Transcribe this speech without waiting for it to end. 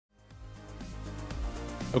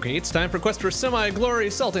Okay, it's time for Quest for Semi-Glory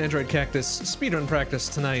Salt Android Cactus speedrun practice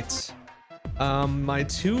tonight. My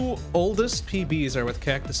two oldest PBs are with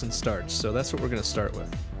Cactus and Starch, so that's what we're gonna start with.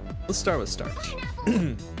 Let's start with Starch.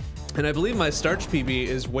 And I believe my Starch PB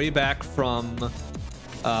is way back from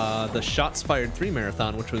the Shots Fired 3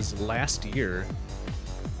 marathon, which was last year.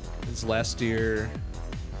 It was last year,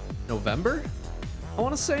 November, I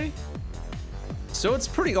wanna say? So it's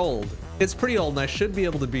pretty old. It's pretty old, and I should be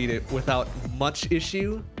able to beat it without much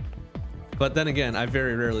issue. But then again, I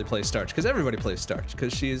very rarely play Starch, because everybody plays Starch,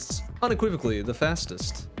 because she's unequivocally the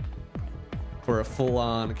fastest for a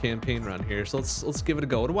full-on campaign run here. So let's give it a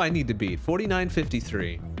go. What do I need to beat?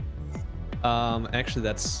 49.53. Actually,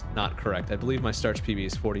 that's not correct. I believe my Starch PB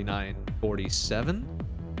is 49.47,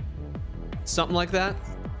 something like that.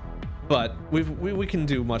 But we can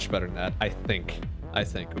do much better than that, I think.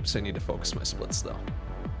 Oops, I need to focus my splits though.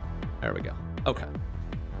 There we go. Okay.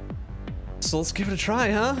 So let's give it a try,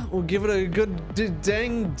 huh? We'll give it a good,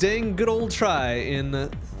 dang good old try in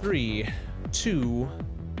 3, 2,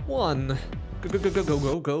 1.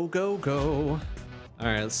 Go. All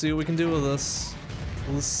right, let's see what we can do with this.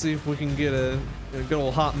 Let's see if we can get a good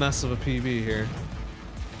old hot mess of a PB here.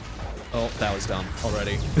 Oh, that was dumb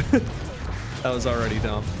already. That was already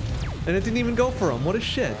dumb. And it didn't even go for him. What a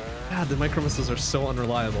shit. God, the micro missiles are so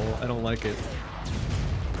unreliable. I don't like it.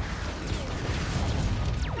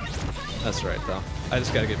 That's right, though. I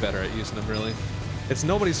just gotta get better at using them, really. It's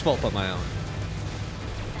nobody's fault but my own.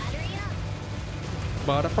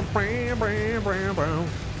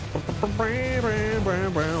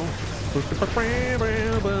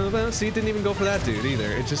 See, it didn't even go for that dude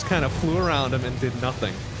either. It just kind of flew around him and did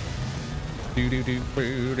nothing. Didn't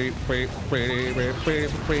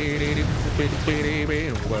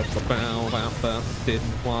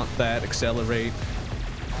want that accelerate.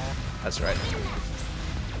 That's right.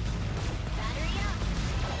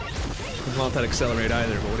 Didn't want that accelerate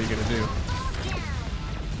either, but what are you gonna do?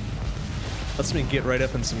 Lets me get right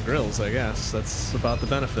up in some grills, I guess. That's about the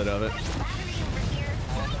benefit of it.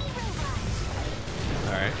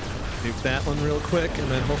 Alright, nuke that one real quick,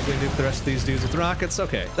 and then hopefully nuke the rest of these dudes with rockets.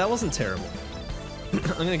 Okay, that wasn't terrible. I'm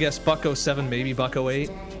gonna guess Buck 07, maybe Buck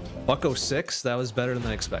 08. Buck 06, that was better than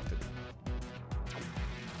I expected.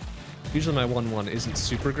 Usually my 1-1 isn't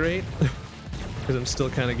super great, because I'm still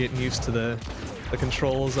kind of getting used to the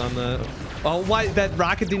controls on the... Oh, why? That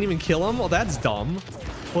rocket didn't even kill him? Well, that's dumb.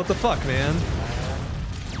 What the fuck, man?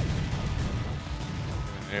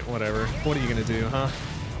 Alright, whatever. What are you gonna do, huh?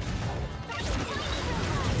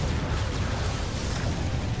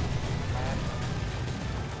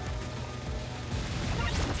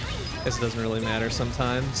 Guess it doesn't really matter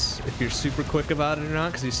sometimes if you're super quick about it or not,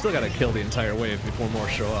 because you still gotta kill the entire wave before more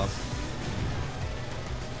show up.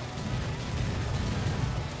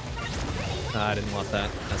 I didn't want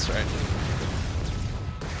that. That's right.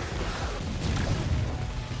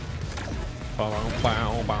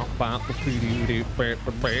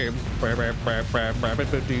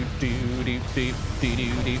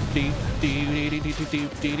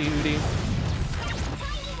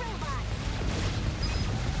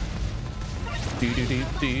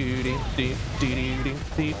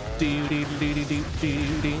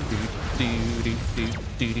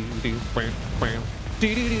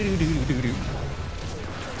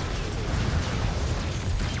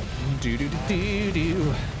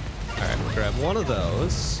 Alright, we'll grab one of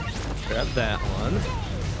those. Grab that one.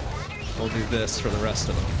 We'll do this for the rest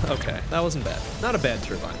of them. Okay, that wasn't bad. Not a bad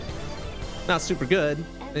turbine. Not super good.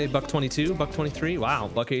 Maybe Buck 22, Buck 23. Wow,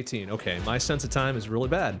 Buck 18. Okay, my sense of time is really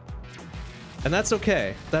bad. And that's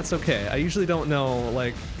okay. That's okay. I usually don't know,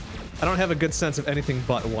 like, I don't have a good sense of anything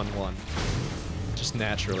but 1-1. Just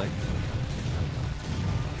naturally.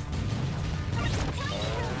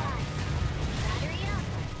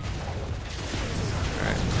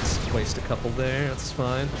 Alright, let's waste a couple there. That's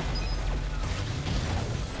fine.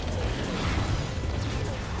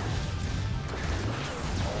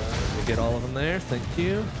 We get all of them there. Thank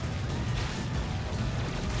you.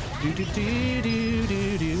 Can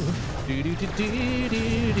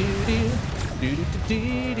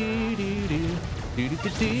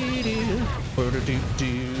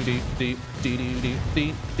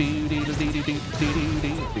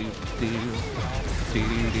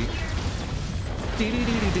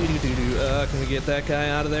we get that guy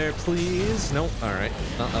out of there, please? Nope. All right.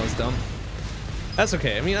 Oh, that was dumb. That's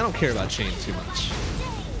okay. I mean, I don't care about chain too much.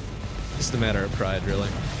 Just a matter of pride, really.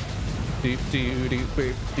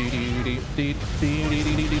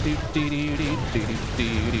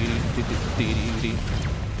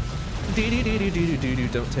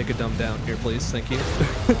 Don't take a dumb down here, please. Thank you.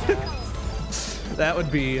 That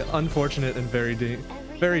would be unfortunate and very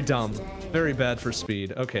Very dumb. Very bad for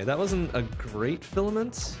speed. Okay, that wasn't a great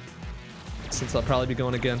filament, since I'll probably be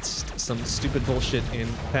going against some stupid bullshit in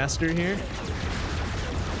capacitor here.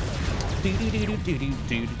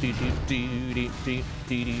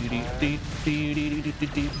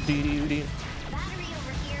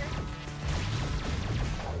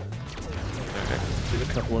 Alright, do a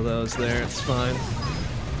couple of those there, it's fine.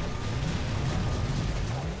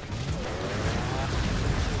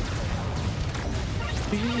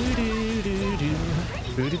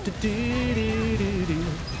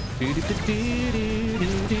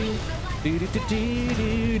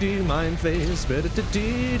 Mind phase.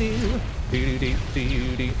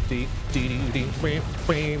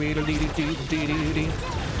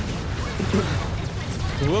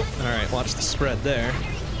 Whoop. Alright, watch the spread there.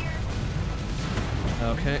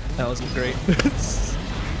 Okay, that wasn't great.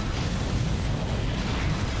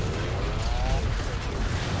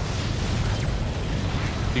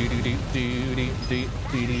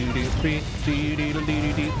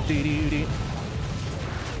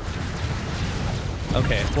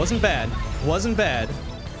 Okay, wasn't bad. Wasn't bad.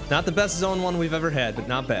 Not the best zone one we've ever had, but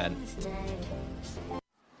not bad.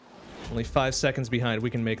 Only 5 seconds behind. We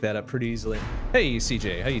can make that up pretty easily. Hey,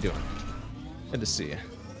 CJ, how you doing? Good to see you.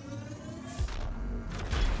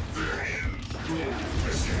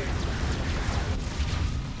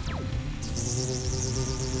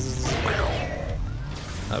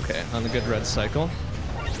 Okay, on the good red cycle.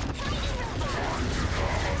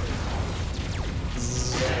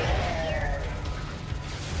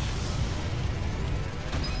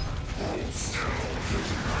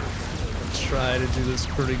 Try to do this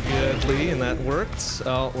pretty goodly, and that worked.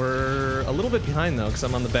 Oh, we're a little bit behind though, because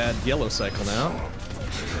I'm on the bad yellow cycle now.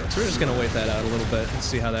 So we're just gonna wait that out a little bit and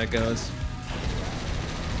see how that goes.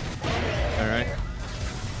 Alright.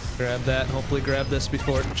 Grab that, hopefully grab this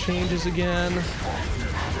before it changes again.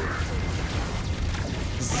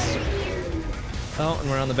 Oh,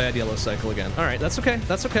 and we're on the bad yellow cycle again. Alright, that's okay,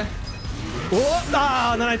 that's okay. Whoa!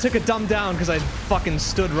 Ah, and then I took a dumb down because I fucking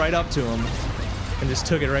stood right up to him. And just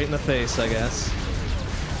took it right in the face, I guess.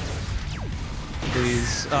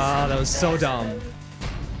 Please. Ah, that was so dumb.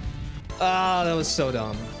 Ah, that was so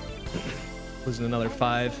dumb. Losing another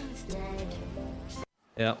 5.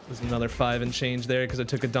 Yep, losing another 5 and change there because I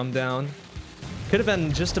took a dumb down. Could have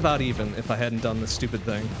been just about even if I hadn't done this stupid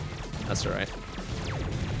thing. That's alright.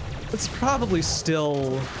 It's probably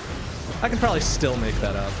still... I can probably still make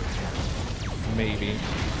that up. Maybe.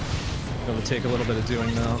 It'll take a little bit of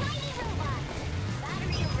doing though.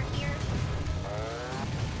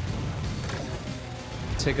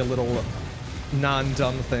 Take a little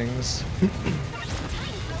non-dumb things.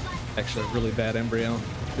 Actually, a really bad embryo.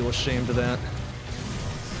 Feel ashamed of that.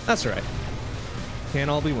 That's right.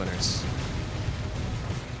 Can't all be winners.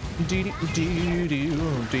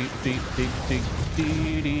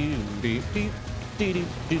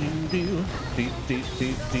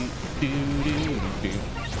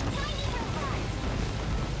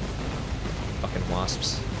 Fucking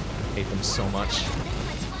wasps. Hate them so much.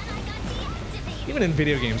 Even in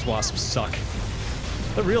video games, wasps suck.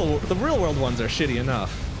 The real world ones are shitty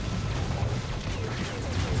enough.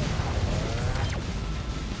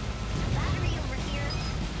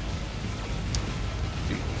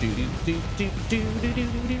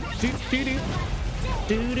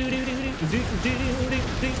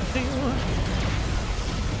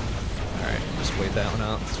 Alright, just wait that one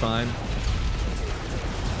out, it's fine.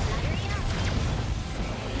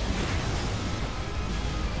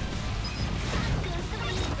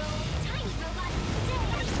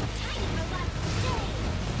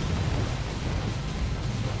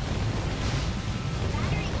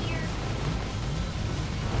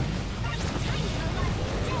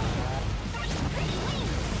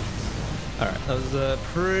 That was a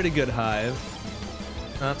pretty good hive.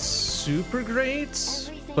 Not super great,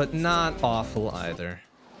 but not awful either.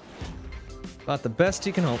 About the best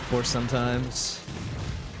you can hope for sometimes.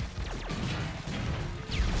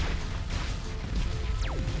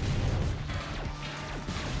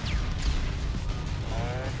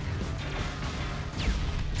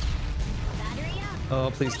 Oh,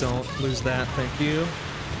 please don't lose that, thank you.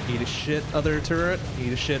 Eat a shit, other turret.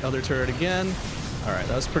 Eat a shit, other turret again. Alright,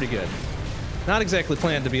 that was pretty good. Not exactly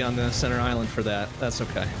planned to be on the center island for that. That's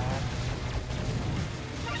okay.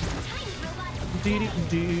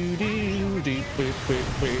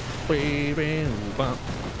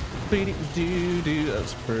 That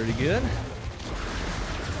was pretty good.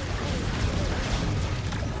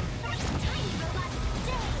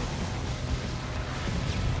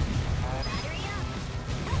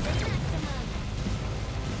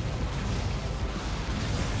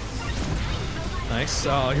 Nice.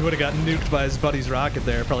 Oh, he would have gotten nuked by his buddy's rocket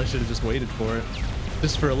there. Probably should have just waited for it.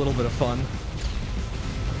 Just for a little bit of fun.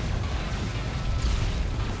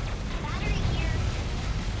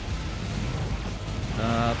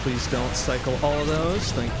 Please don't cycle all of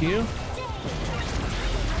those. Thank you.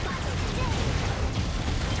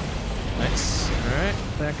 Nice. Alright.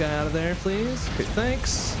 That guy out of there, please. Okay,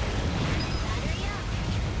 thanks.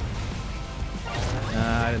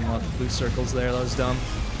 I didn't want the blue circles there. That was dumb.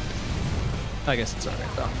 I guess it's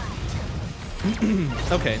alright, though.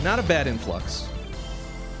 Okay, not a bad influx.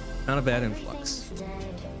 Not a bad influx.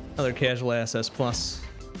 Another casual SS plus.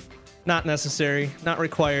 Not necessary, not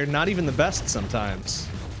required, not even the best sometimes.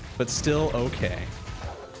 But still okay.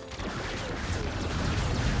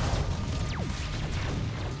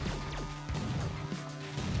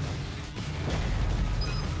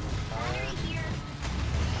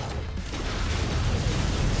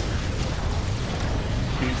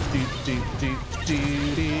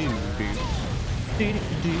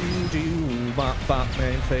 Bop bop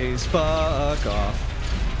main phase, fuck off.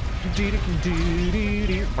 Try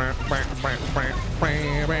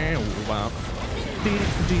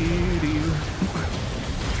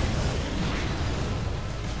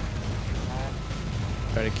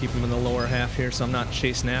to keep him in the lower half here so I'm not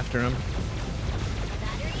chasing after him.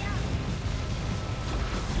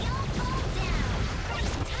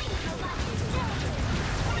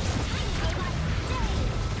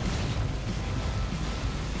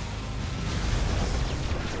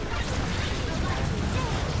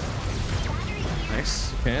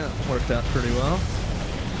 Nice. Okay, that worked out pretty well.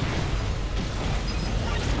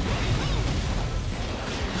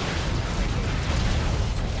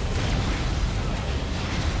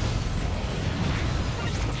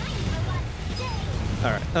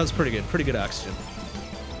 Alright, that was pretty good. Pretty good oxygen.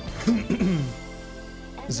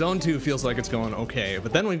 Zone 2 feels like it's going okay,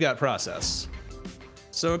 but then we've got process.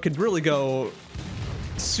 So it could really go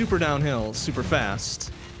super downhill, super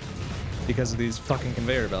fast because of these fucking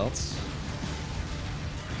conveyor belts.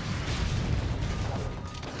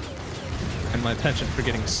 And my penchant for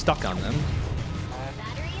getting stuck on them.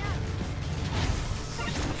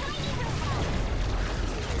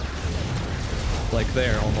 Like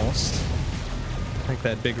there, almost. I think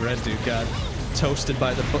that big red dude got toasted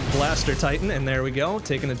by the blaster titan, and there we go,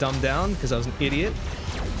 taking a dumb down because I was an idiot.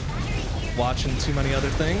 Watching too many other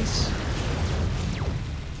things.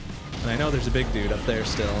 And I know there's a big dude up there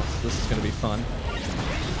still, so this is gonna be fun.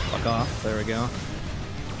 Fuck off, there we go.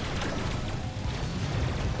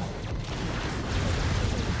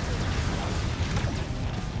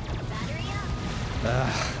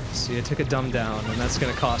 See, I took a dumb down, and that's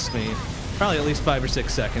gonna cost me probably at least 5 or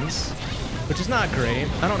 6 seconds, which is not great.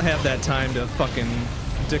 I don't have that time to fucking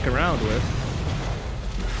dick around with.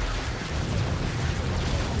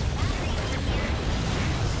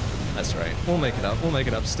 That's right. We'll make it up. We'll make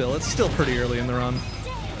it up still. It's still pretty early in the run.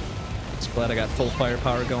 Just glad I got full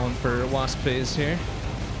firepower going for Wasp phase here.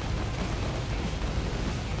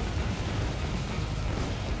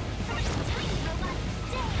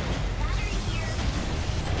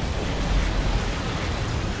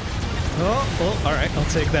 Oh, alright, I'll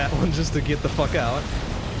take that one just to get the fuck out.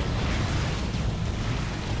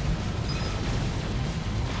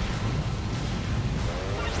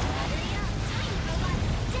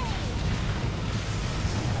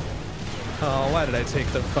 Oh, why did I take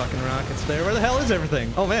the fucking rockets there? Where the hell is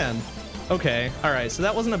everything? Oh man. Okay, alright, so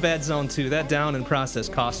that wasn't a bad zone 2. That down in process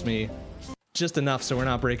cost me just enough so we're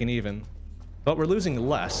not breaking even. But we're losing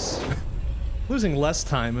less. Losing less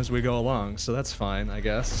time as we go along, so that's fine, I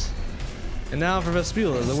guess. And now for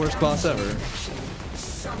Vespula, the worst boss ever.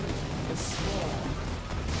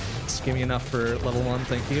 Just give me enough for level 1,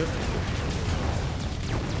 thank you.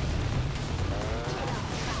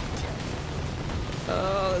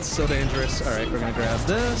 Oh, that's so dangerous. Alright, we're gonna grab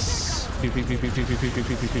this. Pew pew pew pew pew pew pew pew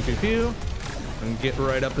pew pew pew pew. And get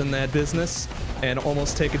right up in that business. And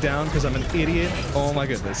almost take it down because I'm an idiot. Oh my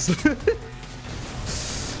goodness.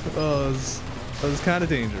 Oh, that was kind of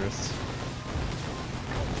dangerous.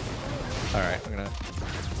 Alright, we're gonna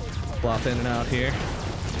flop in and out here.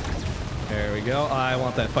 There we go. Oh, I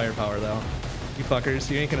want that firepower though. You fuckers,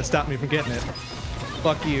 you ain't gonna stop me from getting it.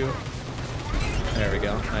 Fuck you. There we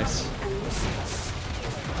go. Nice.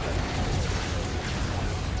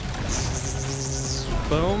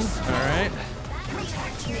 Boom. Alright.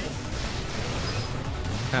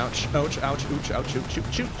 Ouch. Ouch. Ouch. Ouch. Ouch. Ouch.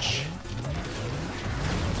 Ouch. Ouch.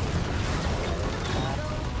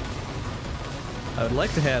 I would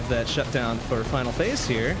like to have that shut down for final phase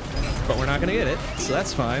here, but we're not going to get it, so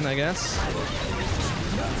that's fine, I guess.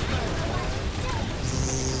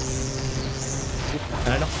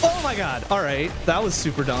 And I know, oh my god! Alright, that was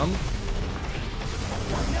super dumb.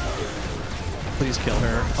 Please kill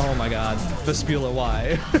her. Oh my god. Vespula,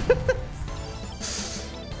 why?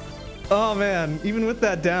 Oh man, even with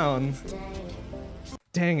that down.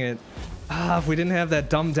 Dang it. Ah, if we didn't have that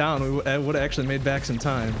dumb down, we would have actually made back some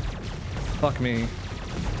time. Fuck me.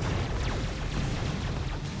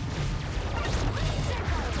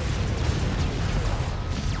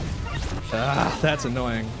 Ah, that's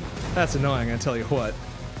annoying. That's annoying, I tell you what.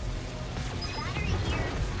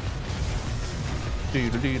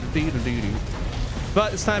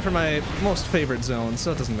 But it's time for my most favorite zone,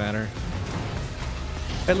 so it doesn't matter.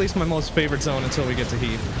 At least my most favorite zone until we get to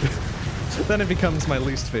heat. Then it becomes my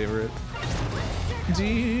least favorite.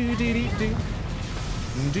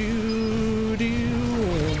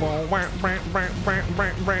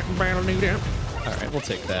 Alright, we'll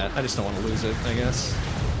take that. I just don't want to lose it, I guess.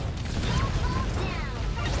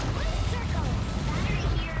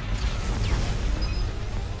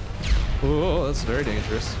 Oh, that's very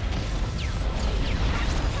dangerous.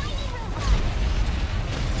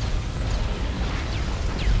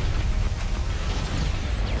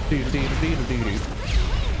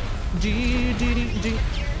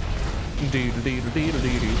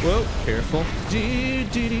 Whoa, careful.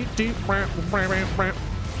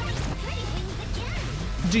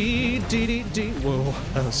 Whoa,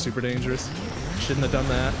 that was super dangerous. Shouldn't have done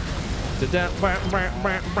that. Did that.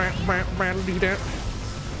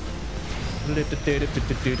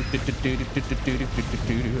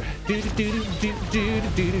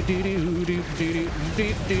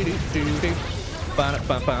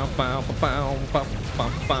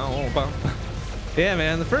 Yeah,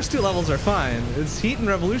 man, the first two levels are fine. It's Heat and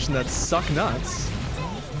Revolution that suck nuts.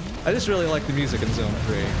 I just really like the music in Zone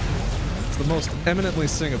 3. It's the most eminently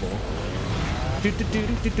singable.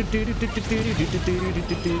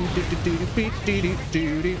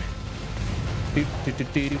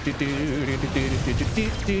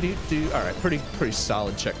 Alright, pretty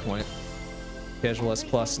solid checkpoint. Casual S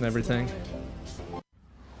plus and everything.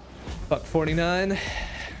 Buck 49.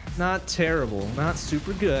 Not terrible, not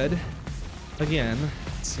super good. Again,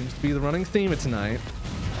 it seems to be the running theme of tonight.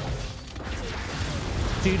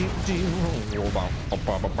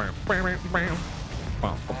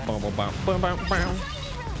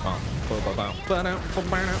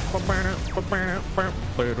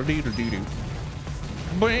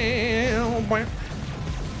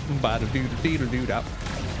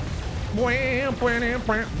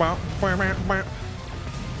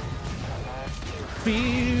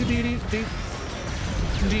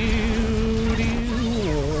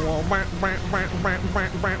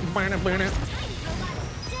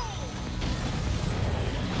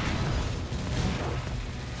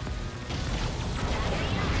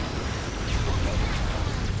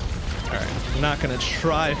 Alright, I'm not gonna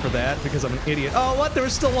try for that because I'm an idiot. Oh, what? There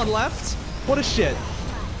was still one left? What a shit.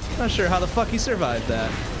 Not sure how the fuck he survived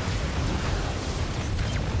that.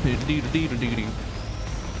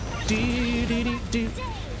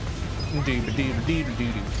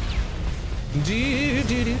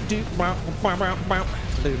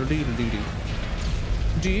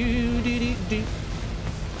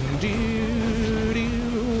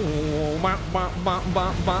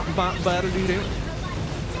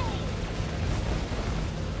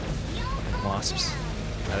 Wasps.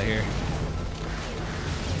 Out of here.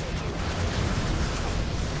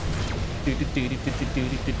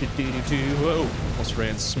 Whoa, almost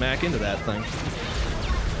ran smack into that thing.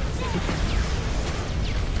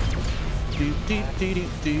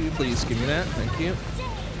 Please give me that, thank you.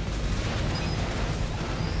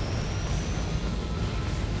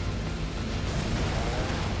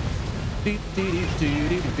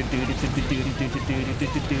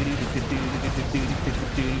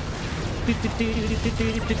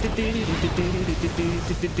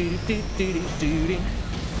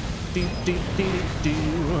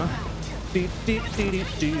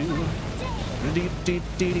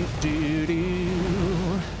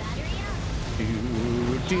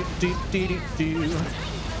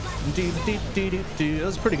 That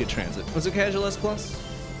was a pretty good transit. Was it Casual S plus?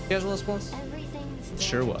 Casual S plus?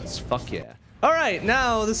 Sure was. Fuck yeah. Alright,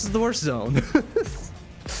 now this is the worst zone.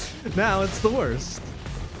 Now it's the worst.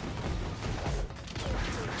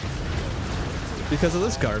 Because of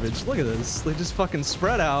this garbage. Look at this. They just fucking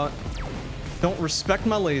spread out. Don't respect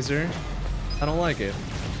my laser. I don't like it.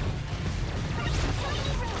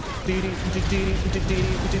 Can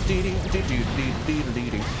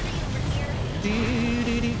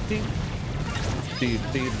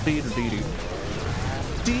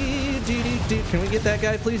we get that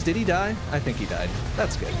guy, please? Did he die? I think he died.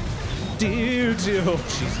 That's good. Oh,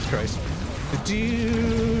 Jesus Christ.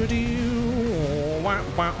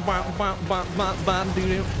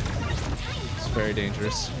 It's very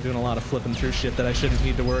dangerous. I'm doing a lot of flipping through shit that I shouldn't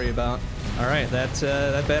need to worry about. All right, that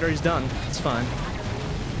battery's done. It's fine.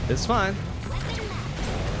 It's fine.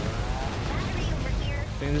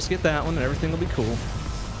 You can just get that one and everything will be cool.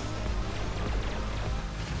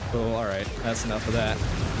 Oh, all right, that's enough of that.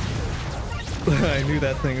 I knew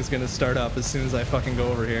that thing was gonna start up as soon as I fucking go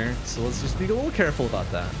over here, so let's just be a little careful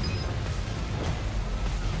about that.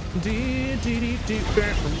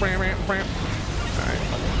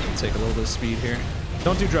 Alright, take a little bit of speed here.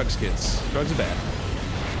 Don't do drugs, kids. Drugs are bad.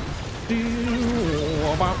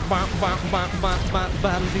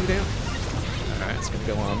 Alright, it's gonna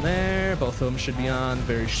go on there. Both of them should be on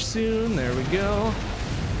very soon. There we go.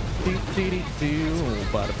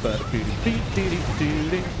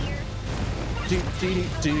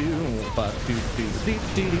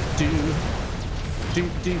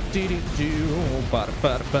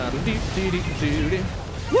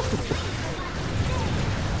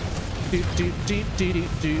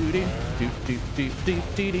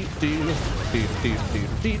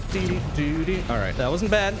 Alright, that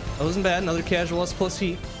wasn't bad. That wasn't bad. Another casual S plus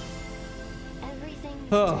heat.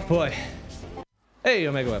 Oh boy. Hey,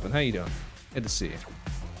 Omega Weapon, how you doing? Good to see you.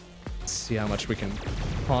 Let's see how much we can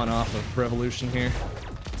pawn off of Revolution here.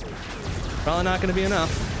 Probably not gonna be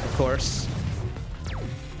enough, of course.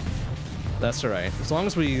 That's alright. As long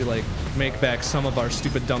as we, like, make back some of our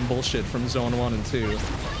stupid dumb bullshit from Zone 1 and 2.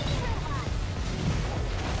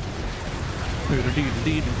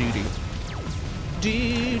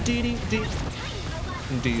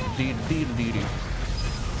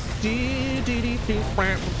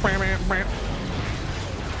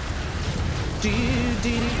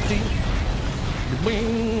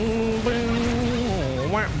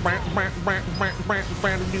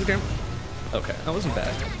 Okay, that wasn't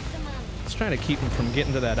bad. Just trying to keep him from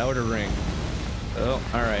getting to that outer ring. Oh,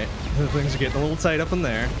 alright. Things are getting a little tight up in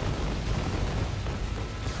there.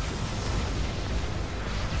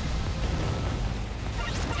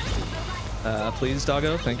 Please,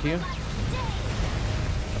 doggo, thank you.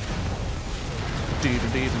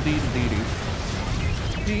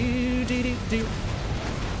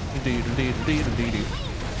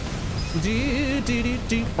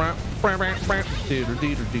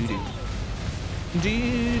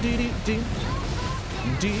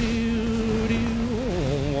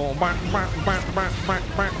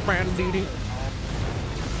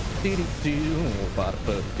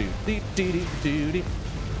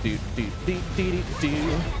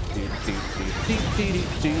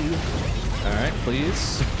 Alright,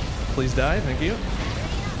 please. Please die, thank you.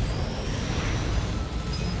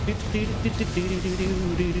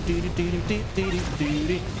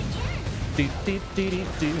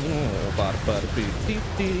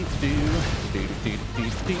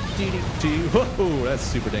 Whoa, that's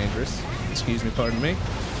super dangerous. Excuse me, pardon me.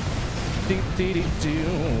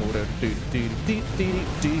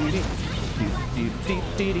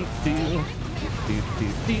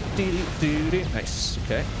 Nice.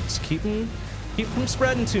 Okay. Just keep from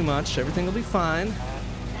spreading too much. Everything will be fine.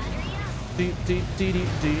 There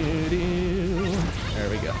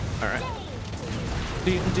we go. All right.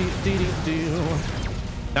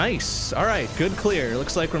 Nice. All right. Good clear.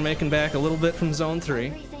 Looks like we're making back a little bit from Zone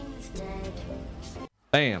 3.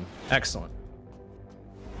 Bam. Excellent.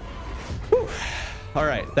 Whew. All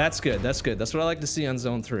right. That's good. That's good. That's what I like to see on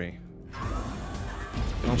Zone 3.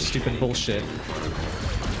 No stupid bullshit.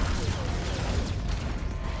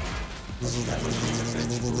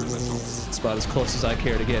 It's about as close as I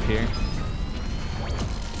care to get here.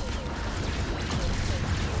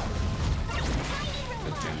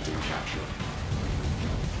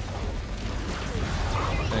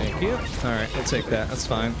 Thank you. Alright, we'll take that. That's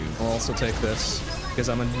fine. We'll also take this, because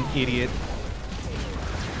I'm an idiot.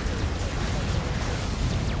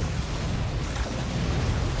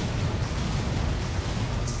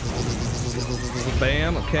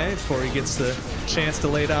 Bam, okay, before he gets the chance to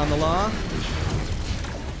lay down the law.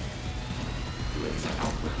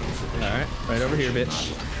 Alright, right over here,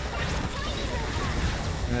 bitch.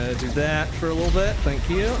 Do that for a little bit, thank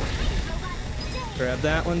you. Grab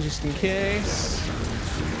that one just in case.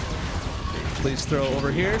 Please throw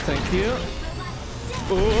over here, thank you.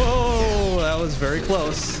 Oh, that was very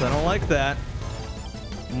close. I don't like that.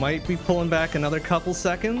 Might be pulling back another couple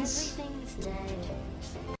seconds.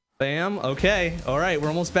 Bam, okay. Alright, we're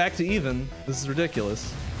almost back to even. This is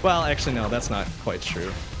ridiculous. Well, actually, no, that's not quite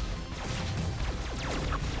true.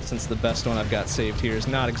 Since the best one I've got saved here is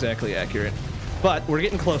not exactly accurate. But we're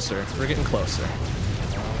getting closer. We're getting closer.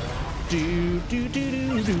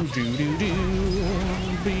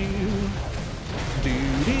 Do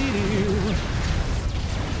dee doo.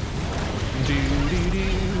 Do dee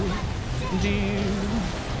doo. Do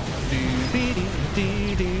do dee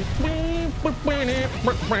dee dee doo.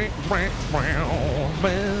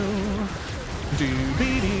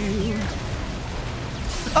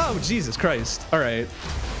 Oh, Jesus Christ. Alright.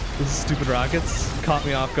 Those stupid rockets caught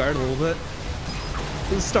me off guard a little bit.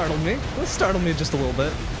 It startled me. It startled me just a little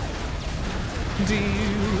bit. Do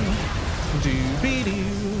be do.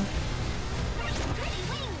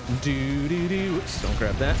 Do do do. Oops, don't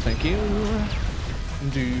grab that. Thank you.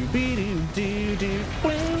 Do be do do do.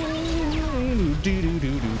 Do do do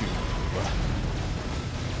do do.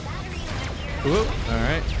 Whoop. All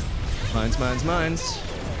right. Mines, mines, mines.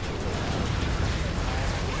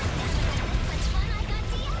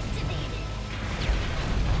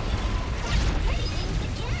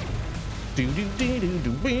 Do do do do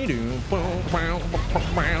do do do.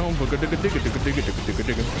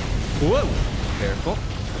 Whoa! Careful.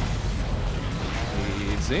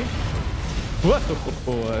 Easy. Whoa!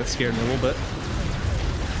 That scared me a little bit.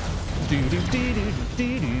 Do do do do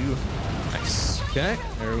do do. Nice. Okay,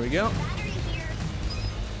 there we go.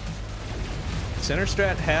 Center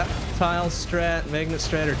strat, half tile strat, magnet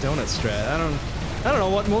strat, or donut strat. I don't know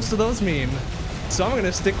what most of those mean. So I'm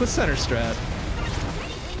gonna stick with center strat.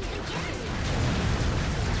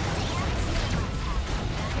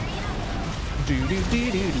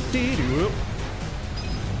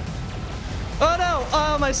 Oh no!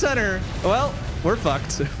 Oh, my center! Well, we're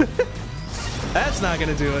fucked. That's not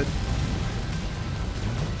gonna do it.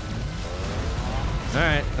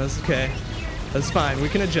 Alright, that's okay. That's fine. We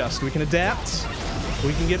can adjust. We can adapt.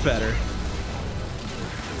 We can get better.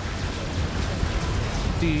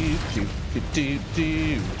 Do do do do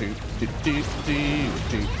do do do do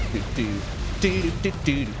do do.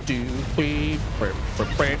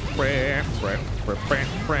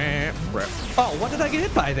 Oh, what did I get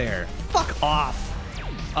hit by there? Fuck off.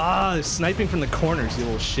 Ah, they're sniping from the corners, you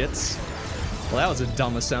little shits. Well, that was a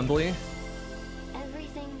dumb assembly.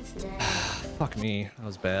 Fuck me. That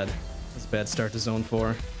was bad. That was a bad start to Zone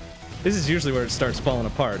 4. This is usually where it starts falling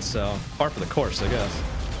apart, so par for the course, I guess.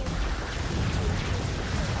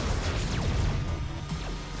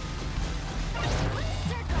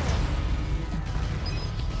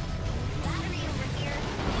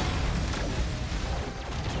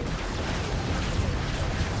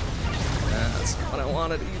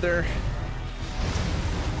 It either.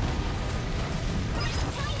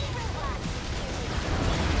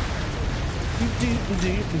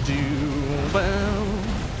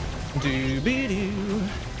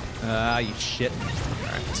 Ah, you shit.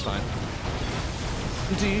 Alright, that's fine.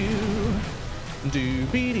 Do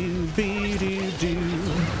be do be do do do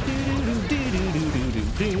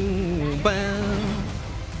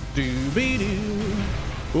do be do.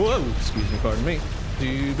 Whoa, excuse me, pardon me.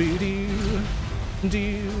 Do be do.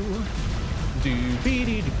 Do be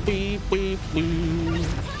dee beep beep boo.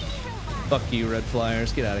 Fuck you, red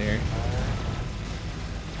flyers. Get out of here.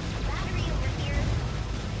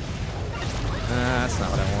 That's not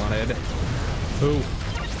what I wanted. Oh.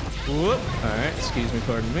 Whoop. Alright, excuse me,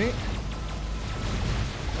 pardon me.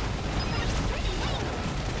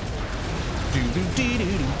 Do do dee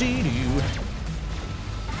doo dee doo.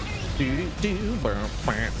 Do do do.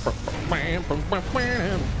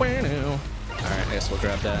 Alright, I guess we'll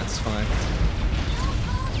grab that, it's fine.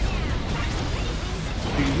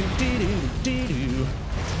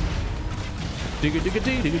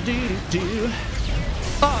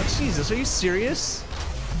 Oh, Jesus, are you serious?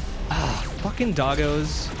 Ah, fucking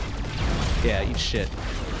doggos. Yeah, eat shit.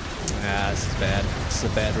 Ah, this is bad. This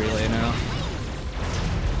is a bad relay now.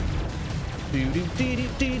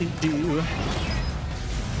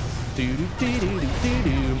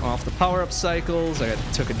 Off the power-up cycles. I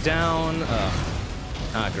took it down. Ugh.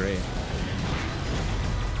 Not great.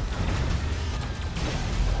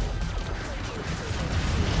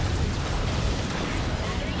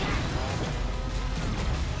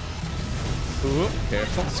 Ooh,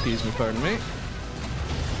 careful. Excuse me, pardon me.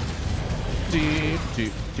 Do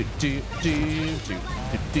do do do do do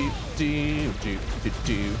do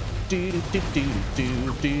do do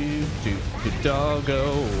do do. Do doggo,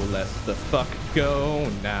 let the fuck go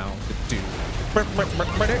now. Do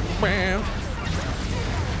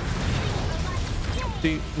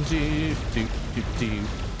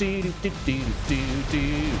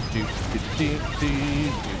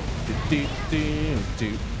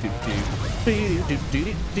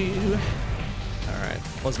all right,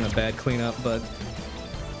 wasn't a bad cleanup, but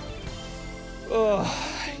oh,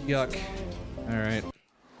 yuck. All right.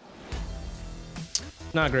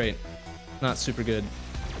 Not great. Not super good.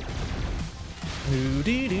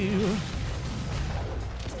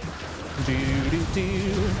 Do do do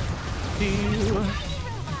do.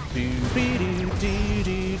 Do be do do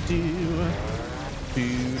do do. Do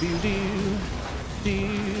do do do.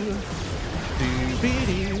 Do be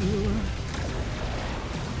do.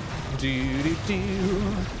 Do do do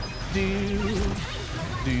do.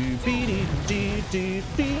 Do be do do do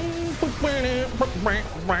do.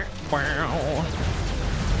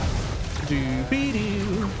 Do be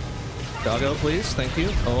do. Doggo, please, thank you.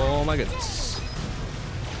 Oh my goodness.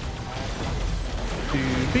 Do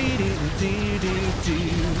be do do do do.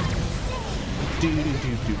 Do do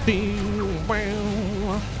do do do.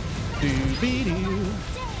 Wow. Do be do.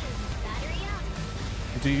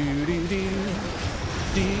 Do do do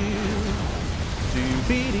do. Do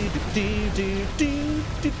be do do do do do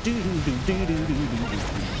do do do do do.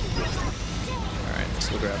 All right, so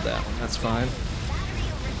we'll grab that one. That's fine.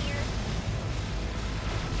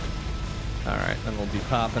 All right, then we'll be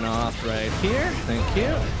popping off right here. Thank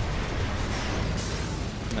you.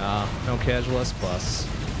 Nah, no casual S plus.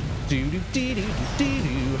 Do do do do do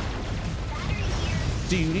do.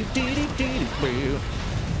 Do do do do do do.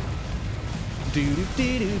 Do do do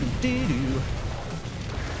do do do.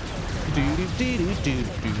 Do do do do do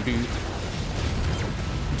do do.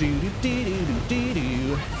 Do do do do do do.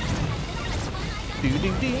 Do do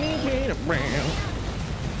do do around.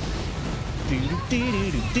 Do do do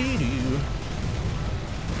do do do.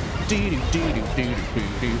 Do do do do do do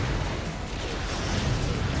do.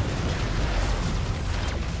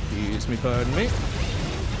 Excuse me, pardon me.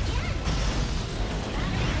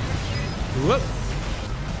 Whoop.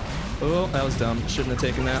 Oh, that was dumb. Shouldn't have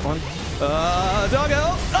taken that one.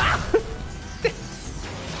 Doggo! Ah!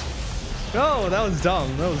 Oh, that was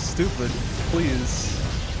dumb. That was stupid. Please.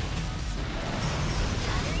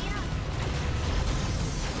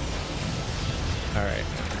 All right.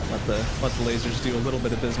 Let the lasers do a little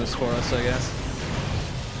bit of business for us, I guess.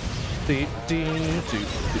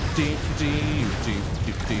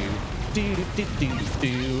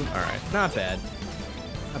 All right, not bad.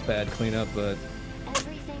 Not bad cleanup, but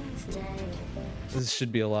this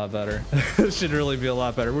should be a lot better. This should really be a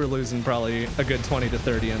lot better. We're losing probably a good 20 to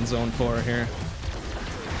 30 in zone 4 here.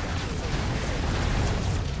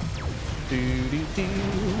 Do do do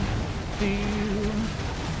do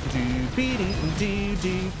do be do do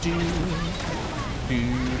do do do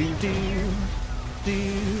do do do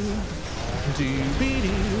do be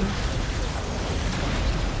do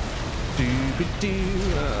do be do.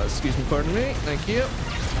 Excuse me, pardon me. Thank you.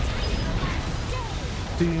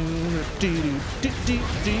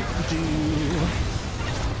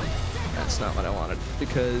 That's not what I wanted,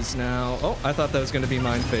 because now... Oh, I thought that was going to be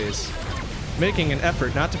mine phase. Making an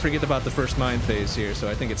effort not to forget about the first mine phase here, so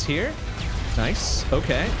I think it's here. Nice.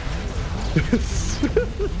 Okay.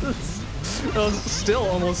 That was still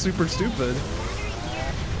almost super stupid.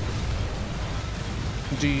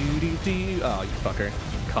 Oh, you fucker.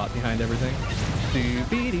 Caught behind everything.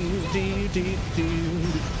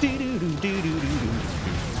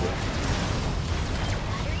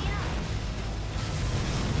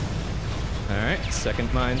 Alright,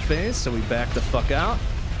 second mine phase, so we back the fuck out.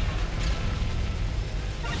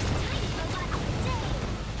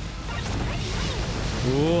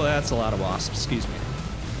 Ooh, that's a lot of wasps, excuse me.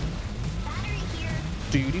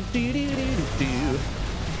 Do do do do do do.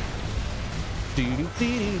 Do do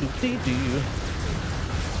do do do do.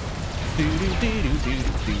 Do do do do do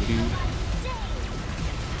do do.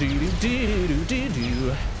 Do do do do do do.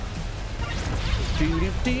 Do do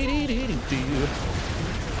do do do do.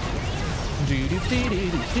 Do do do do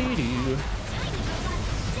do do.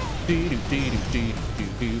 Do do do do do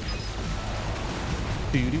do.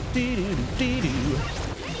 Do do do do do do.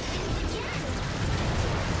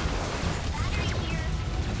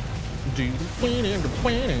 Do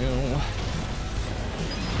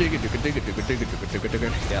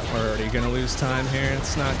yeah, we're already gonna lose time here.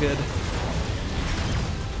 It's not good.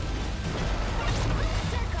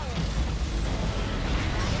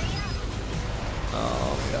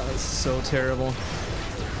 Oh god, this is so terrible.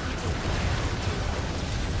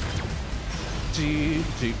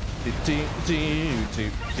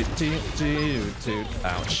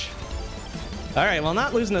 Ouch. Alright, well,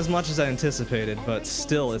 not losing as much as I anticipated, but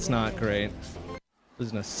still, it's not great.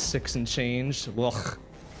 Losing a 6 and change. Ugh.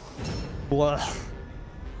 Blah.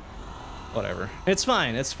 Whatever. It's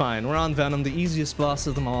fine, it's fine. We're on Venom, the easiest boss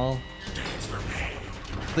of them all.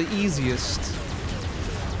 The easiest.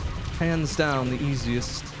 Hands down, the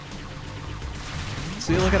easiest.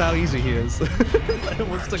 See, look at how easy he is. I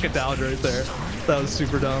almost took it down right there. That was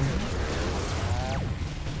super dumb.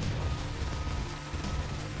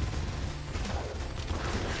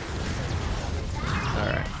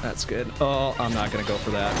 Alright, that's good. Oh, I'm not gonna go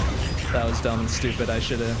for that. That was dumb and stupid. I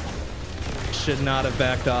should not have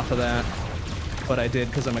backed off of that. But I did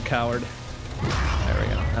because I'm a coward. There we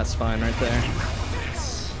go. That's fine right there.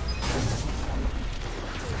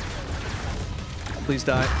 Please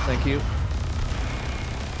die. Thank you.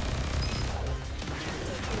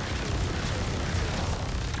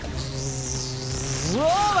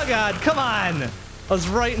 Oh my god, come on! I was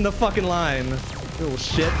right in the fucking line. Little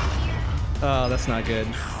shit. Oh, that's not good.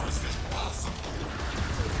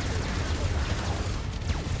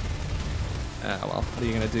 Ah, well, what are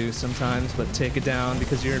you gonna do sometimes but take it down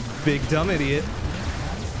because you're a big dumb idiot.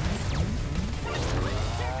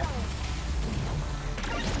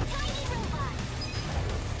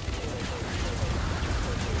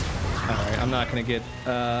 Alright, I'm not gonna get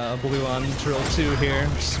a blue on drill 2 here.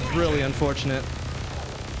 It's really unfortunate.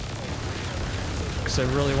 Because I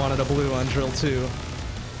really wanted a blue on drill 2.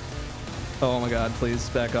 Oh my god, please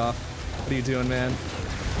back off. What are you doing, man?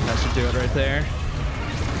 That should do it right there.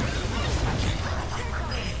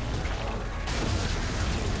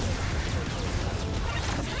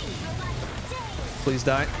 Please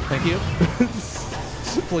die. Thank you.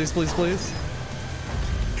 Please, please, please.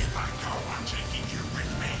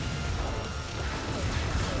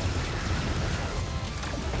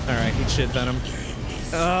 Alright, eat shit, Venom.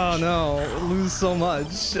 Oh no, lose so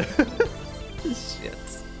much. Shit.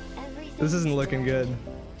 This isn't looking good.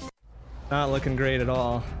 Not looking great at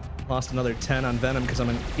all. Lost another 10 on Venom because I'm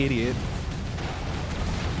an idiot.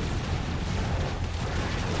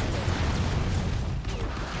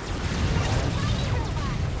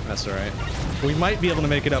 That's alright. We might be able to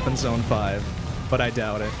make it up in Zone 5, but I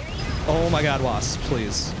doubt it. Oh my god, Wasp,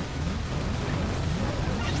 please.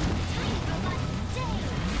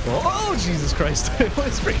 Oh, Jesus Christ. I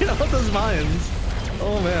always freaking out with those mines.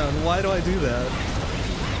 Oh man, why do I do that?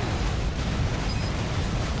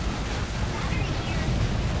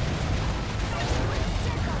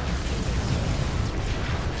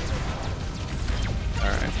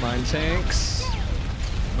 Alright, mine tanks.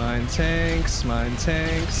 Mine tanks, mine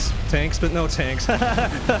tanks. Tanks, but no tanks. Oh.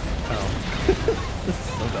 This is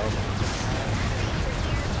so dumb.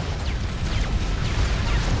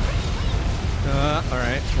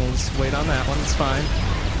 Alright, we'll just wait on that one, it's fine.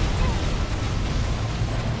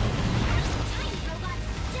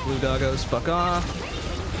 Blue doggos, fuck off.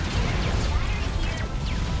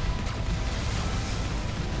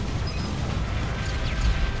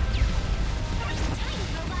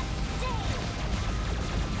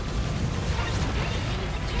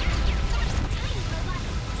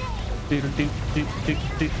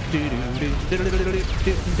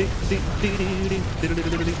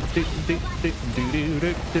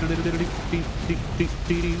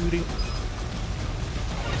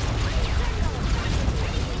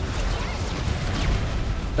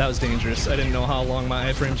 That was dangerous. I didn't know how long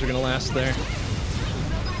my iframes were gonna last there.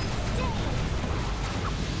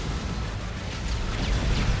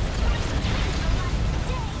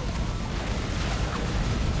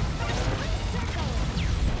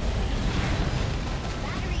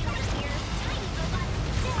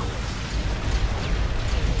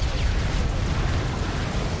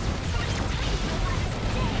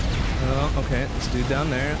 Okay, this dude down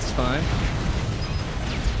there, it's fine.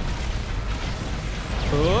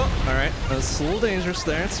 Oh, alright. That's a little dangerous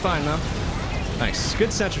there, it's fine though. Nice.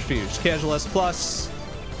 Good centrifuge. Casual S plus.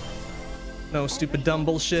 No stupid dumb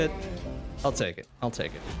bullshit. I'll take it. I'll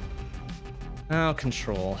take it. Now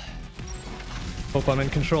control. Hope I'm in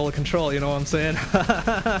control of control, you know what I'm saying?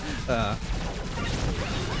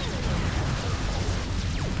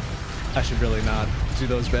 I should really not do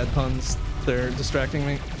those bad puns. They're distracting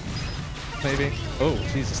me. Maybe. Oh,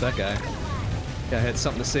 Jesus, that guy. Guy had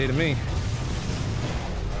something to say to me.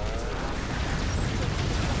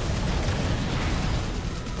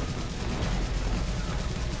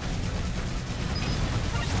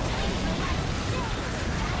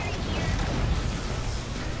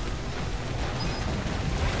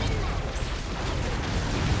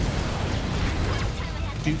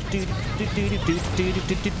 Do do do do do do do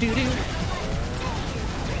do do do do.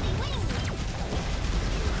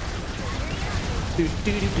 Do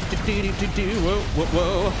do do do do do do do. Whoa whoa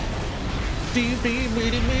whoa. Do do do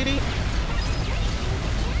do do.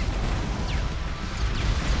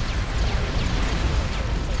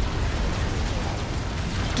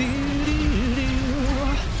 Do do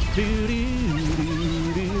do do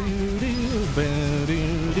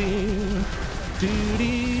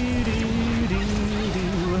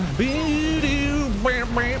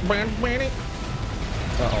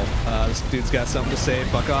uh-oh, this dude's got something to say.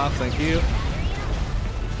 Fuck off, thank you.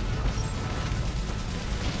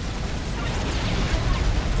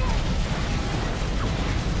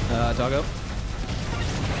 Doggo.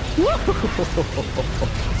 Woo!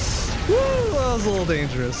 Woo! That was a little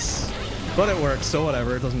dangerous. But it worked, so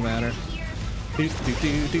whatever, it doesn't matter. I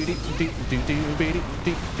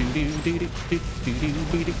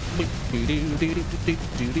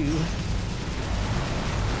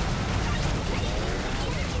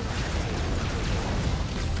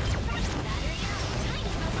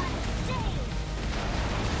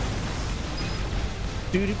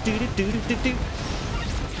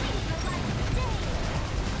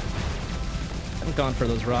haven't gone for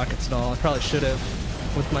those rockets at all. I probably should have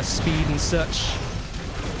with my speed and such.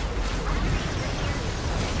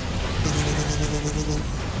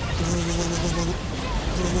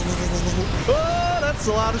 Oh, that's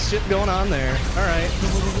a lot of shit going on there. All right.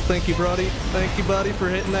 Thank you, Brody. Thank you, buddy, for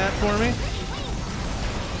hitting that for me.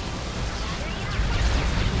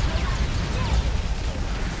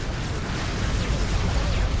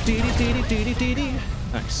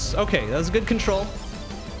 Nice. Okay, that was good control.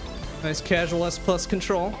 Nice casual S plus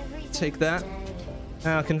control. Take that.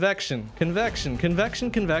 Now, convection. Convection.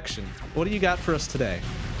 Convection. Convection. What do you got for us today?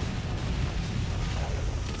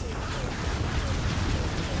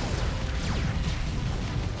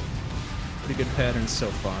 Pretty good patterns so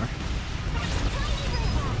far.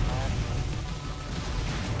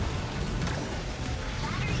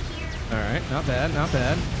 Alright, not bad, not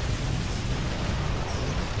bad.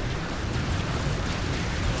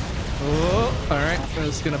 Oh, alright. I'm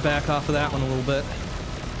just gonna back off of that one a little bit.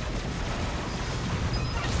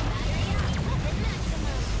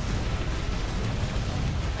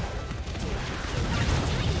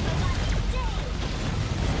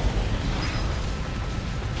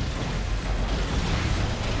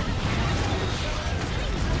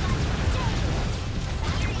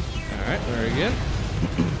 Alright, very good.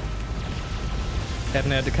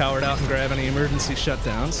 Haven't had to cower out and grab any emergency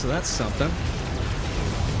shutdowns, so that's something.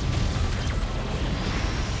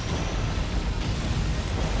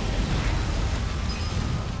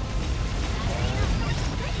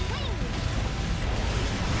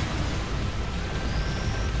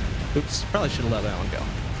 Oops, probably should have let that one go.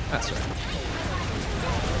 That's right.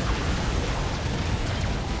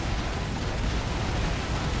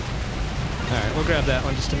 Alright, we'll grab that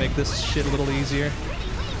one just to make this shit a little easier.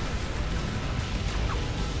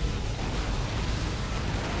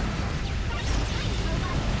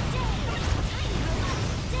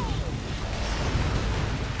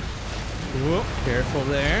 Whoa, careful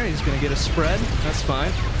there. He's gonna get a spread. That's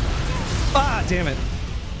fine. Ah, damn it.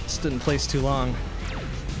 Stood in place too long.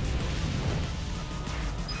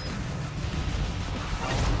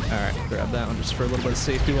 Alright, grab that one just for a little bit of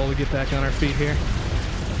safety while we get back on our feet here.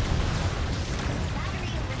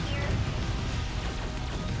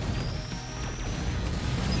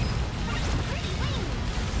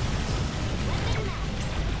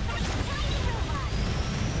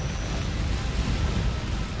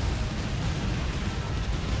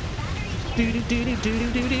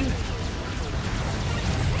 Do-do-do-do-do-do-do.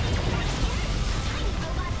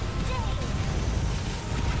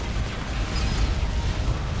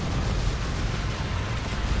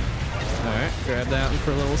 Alright, grab that one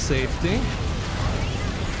for a little safety.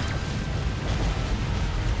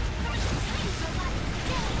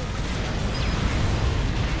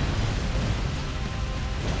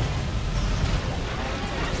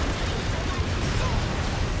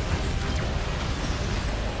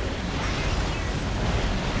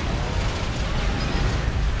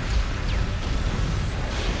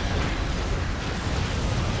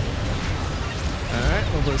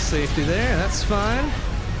 Safety there, that's fine.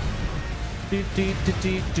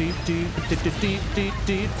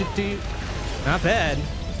 Not bad.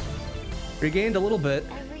 Regained a little bit.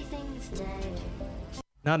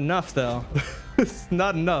 Not enough though.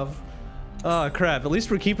 Not enough. Oh crap, at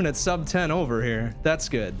least we're keeping it sub 10 over here. That's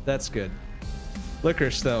good, that's good.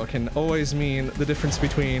 Licorice though can always mean the difference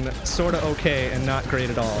between sorta okay and not great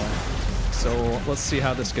at all. So let's see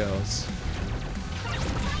how this goes.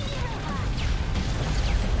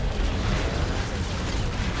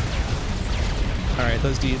 Alright,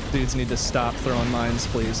 those dudes need to stop throwing mines,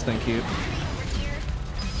 please. Thank you.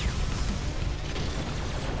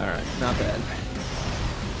 Alright, not bad.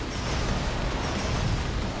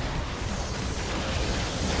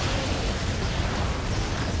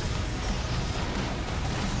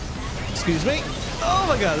 Excuse me. Oh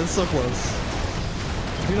my god, that's so close.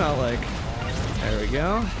 Do not like. There we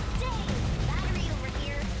go.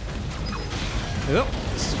 Oh,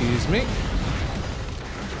 excuse me.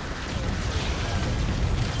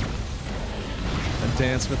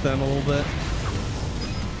 Dance with them a little bit.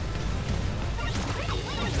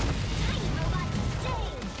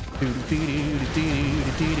 Alright,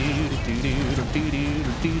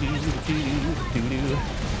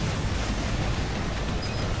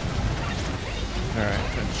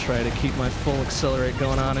 I'm gonna try to keep my full accelerate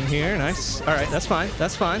going on in here. Nice. Alright, that's fine.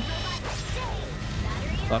 That's fine.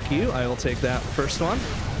 Fuck you. I will take that first one.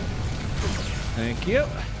 Thank you.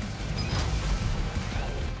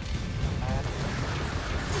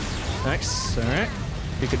 Nice. Alright.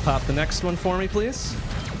 You could pop the next one for me, please.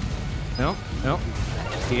 No, no.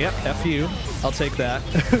 Yep, F you. I'll take that.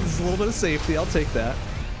 There's a little bit of safety. I'll take that.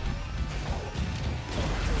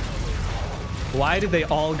 Why did they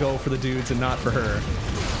all go for the dudes and not for her?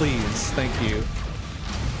 Please, thank you.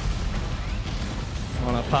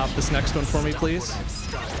 Wanna pop this next one for me, please?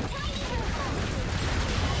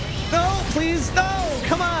 No, please, no!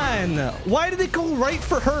 Come on! Why did it go right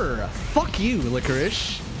for her? Fuck you,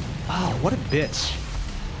 Licorice. Oh, what a bitch.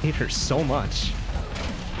 I hate her so much.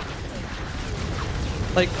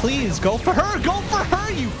 Like, please, go for her! Go for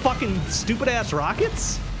her, you fucking stupid-ass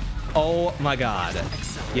rockets! Oh my god.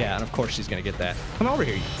 Yeah, and of course she's gonna get that. Come over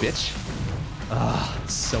here, you bitch. Ugh,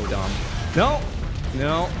 so dumb. No!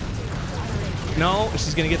 No. No,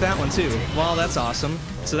 she's gonna get that one too. Well, that's awesome.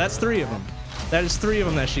 So that's 3 of them. That is 3 of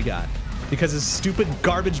them that she got. Because his stupid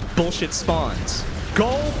garbage bullshit spawns.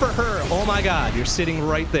 Go for her! Oh my god, you're sitting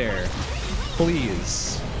right there.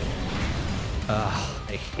 Please. Ugh,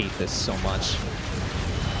 I hate this so much.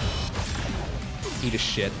 Eat a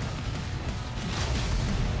shit.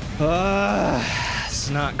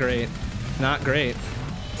 It's not great. Not great.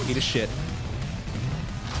 Eat a shit.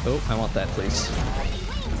 Oh, I want that, please.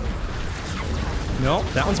 No,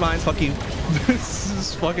 that one's mine. Fuck you. This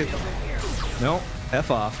is fucking... No,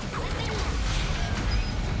 F off.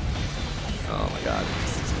 Oh my god.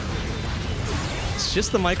 It's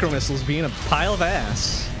just the micro missiles being a pile of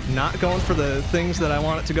ass. Not going for the things that I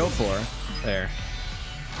want it to go for. There.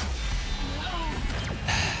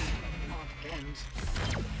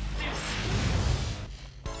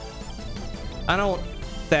 I don't...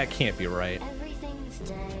 That can't be right.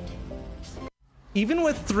 Even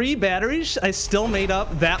with 3 batteries, I still made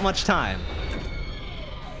up that much time.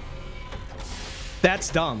 That's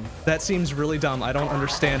dumb. That seems really dumb. I don't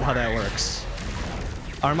understand how that works.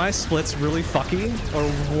 Are my splits really fucky? Or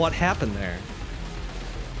what happened there?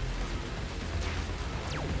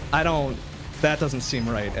 I don't... That doesn't seem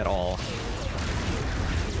right at all.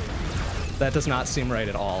 That does not seem right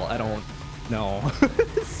at all. I don't know.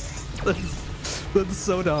 That's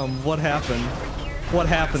so dumb. What happened? What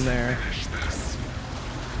happened there?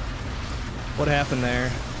 What happened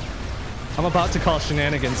there? I'm about to call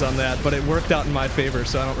shenanigans on that, but it worked out in my favor,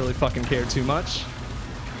 so I don't really fucking care too much.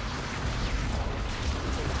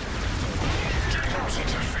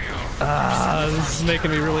 This is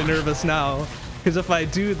making me really nervous now. Because if I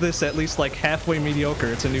do this at least like halfway mediocre,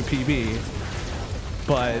 it's a new PB.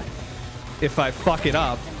 But if I fuck it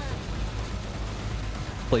up...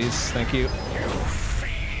 Please, thank you.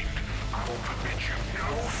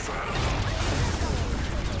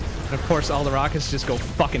 And of course, all the rockets just go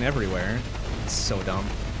fucking everywhere. It's so dumb.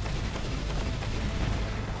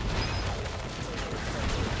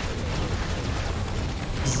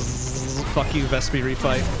 Fuck you, Vespi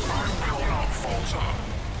refight.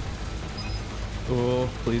 Oh,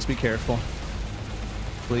 please be careful.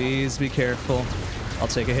 Please be careful. I'll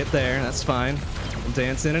take a hit there, that's fine.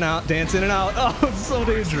 Dance in and out, dance in and out. Oh, it's so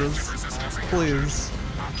dangerous. Please.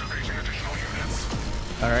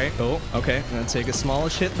 Alright, oh, okay. I'm gonna take a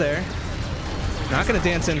smallish hit there. Not gonna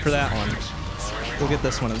dance in for that one. We'll get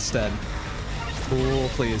this one instead. Oh,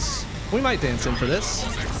 please. We might dance in for this.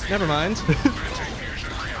 Never mind.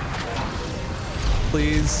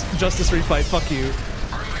 Please. Justice refight, fuck you.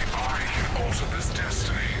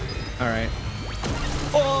 Alright.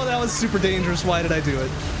 Oh, that was super dangerous. Why did I do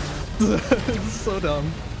it? It's so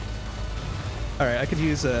dumb. Alright, I could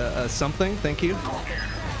use a something. Thank you.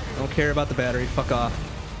 Don't care about the battery. Fuck off.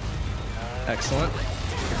 Excellent.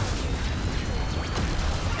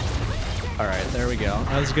 Alright, there we go.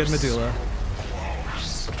 That was a good medulla.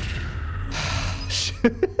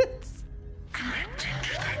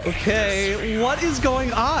 Okay, what is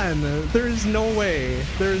going on? There is no way.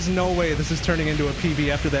 There is no way this is turning into a PB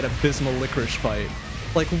after that abysmal licorice fight.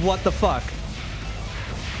 Like, what the fuck?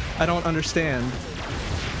 I don't understand.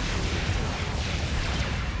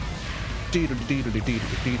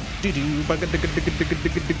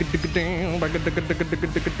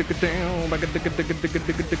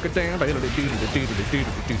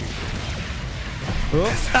 Oh,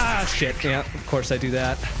 ah, shit. Yeah, of course I do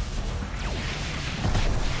that.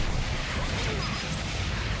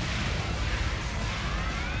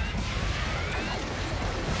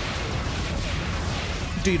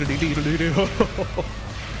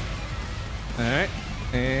 Alright.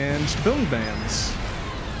 And boom bands.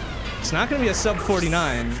 It's not gonna be a sub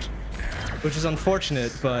 49, which is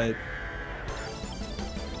unfortunate, but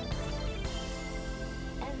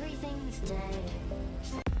everything's dead.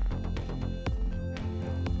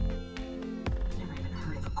 Never even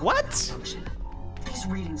heard of a what? function. These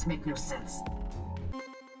readings make no sense.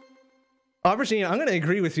 Aubergine, I'm gonna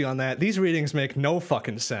agree with you on that. These readings make no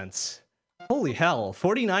fucking sense. Holy hell,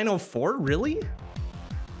 4904? Really?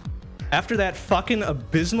 After that fucking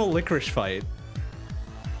abysmal licorice fight.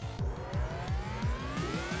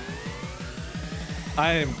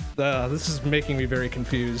 This is making me very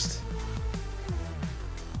confused.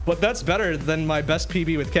 But that's better than my best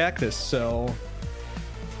PB with Cactus, so...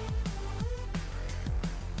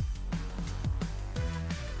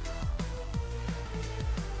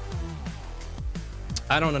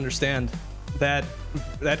 I don't understand. That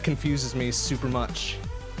confuses me super much.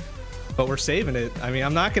 But we're saving it. I mean,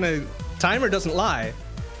 I'm not gonna... Timer doesn't lie.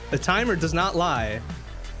 The timer does not lie.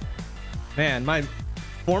 Man, my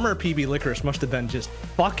former PB licorice must have been just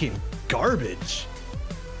fucking garbage.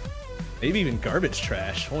 Maybe even garbage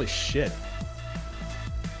trash. Holy shit.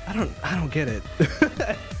 I don't get it.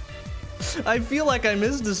 I feel like I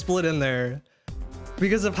missed a split in there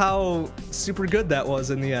because of how super good that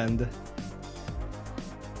was in the end.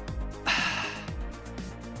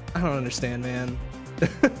 I don't understand, man.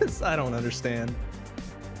 I don't understand.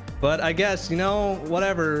 But I guess, you know,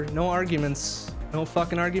 whatever. No arguments. No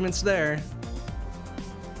fucking arguments there.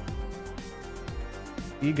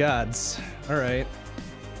 Ye gods. Alright.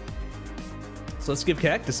 So let's give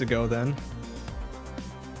Cactus a go then.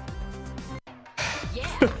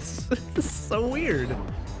 Yeah. This is so weird.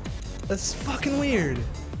 That's fucking weird.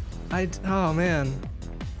 Oh man.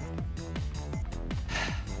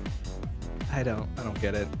 I don't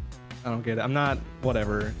get it. I don't get it. I'm not,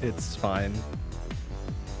 whatever. It's fine.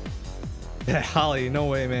 Yeah, Holly, no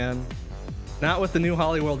way, man. Not with the new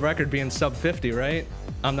Holly world record being sub 50, right?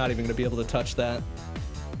 I'm not even gonna be able to touch that.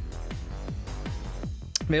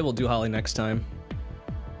 Maybe we'll do Holly next time.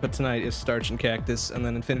 But tonight is Starch and Cactus, and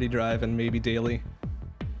then Infinity Drive, and maybe Daily.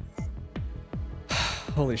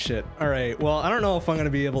 Holy shit. Alright, well, I don't know if I'm gonna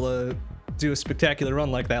be able to do a spectacular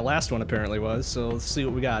run like that last one apparently was, so let's see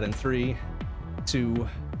what we got in 3, 2,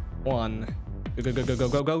 1. Go, go, go, go,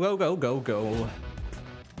 go, go, go, go, go, go.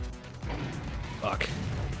 Fuck.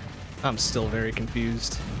 I'm still very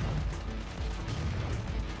confused.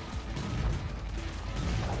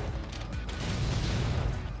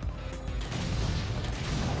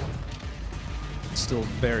 Still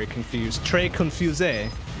very confused. Très confusé,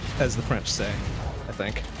 as the French say, I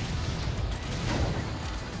think.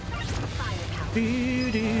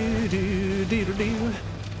 Do, do, do, do, do, do.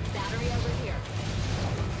 Battery over here.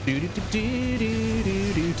 Do, do, do, do, do,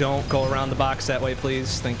 do, do. Don't go around the box that way,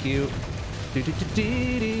 please. Thank you. Do, do, do,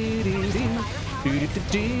 do, do, do, do. Do, do, do,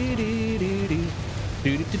 do, do, do, do.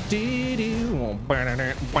 Do, do, do, do,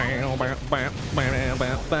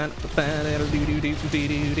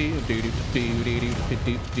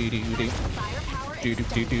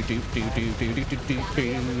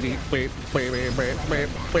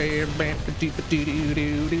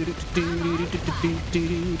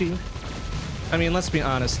 do. I mean, let's be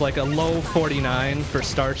honest, like a low 49 for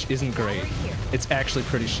Starch isn't great. It's actually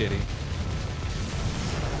pretty shitty.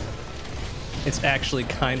 It's actually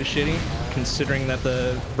kind of shitty, considering that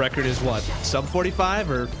the record is what, sub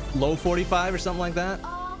 45 or low 45 or something like that?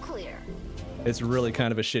 All clear. It's really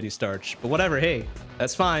kind of a shitty Starch, but whatever, hey,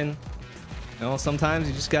 that's fine. You know, sometimes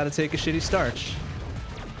you just gotta take a shitty Starch.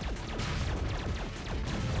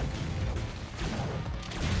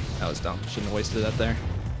 That was dumb, shouldn't have wasted that there.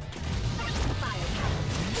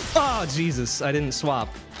 Oh, Jesus, I didn't swap.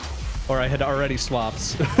 Or I had already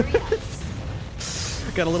swapped.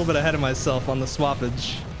 Got a little bit ahead of myself on the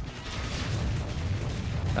swappage.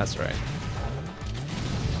 That's right.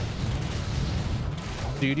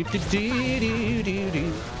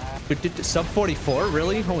 Sub 44?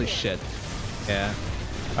 Really? Holy shit. Yeah.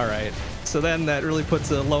 Alright. So then that really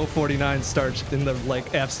puts a low 49 Starch in the,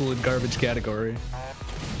 like, absolute garbage category.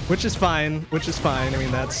 Which is fine. Which is fine. I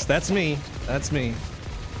mean, that's me. That's me.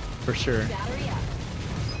 For sure.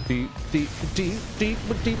 Just gotta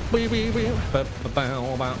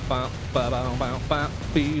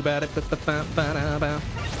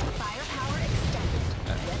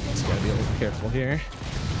be a little careful here.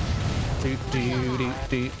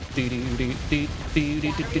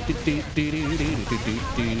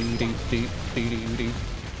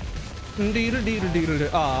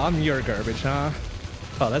 Aw, I'm your garbage, huh?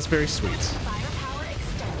 Oh, that's very sweet.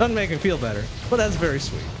 Doesn't make me feel better, but that's very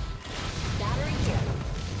sweet.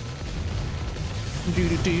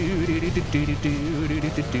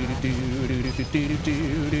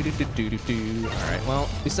 Alright, well,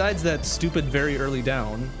 besides that stupid very early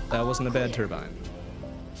down, that wasn't a bad turbine.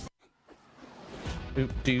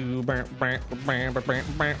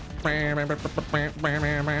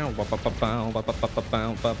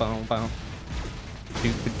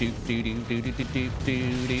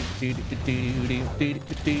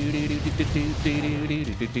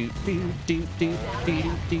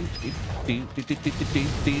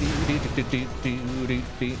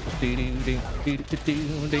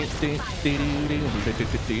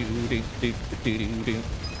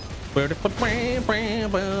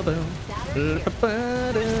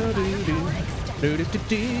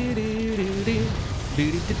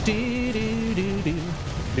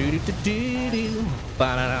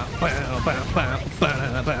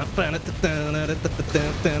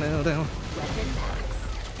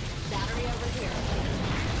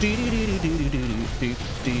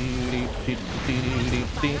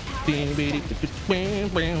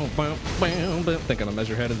 Think I'm a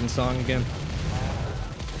measure headed in song again.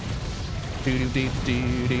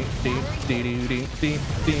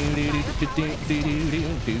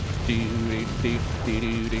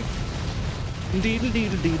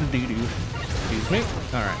 Excuse me.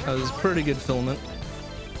 Alright, that was pretty good filament.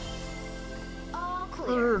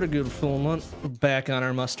 Pretty good filament. Back on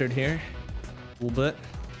our mustard here. A little bit.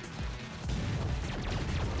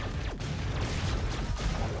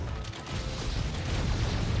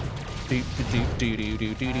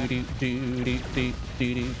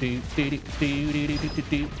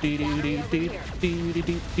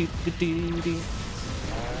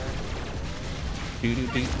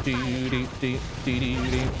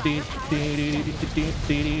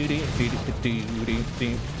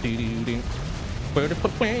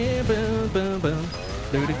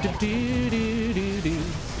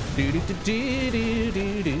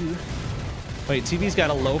 Wait, TV's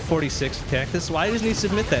got a low 46 with Cactus? Why doesn't he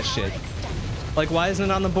submit that shit? Like, why isn't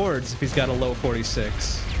it on the boards if he's got a low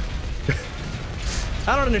 46?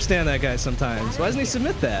 I don't understand that guy sometimes. Why doesn't he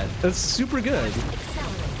submit that? That's super good.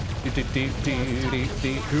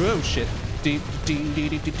 Oh shit.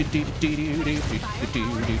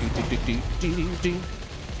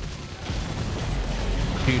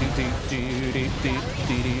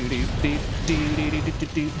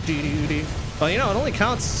 Well, you know, it only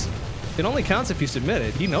counts if you submit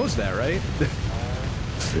it. He knows that, right?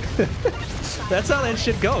 That's how that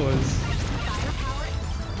shit goes.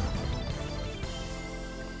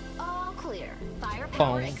 All clear.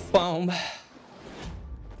 Boom, boom.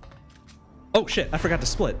 Oh shit, I forgot to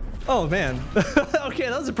split. Oh man. Okay,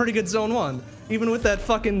 that was a pretty good zone 1. Even with that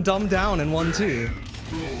fucking dumb down in 1-2.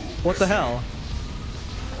 What the hell?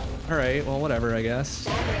 Alright, well whatever, I guess.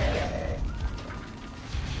 I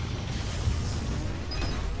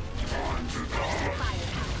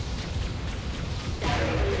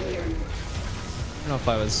don't know if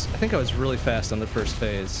I think I was really fast on the first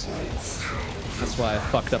phase. That's why I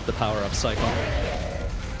fucked up the power-up cycle.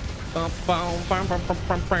 Kind of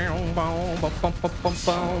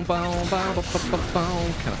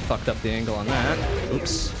fucked up the angle on that.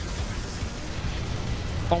 Oops.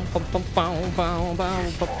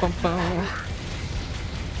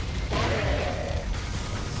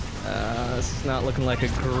 This is not looking like a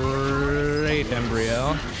great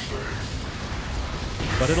embryo.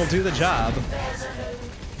 But it'll do the job.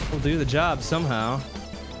 It'll do the job somehow.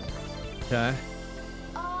 Okay.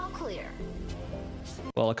 All clear.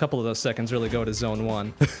 Well, a couple of those seconds really go to zone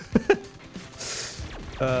 1.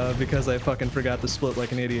 Because I fucking forgot to split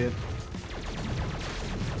like an idiot.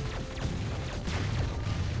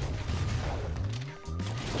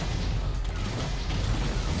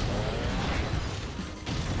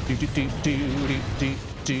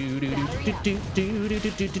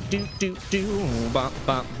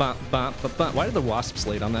 Why did the wasps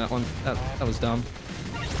late on that one? That was dumb.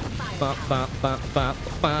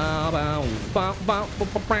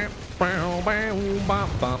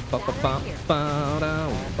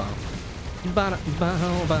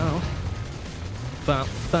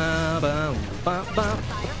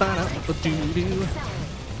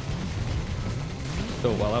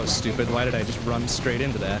 Oh, well, that was stupid. Why did I just run straight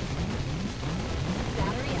into that?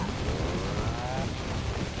 Battery up.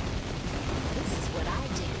 This is what I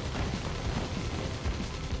do.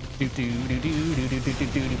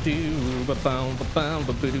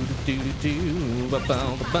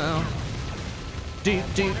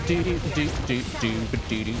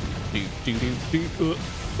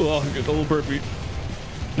 Oh, I get a little burpee.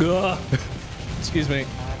 Excuse me.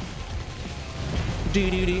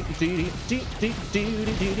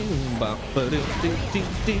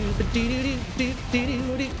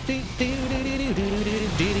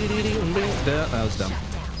 That was dumb.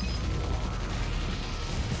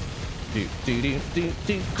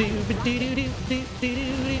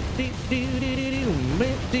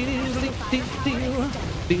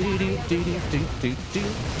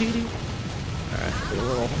 Alright, a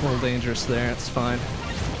little dangerous there, it's fine.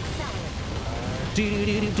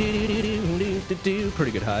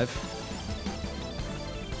 Pretty good hive.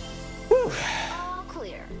 Whew. All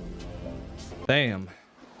clear. Damn.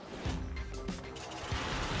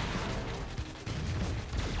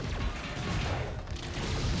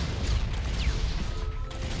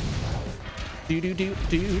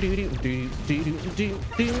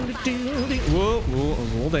 Whoa, whoa, it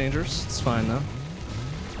was a little dangerous. It's fine though.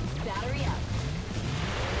 Battery up.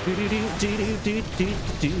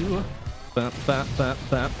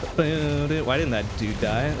 Why didn't that dude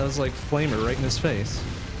die? That was like flamer right in his face.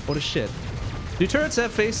 What a shit. Do turrets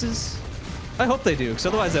have faces? I hope they do, because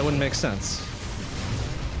otherwise that wouldn't make sense.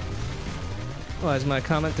 Otherwise my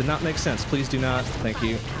comment did not make sense. Please do not. Thank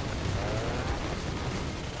you.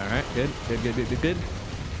 Alright, good. Good, good, good, good, good.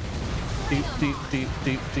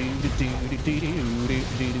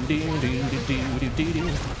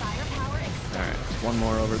 Alright, one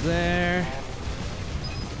more over there.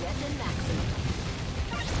 Weapon maximum.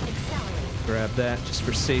 Accelerate. Grab that just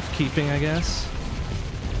for safekeeping, I guess.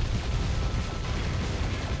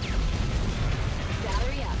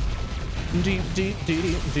 Battery up.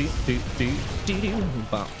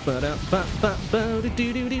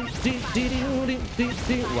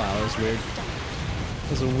 Wow, that was weird. That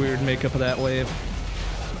was a weird makeup of that wave.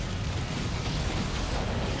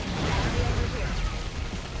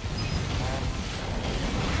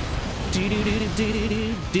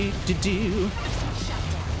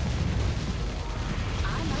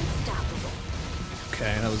 I'm unstoppable.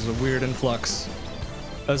 Okay, that was a weird influx.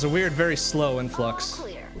 That was a weird, very slow All influx.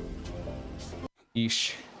 clear.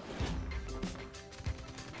 Yeesh.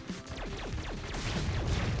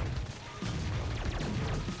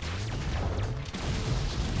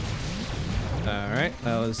 Alright,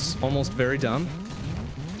 that was almost very dumb.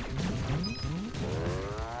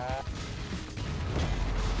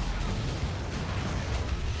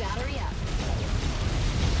 Battery up.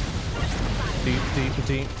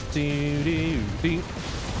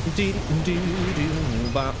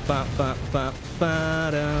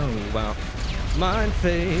 Mind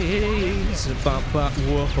phase.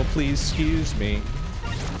 Whoa, please excuse me.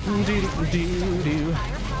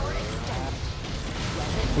 Firepower extended.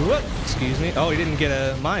 What? Excuse me. Oh, he didn't get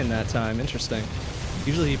a mine that time. Interesting.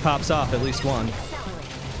 Usually he pops off at least one. Accelerate.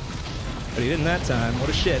 But he didn't that time. What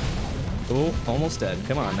a shit. Oh, almost dead.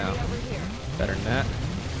 Come on now. Over here. Better than that.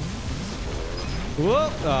 Whoa!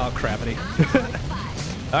 Oh, crappity.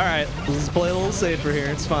 Alright, let's play a little safer here.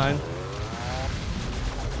 It's fine.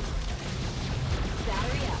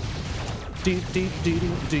 Battery up.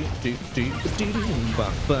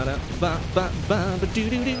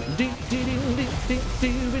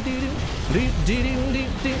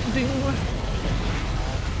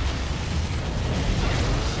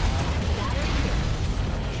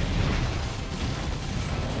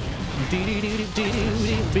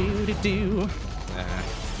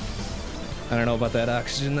 I don't know about that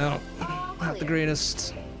oxygen though. Not the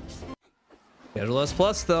greatest. Schedule S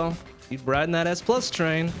plus though. Keep riding that S plus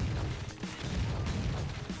train.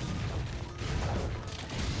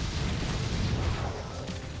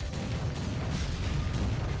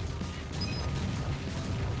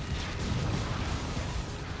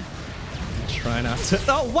 Try not to.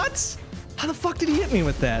 Oh, what? How the fuck did he hit me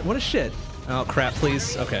with that? What a shit. Oh crap,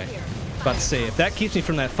 please. Okay. About to say, if that keeps me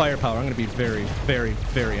from that firepower, I'm gonna be very, very,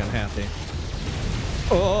 very unhappy.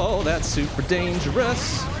 Oh, that's super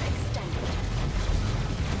dangerous. Power extended.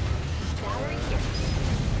 Battery here.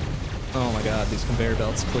 Oh my god, these conveyor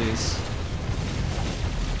belts, please.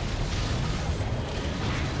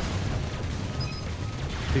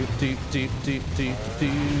 Oops,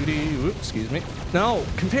 excuse me. No,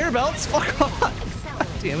 conveyor belts? Fuck off! God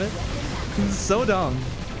damn it. This is so dumb.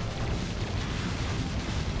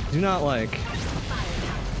 Do not like. Firepower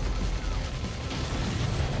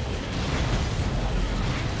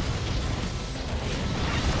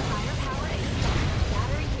extended.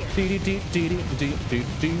 Battery here.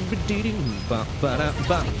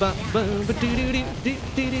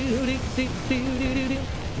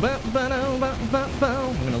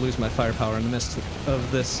 I'm gonna lose my firepower in the midst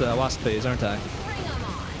of this wasp phase, aren't I? Bring 'em on.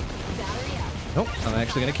 Battery up. Nope, I'm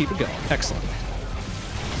actually gonna keep it going. Excellent.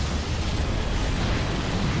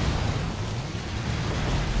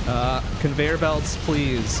 Conveyor belts,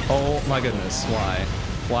 please. Oh my goodness, why?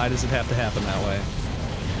 Why does it have to happen that way?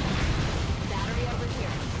 Battery over here.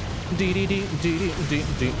 Dee dee dee dee dee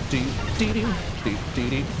dee dee dee dee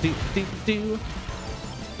dee dee dee dee.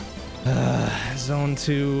 Zone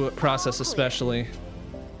 2 process especially.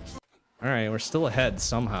 All right, we're still ahead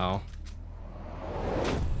somehow.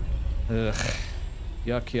 Ugh.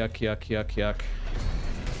 Yuck, yuck, yuck, yuck, yuck.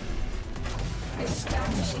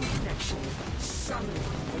 Establishing connection.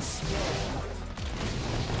 Someone is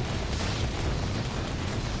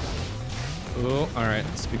Oh, all right.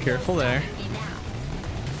 Let's be careful there.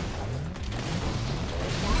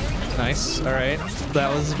 Nice. All right.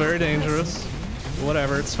 That was very dangerous.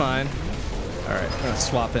 Whatever. It's fine. All right. I'm gonna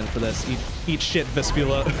swap in for this. Eat shit,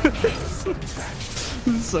 Vespula. This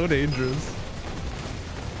is so dangerous.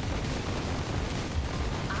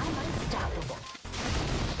 I'm unstoppable.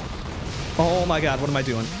 Oh my god, what am I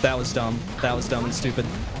doing? That was dumb. That was dumb and stupid.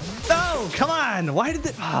 No, come on! Why did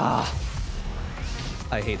it? Ah,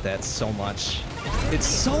 I hate that so much. It's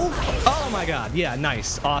so. Oh my god, yeah,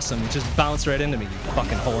 nice, awesome. Just bounced right into me, you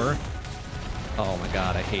fucking whore. Oh my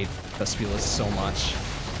god, I hate Vespula so much.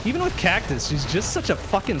 Even with Cactus, she's just such a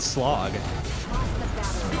fucking slog.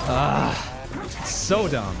 Ah, so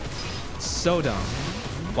dumb. So dumb.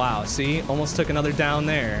 Wow, see? Almost took another down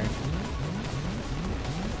there.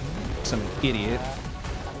 Some idiot.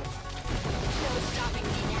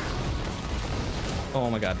 Oh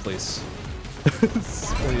my god, please.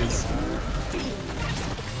 Please.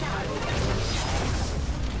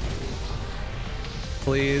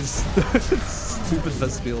 Please. Stupid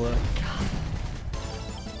Vespula.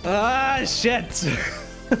 Ah, shit!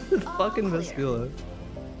 Fucking Vespula.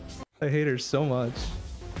 I hate her so much.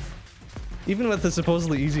 Even with a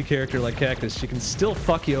supposedly easy character like Cactus, she can still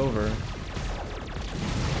fuck you over.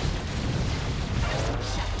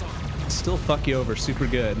 Still fuck you over super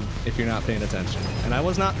good if you're not paying attention. And I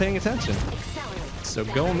was not paying attention. So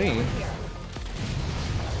go me.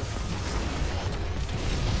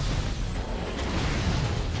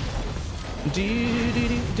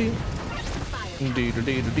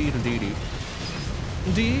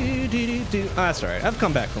 That's alright. I've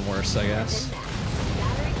come back from worse, I guess.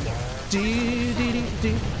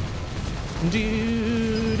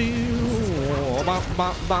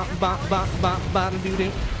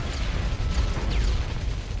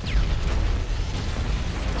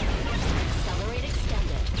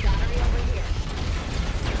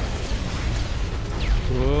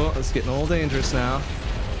 Oh, it's getting a little dangerous now.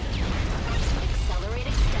 Accelerate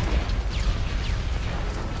extended.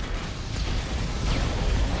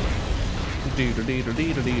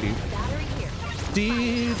 Battery here.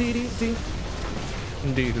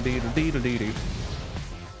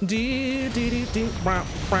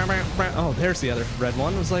 Oh, there's the other red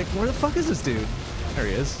one. I was like, where the fuck is this dude? There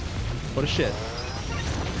he is. What a shit.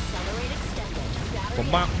 Accelerate extended.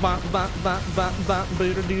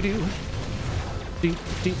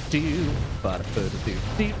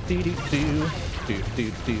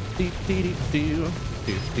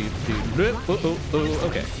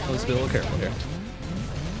 Okay, let's be a little careful here.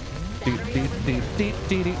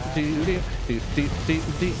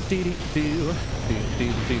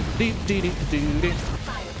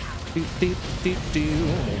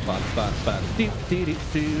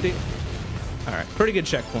 Alright, pretty good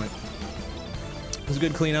checkpoint. It was a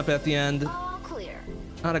good cleanup at the end. All clear.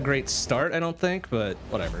 Not a great start, I don't think, but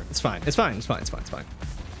whatever. It's fine. It's fine. It's fine. It's fine. It's fine.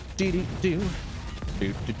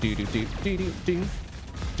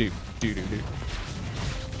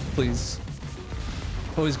 Please.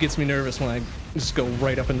 Always gets me nervous when I just go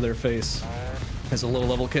right up into their face as a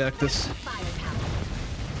low-level Cactus.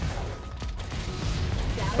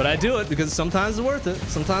 But I do it because sometimes it's worth it.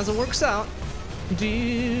 Sometimes it works out.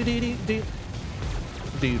 Battery over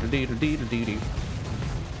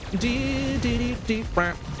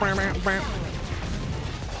here.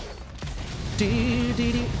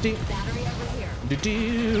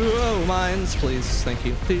 Oh, mines, please. Thank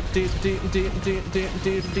you.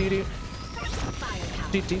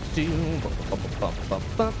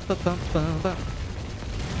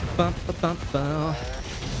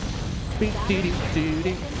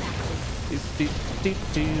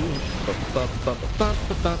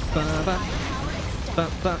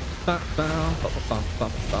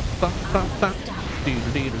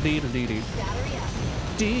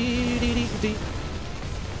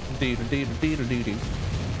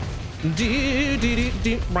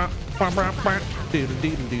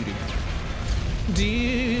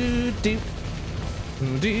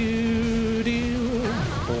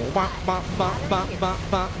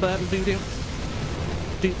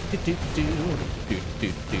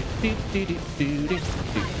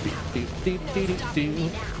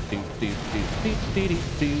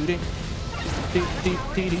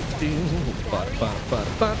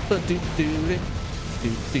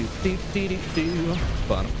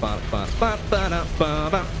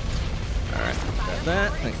 Alright, grab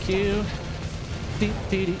that, thank you.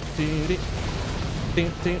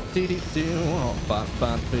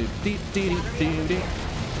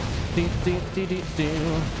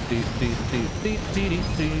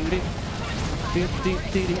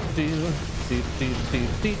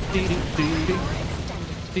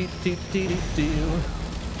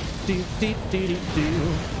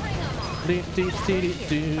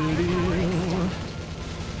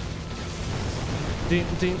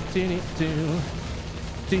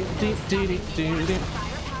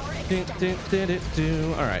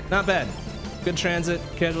 Alright, not bad. Good transit,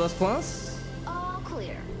 casual S plus. All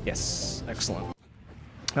clear. Yes, excellent.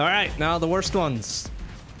 Alright, now the worst ones.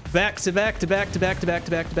 Back to back to back to back to back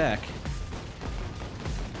to back to back.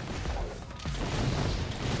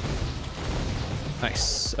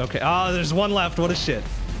 Nice. Okay. Oh, there's one left. What a shit.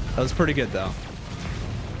 That was pretty good though.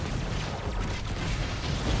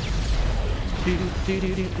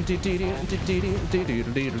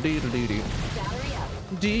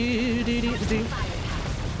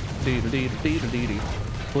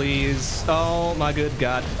 Please. Oh my good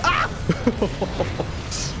god. Ah!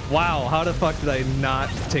 Wow, how the fuck did I not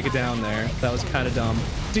take it down there? That was kind of dumb.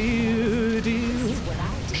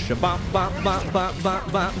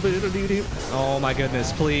 Oh my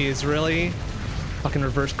goodness, please, really? Fucking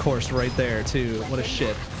reverse course right there too. What a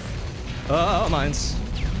shit. Oh, mine's.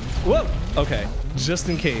 Whoa! Okay, just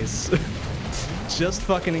in case. Just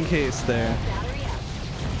fucking in case there.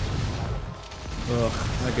 Oh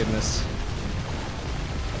my goodness.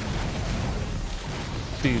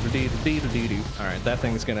 Alright, that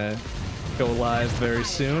thing's gonna go live very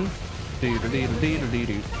soon.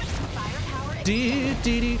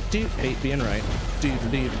 Hate being right.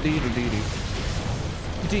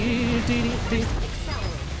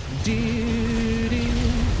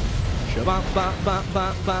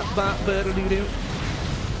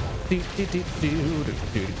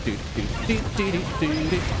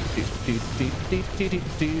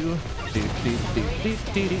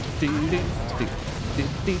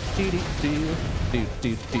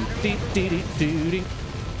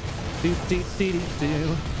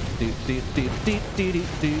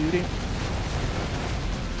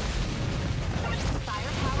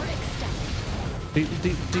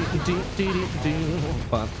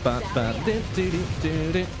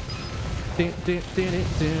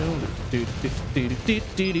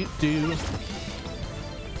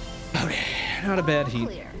 Okay, not a bad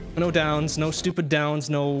heat. No downs, no stupid downs,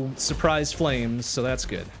 no surprise flames, so that's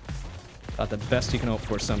good. About the best you can hope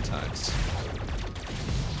for sometimes.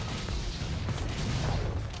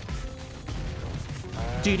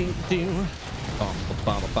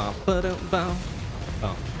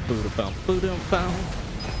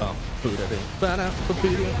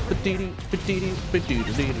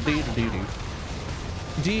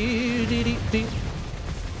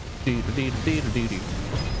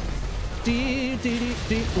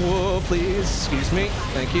 Whoa, please, excuse me,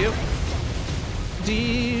 thank you.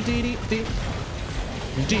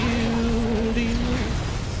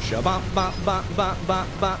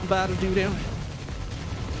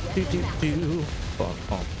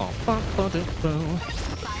 Firepower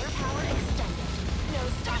extended.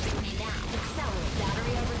 No stopping me now. Accelerate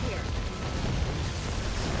battery over here.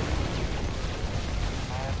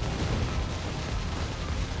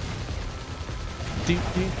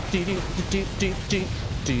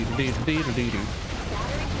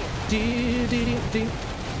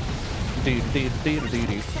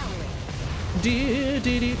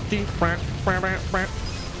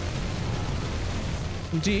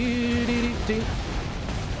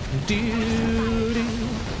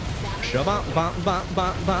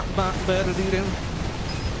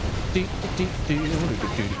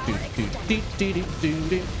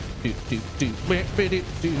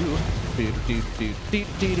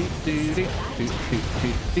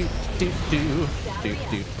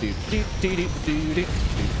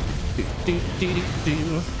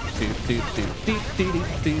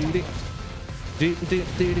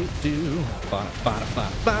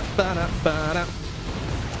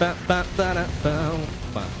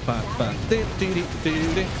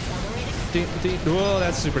 Whoa,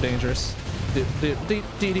 that's super dangerous.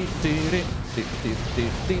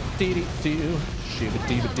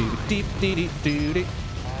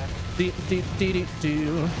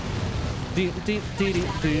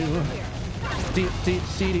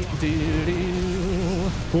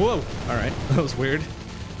 Whoa! Alright, that was weird.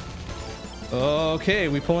 Okay,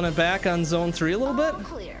 we pulling it back on zone 3 a little bit?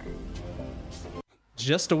 Clear.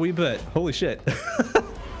 Just a wee bit. Holy shit.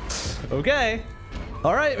 Okay.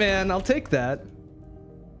 Alright, man, I'll take that.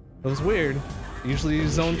 That was weird. Usually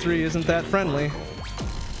zone 3 isn't that friendly.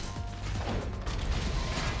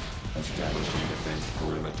 Establishing defense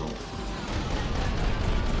perimeter.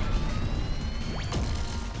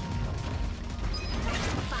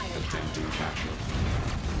 Attempting capture.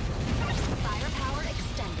 Firepower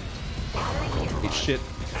extended. Battery here. Eat shit.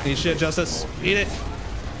 Eat shit, Justice. Eat it.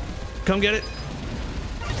 Come get it.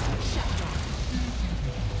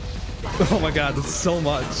 Oh my god, that's so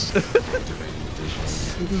much. Activating additional.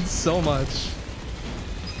 That's so much.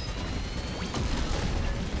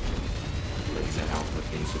 Laser output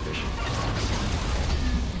insufficient.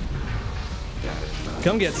 Damage.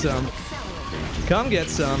 Come get some. Come get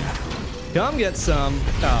some. Come get some.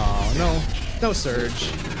 Oh, no. No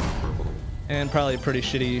surge. And probably pretty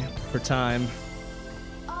shitty for time.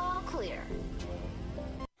 All clear.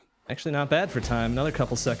 Actually, not bad for time. Another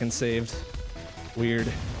couple seconds saved.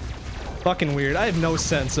 Weird. Fucking weird. I have no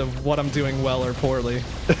sense of what I'm doing well or poorly.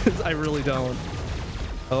 I really don't.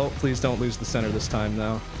 Oh, please don't lose the center this time,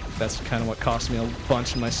 though. That's kind of what cost me a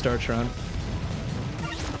bunch in my start run.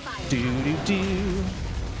 Do do do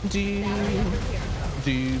do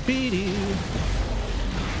do be do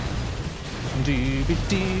do be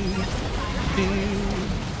do do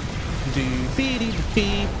do be do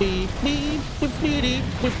be be be be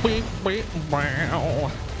be be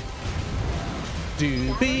wow.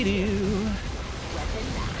 Do be do.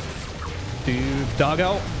 Do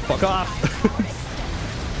doggo. Fuck off.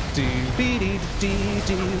 Do be do do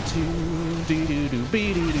do do do do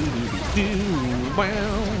be do do do do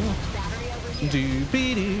wow. Do be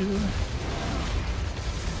do.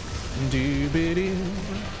 Do be do.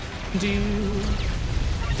 Do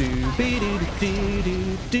do be do do do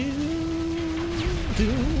do do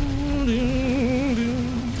do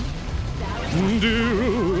do do.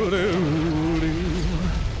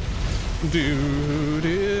 Do do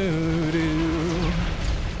do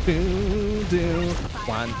do do.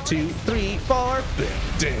 1, 2, 3, 4. Do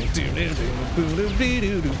do do do do do do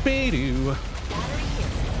do do.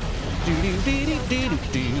 Do do do do do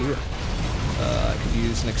do. I could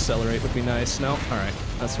use an accelerate. Would be nice. No, all right,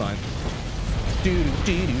 that's fine. Do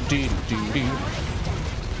do do do do do.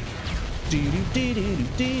 Do do do do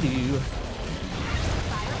do do.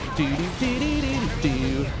 Do do do do do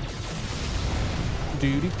do. Do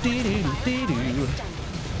do do do do do.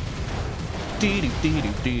 Do do do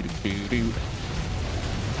do do do do.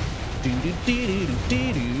 Do do do do do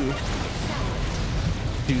do.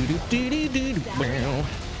 Do do do do do do. Wow.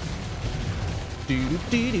 Do do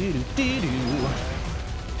do do do do do.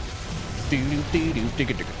 Do do do do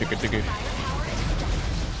digga digga digga digga.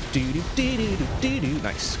 Do do do do do do.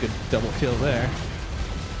 Nice, good double kill there.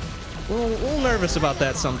 A little nervous about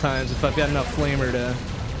that sometimes if I've got enough flamer to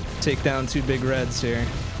take down 2 big reds here.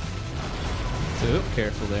 So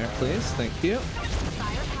careful there, please. Thank you.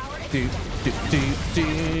 Do do do do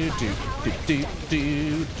do do do do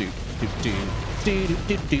do do. Do do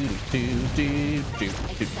do do do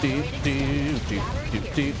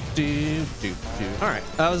do do do do. All right,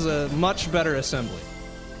 that was a much better assembly.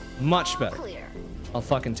 Much better. I'll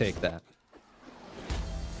fucking take that.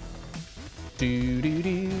 Do do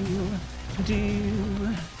do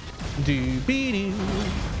do do be do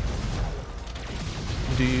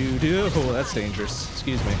do do. Oh, that's dangerous.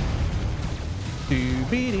 Excuse me. Do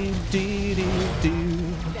be do do do do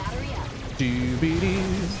do be do.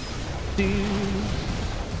 Do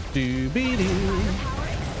do be do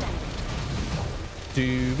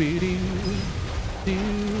do be do do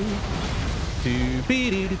do be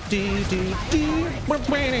do do do do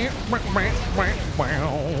wow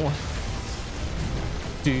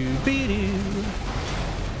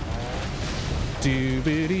do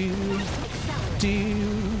be do do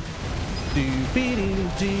be do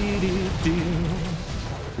do do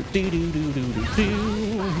be do do.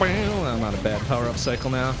 Wow, I'm on a bad power-up cycle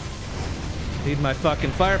now. Need my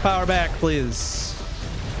fucking firepower back, please.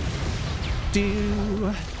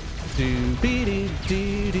 Do do be do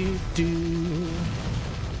do do do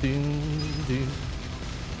do do.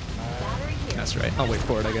 That's right. I'll wait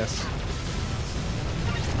for it, I guess.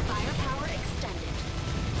 Firepower extended.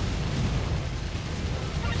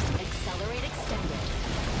 Accelerate extended.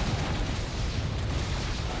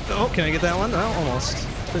 Oh, can I get that one? Oh, almost.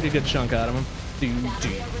 Pretty good chunk out of him. Do do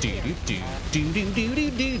do do do do do do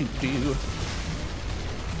do do do.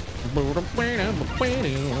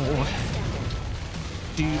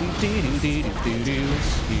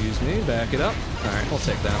 Excuse me, back it up. Alright, we'll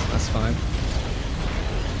take that one, that's fine.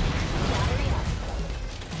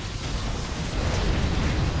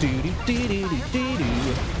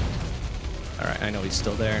 Alright, I know he's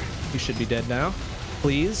still there. He should be dead now.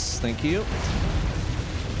 Please, thank you.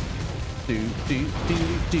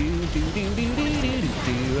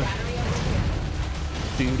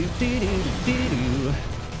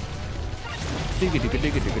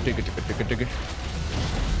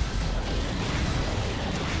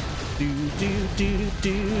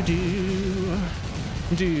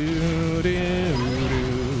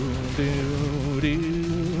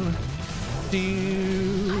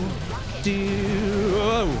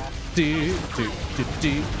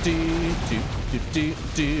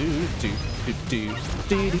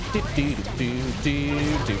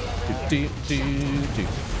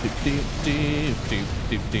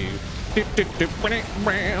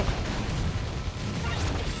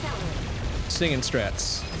 Singing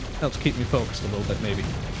strats helps keep me focused a little bit, maybe.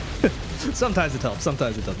 Sometimes it helps,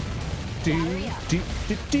 sometimes it doesn't.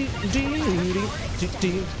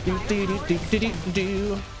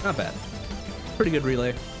 Not bad. Pretty good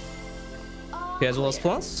relay. Casuals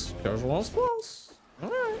plus. Casuals plus.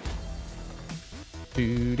 Alright.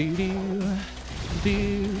 Do do do.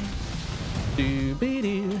 Do. Do be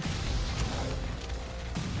do.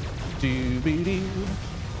 Do be do.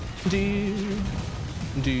 Do.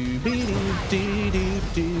 Do be do. Do do do.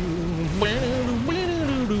 Do be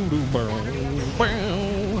do.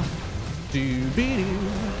 Do be do. Do. Do be do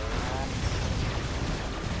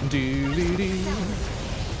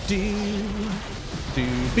do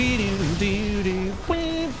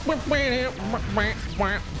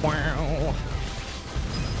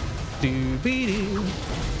do. Do be do.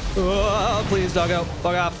 Oh, please, doggo,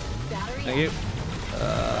 fuck off. Thank you.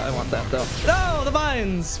 I want that though. No, the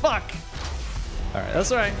vines. Fuck. All right,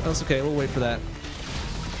 that's all right. That's okay. We'll wait for that.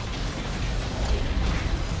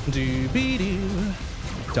 Do be do.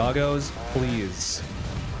 Doggos, please.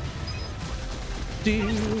 Do.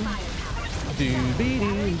 Do be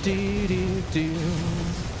do do do do.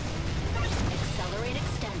 Accelerate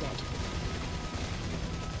extended.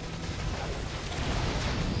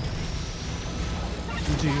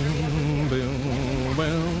 Boom, boom,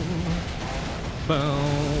 boom,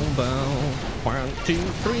 boom, boom. 1, 2,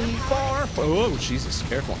 3, 4. Oh, Jesus,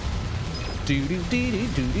 careful. Do do do do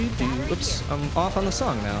do do do. Oops, I'm off on the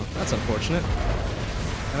song now. That's unfortunate.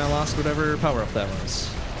 And I lost whatever power up that was.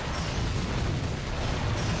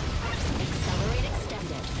 Accelerate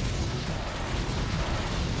extended.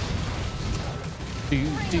 Do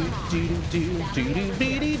do do do do do do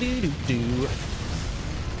do do do do.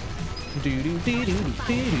 Do do do do do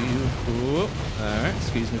do. Oh, all right.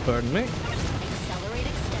 Excuse me, pardon me. Accelerate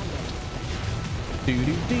extended. Do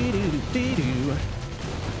do do do do do.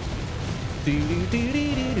 Do do do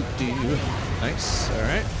do do do. Nice. All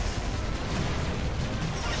right.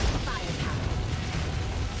 Firepower.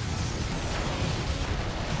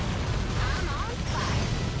 I'm on fire.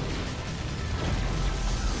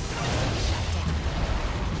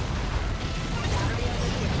 Battery over here.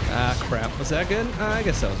 Ah, crap. Was that good? I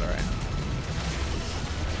guess that was all right.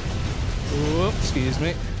 Whoop, excuse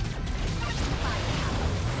me.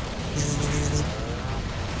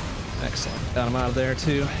 Excellent. Got him out of there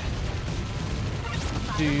too.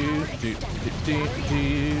 Do do do do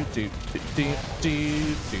do do do do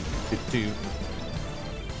do do.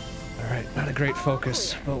 All right, not a great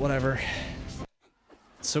focus, but whatever.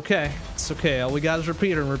 It's okay. It's okay. All we got is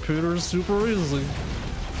repeater, and repeater is super easy.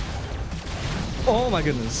 Oh my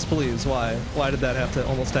goodness! Please, why? Why did that have to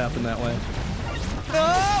almost happen that way?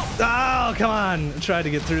 No! Oh, come on! I tried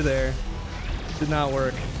to get through there. Did not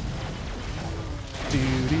work.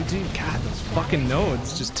 Dude. God, those fucking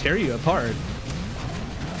nodes just tear you apart.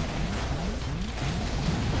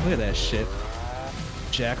 Look at that shit.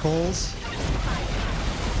 Jackholes.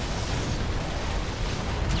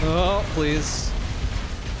 Oh, please.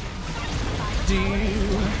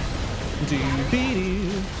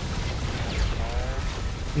 Do-be-do.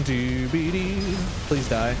 Please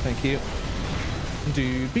die, thank you.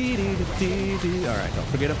 Do-be-do-do-do-do. Alright, don't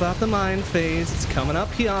forget about the mine phase. It's coming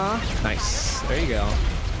up here. Nice. There you go.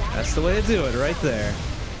 That's the way to do it, right there.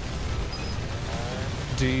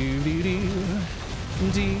 Do-do-do.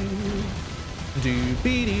 Do.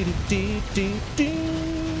 Do-be-do-do-do-do-do.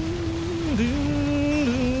 Do-do.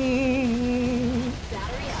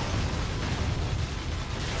 Battery up.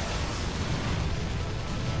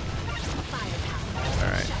 Firepower.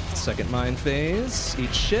 Alright, second mine phase.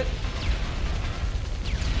 Eat shit.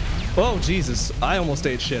 Oh, Jesus. I almost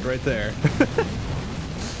ate shit right there.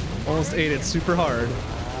 Almost ate it super hard.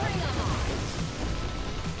 Bring 'em on.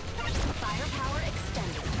 Firepower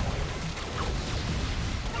extended.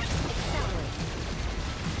 Accelerate.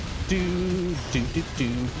 Do do do do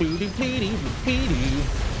do do do do do do.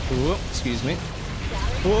 Whoa, excuse me.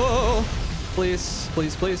 Whoa! Please,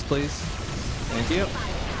 please, please, please. Thank you.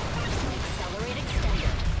 Accelerate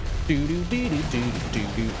extender. Do do do do do do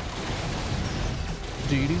do.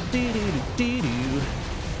 Do do do do do do.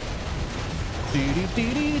 Do do do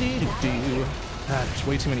do do do. Ah, there's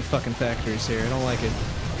way too many fucking factories here. I don't like it.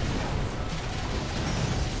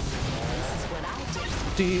 This is what I do.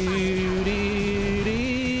 Do do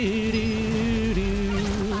do do do.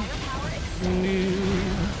 Firepower extender.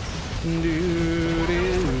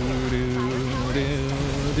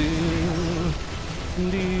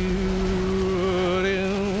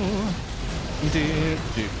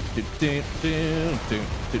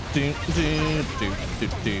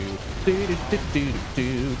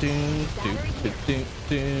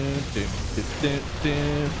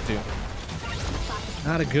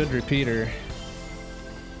 Not a good repeater.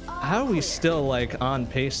 How are we still like on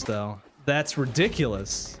pace though? That's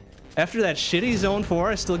ridiculous. After that shitty zone 4,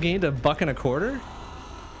 I still gained $1.25.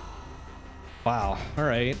 Wow. All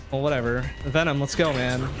right. Well, whatever. Venom, let's go,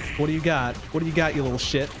 man. What do you got? What do you got, you little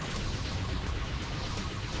shit?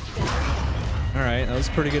 All right. That was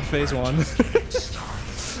pretty good phase 1.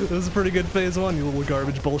 That was a pretty good phase 1, you little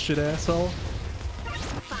garbage bullshit asshole.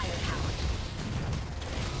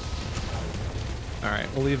 All right.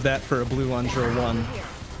 We'll leave that for a blue on drill 1.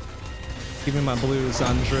 Give me my blues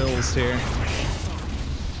on drills here.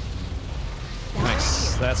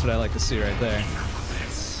 Nice. That's what I like to see right there.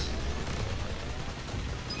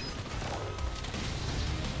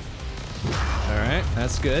 Alright,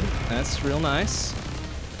 that's good. That's real nice.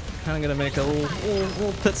 Kind of gonna make a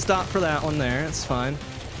little pit stop for that one there. It's fine.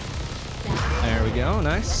 There we go.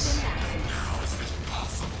 Nice.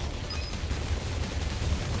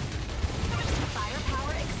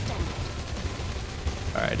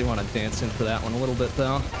 Alright, I do want to dance in for that one a little bit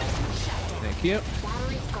though. Thank you.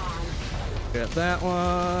 Get that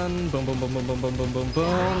one. Boom, boom, boom, boom, boom, boom, boom, boom,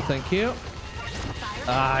 boom. Thank you.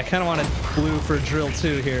 I kind of wanted blue for drill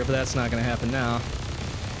 2 here, but that's not going to happen now.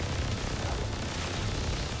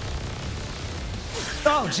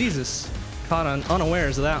 Oh, Jesus. Caught on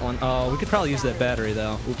unawares of that one. Oh, we could probably use that battery,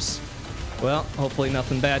 though. Oops. Well, hopefully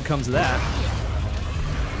nothing bad comes of that.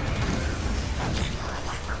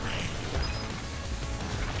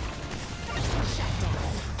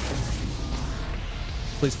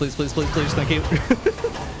 Please, please, please, please, please. Thank you.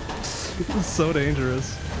 This is so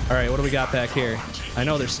dangerous. All right, what do we got back here? I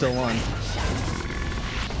know there's still one.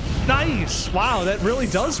 Nice! Wow, that really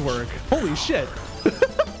does work. Holy shit.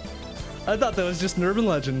 I thought that was just an urban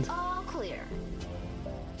legend. All clear.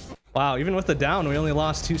 Wow, even with the down, we only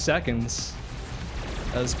lost 2 seconds.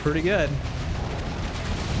 That was pretty good.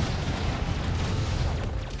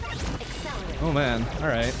 Accelerate. Oh man, all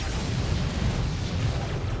right.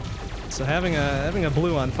 So having a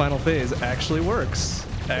blue on final phase actually works.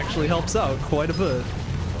 Actually helps out quite a bit.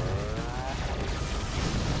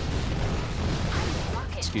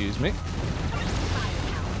 Excuse me.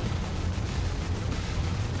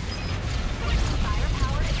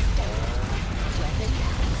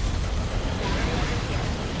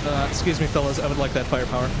 Excuse me, fellas. I would like that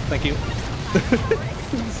firepower. Thank you.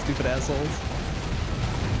 Stupid assholes.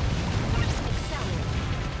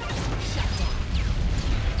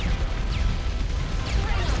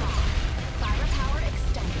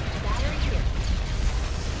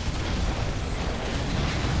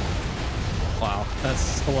 Wow,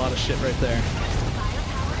 that's a lot of shit right there.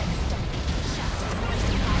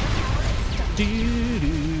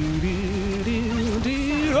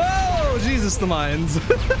 Oh, Jesus, the mines.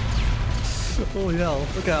 Holy hell,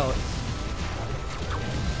 look out.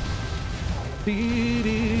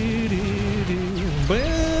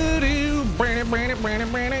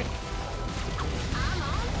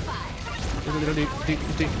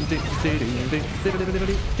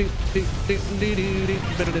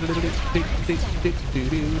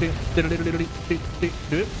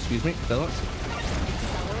 Excuse me, fellas.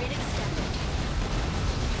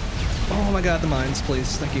 Oh my god, the mines,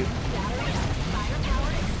 please. Thank you.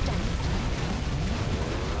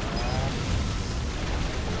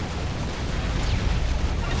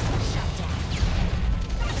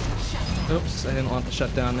 Oops, I didn't want the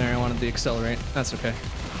shutdown there. I wanted the accelerate. That's okay.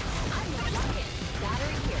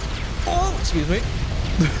 Oh, excuse me.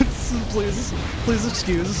 Please, please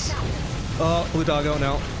excuse. Oh, blue doggo,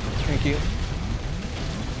 no. Thank you.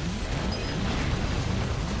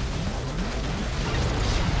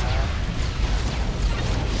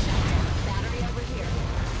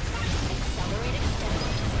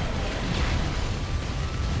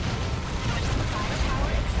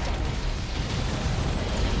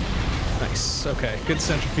 Nice. Okay, good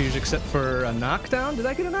centrifuge, except for a knockdown. Did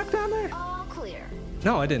I get a knockdown there? All clear.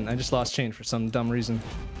 No, I didn't. I just lost chain for some dumb reason.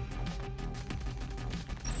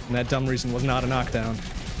 And that dumb reason was not a knockdown.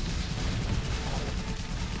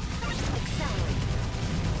 Accelerate.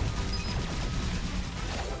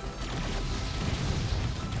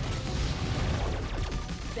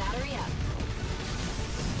 Battery up.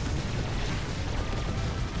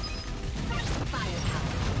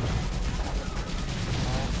 Firepower.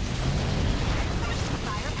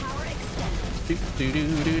 Firepower extended.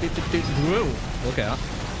 Whoa. Look out.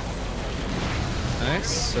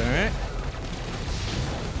 Nice. All right.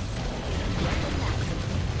 Weapon maximum.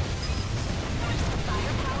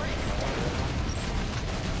 Firepower extended.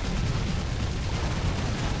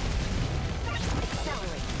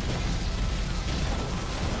 Accelerate.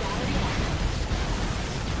 Battery up.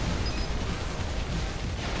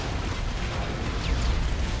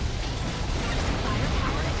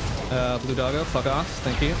 Firepower extended. Blue doggo, fuck off.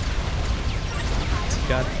 Thank you.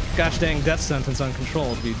 God, gosh dang death sentence on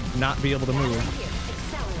control to not be able to move. Battery here.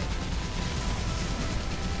 Accelerate.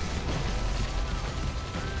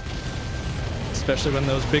 Especially when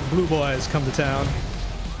those big blue boys come to town.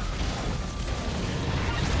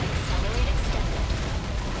 Accelerate extended.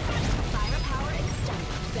 Firepower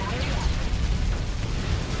extended. Battery up.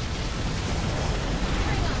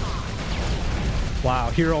 Bring 'em on. Wow,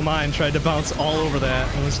 Hero Mine tried to bounce all over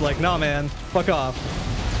that and was like, nah man, fuck off.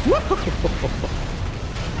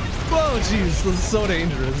 Whoa, jeez, this is so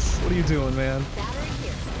dangerous. What are you doing, man? Battery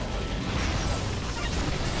here.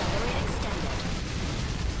 Accelerate extended.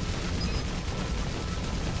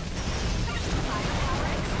 Firepower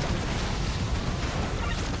extended.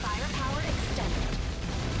 Firepower extended.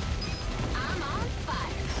 I'm on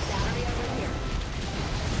fire. Battery over here.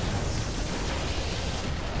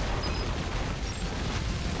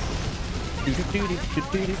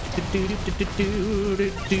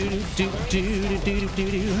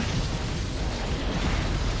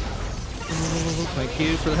 Thank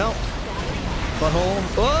you for the help. Butthole.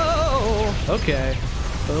 Whoa! Okay.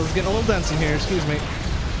 So it's getting a little dense in here, excuse me.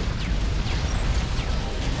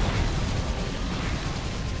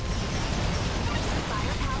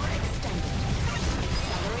 Firepower extended.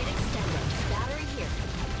 Accelerate extended. Battery here.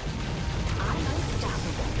 I'm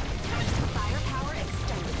unstoppable. Firepower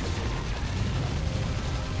extended.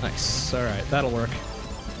 Nice. Alright, that'll work.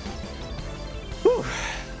 Whew.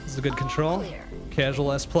 This is a good control. Clear.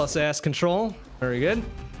 Casual S plus ass control. Very good.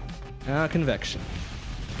 Now convection.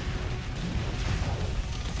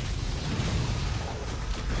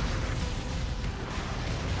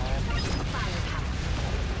 Firepower.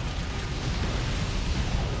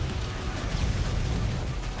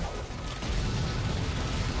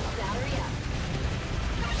 Battery up.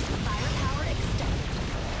 Firepower extended.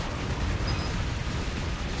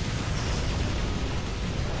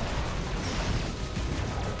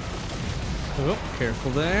 Oh,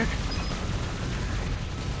 careful there.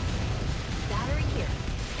 Battery here.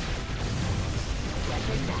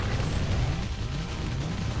 Weapon max.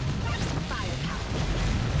 Firepower.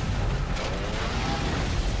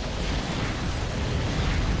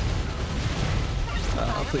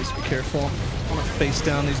 Please be careful. I want to face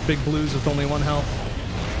down these big blues with only 1 health.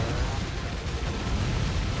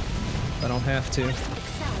 I don't have to. Accelerate.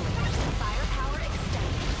 Firepower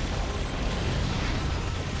extended.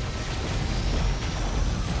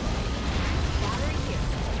 Battery here.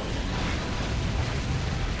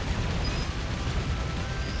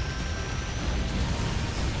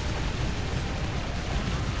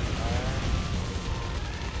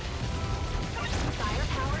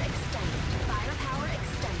 Firepower extended. Firepower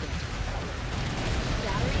extended.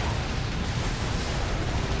 Battery up.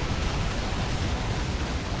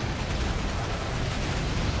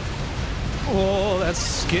 Oh,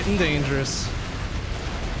 that's getting dangerous.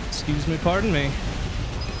 Excuse me, pardon me.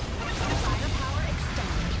 Firepower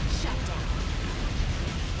extended. Shut down.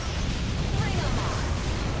 Bring 'em on.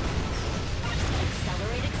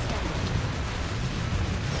 Accelerate extended.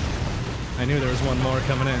 I knew there was one more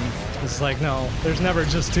coming in. It's like, no, there's never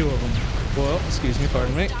just 2 of them. Whoa, excuse me,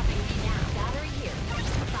 pardon me. Stopping me now. Battery here.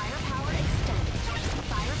 Firepower extended.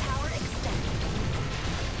 Firepower extended.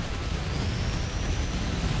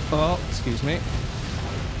 Oh, excuse me. Accelerate.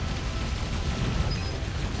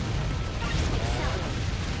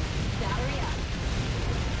 Battery up.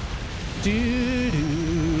 Do do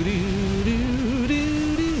do do do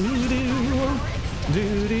do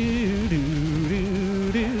do do do do do.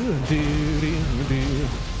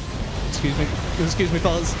 Excuse me,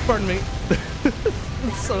 fellas. Pardon me.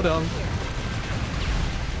 It's so dumb.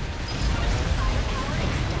 Firepower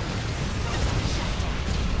extended. Shut down.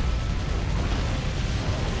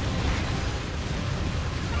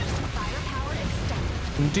 Firepower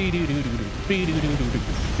extended.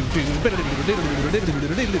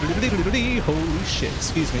 Holy shit,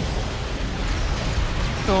 excuse me.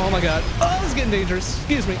 Oh my god. Oh, this is getting dangerous.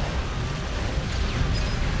 Excuse me.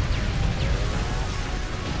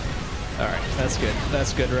 Alright, that's good.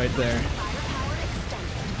 That's good right there. Firepower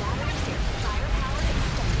extended. Battery here. Firepower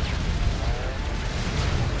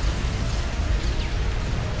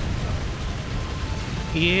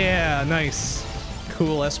extended. Yeah, nice.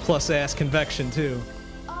 Cool S plus ass convection too.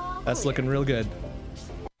 All That's clear. looking real good.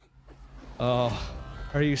 Oh,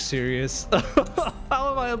 are you serious?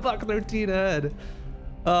 How am I a $1.13 ahead?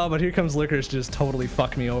 Oh, but here comes Liquors just totally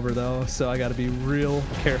fuck me over though, so I gotta be real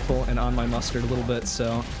careful and on my mustard a little bit,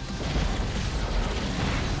 so.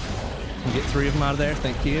 Get 3 of them out of there,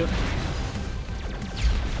 thank you.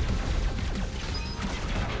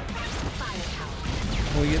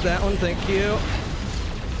 Firepower. We get that one, thank you.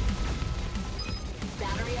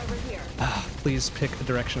 Battery over here. Ah, please pick a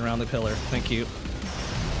direction around the pillar, thank you.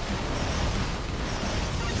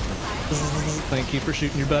 Thank you for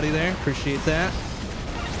shooting your buddy there, appreciate that.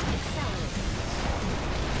 Accelerate.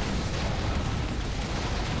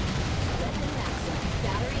 Weapon maximum.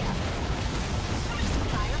 Battery up.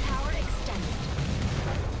 Firepower extended.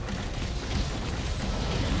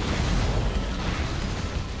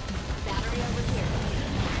 Battery over here.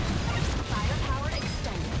 Firepower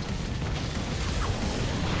extended.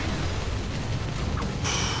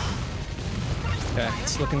 Okay,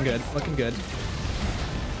 it's looking good, looking good.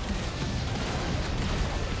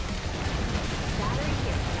 Battery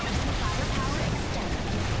here. Firepower extended.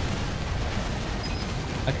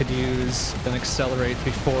 I could use an accelerate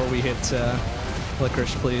before we hit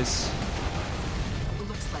Licorice, please.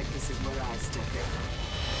 Looks like this is Mirage stepping.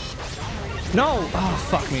 No! Oh,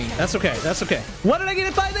 fuck me. That's okay. That's okay. What did I get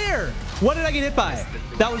hit by there? What did I get hit by?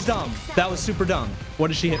 That was dumb. That was super dumb. What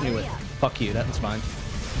did she hit me with? Fuck you. That was fine.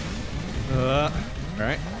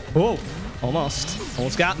 Alright. Whoa. Almost.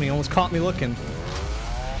 Almost got me. Almost caught me looking.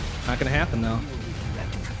 Not gonna happen, though.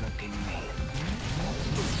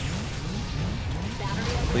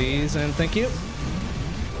 Please and thank you.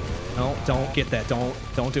 No, don't get that.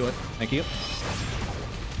 Don't do it. Thank you.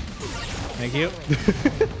 Thank you.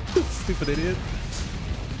 Stupid idiot.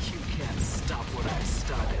 You can't stop what I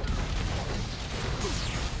started.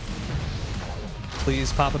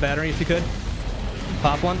 Please pop a battery if you could.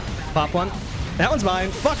 Pop one. Pop one. That one's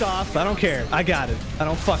mine. Fuck off. I don't care. I got it. I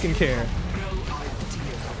don't fucking care.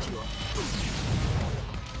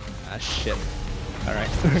 Ah, shit. Alright.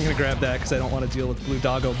 I'm gonna grab that because I don't want to deal with blue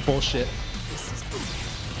doggo bullshit.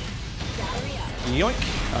 Yoink.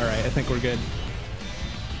 Alright, I think we're good.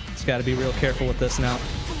 Just gotta be real careful with this now.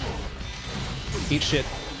 Eat shit.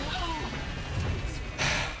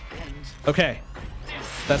 Okay.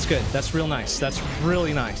 That's good. That's real nice. That's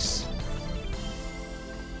really nice.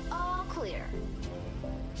 All clear.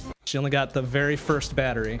 She only got the very first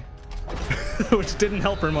battery, which didn't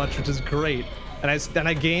help her much, which is great. And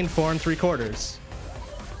I gained 4 3/4.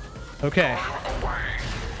 Okay.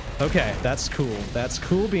 Okay, that's cool. That's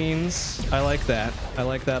cool beans. I like that. I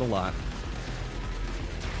like that a lot.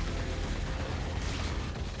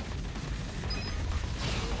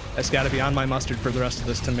 I just gotta be on my mustard for the rest of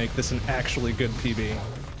this to make this an actually good PB.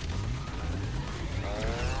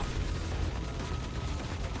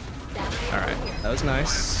 Alright, that was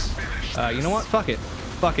nice. You know what? Fuck it.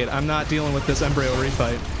 Fuck it. I'm not dealing with this embryo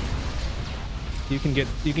refight. You can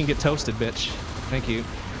get toasted, bitch. Thank you.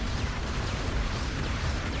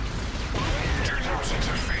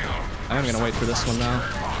 I'm gonna wait for this one now.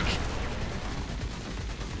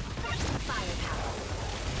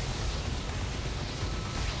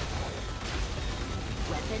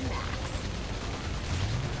 Weapon max.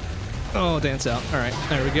 Oh, dance out. Alright,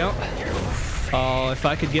 there we go. Oh, if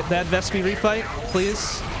I could get that Vespi refight,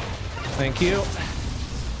 please. Thank you.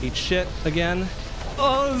 Eat shit again.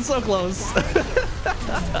 Oh, so close.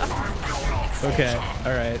 Okay,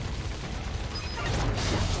 alright.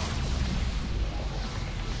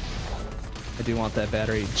 I do want that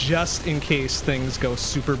battery just in case things go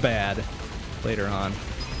super bad later on.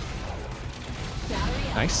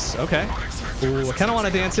 Nice, okay. Ooh, I kind of want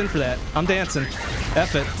to dance in for that. I'm dancing.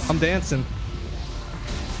 F it, I'm dancing.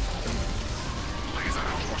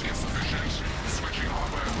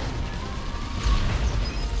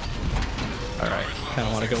 Alright, kind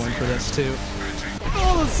of want to go in for this too.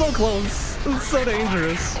 Oh, it's so close. It's so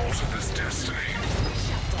dangerous.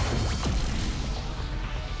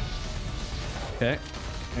 Okay,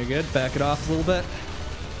 very good. Back it off a little bit.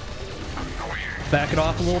 Back it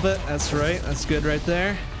off a little bit. That's right. That's good right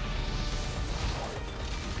there.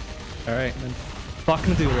 Alright, then fuck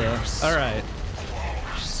Medulla. Alright.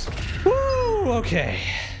 Woo! Okay.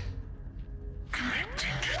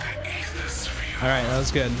 All right, that was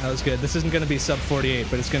good. That was good. This isn't going to be sub 48,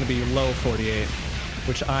 but it's going to be low 48,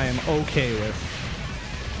 which I am okay with.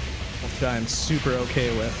 Which I am super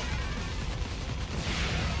okay with.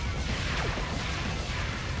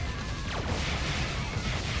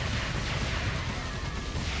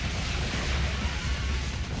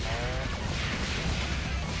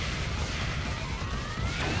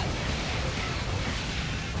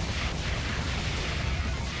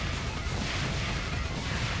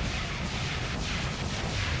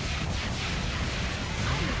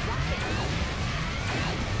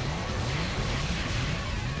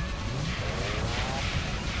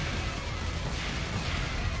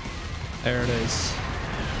 There it is.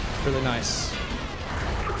 Really nice.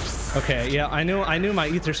 Okay, yeah, I knew my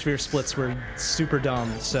ether sphere splits were super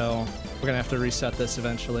dumb, so we're gonna have to reset this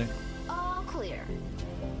eventually. All clear.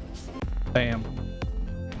 Bam.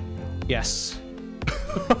 Yes.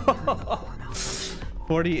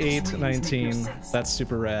 48-19. That's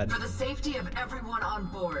super rad. For the safety of everyone on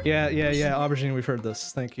board. Yeah, Aubergine, we've heard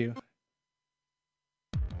this. Thank you.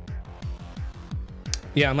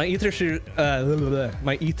 Yeah, my ether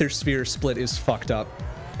sphere split is fucked up.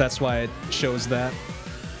 That's why it shows that.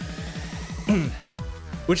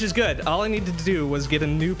 Which is good. All I needed to do was get a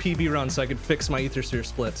new PB run so I could fix my ether sphere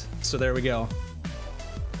split. So there we go.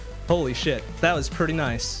 Holy shit, that was pretty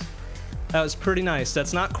nice. That was pretty nice.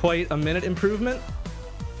 That's not quite a minute improvement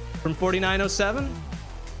from 49.07,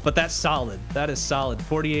 but that's solid. That is solid.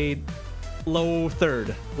 48, low third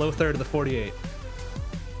of the 48.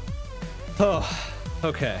 Oh.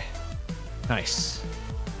 Okay. Nice.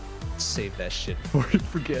 Save that shit before I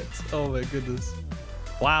forget. Oh my goodness.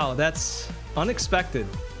 Wow, that's unexpected.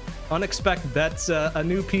 Unexpected. That's a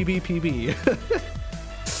new PB.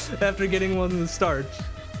 After getting one in the start,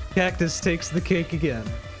 Cactus takes the cake again.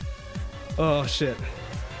 Oh shit.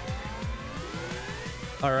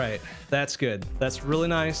 Alright, that's good. That's really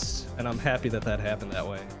nice, and I'm happy that that happened that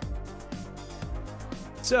way.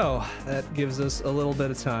 So, that gives us a little bit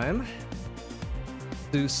of time.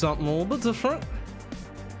 Do something a little bit different.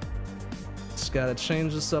 Just gotta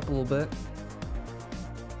change this up a little bit.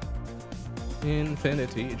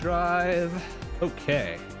 Infinity Drive.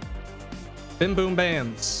 Okay. Bim boom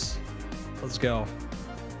bams. Let's go.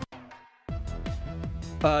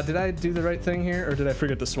 Did I do the right thing here, or did I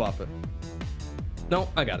forget to swap it? No,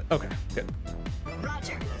 I got it. Okay, good.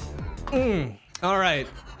 Roger. All right.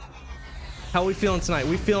 How are we feeling tonight?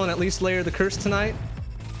 We feeling at least Layer the Curse tonight?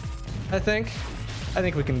 I think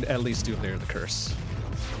we can at least do Layer the Curse.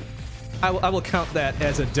 I will count that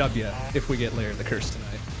as a W if we get Layer the Curse tonight.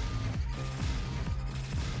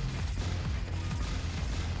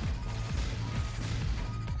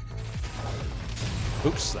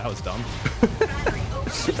 Oops, that was dumb.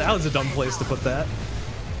 That was a dumb place to put that.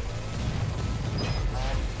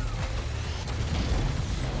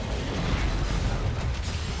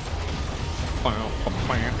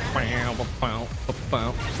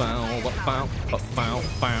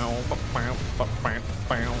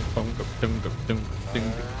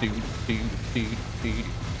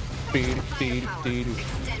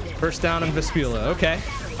 First down on Vespula. Okay.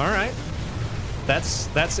 All right.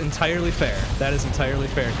 That's entirely fair. That is entirely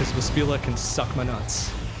fair because Vespula can suck my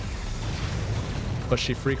nuts. But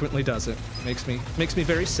she frequently does it. Makes me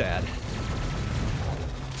very sad.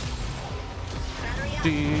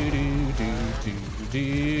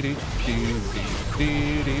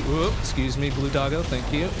 Whoop, excuse me, Blue Doggo,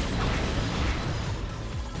 thank you.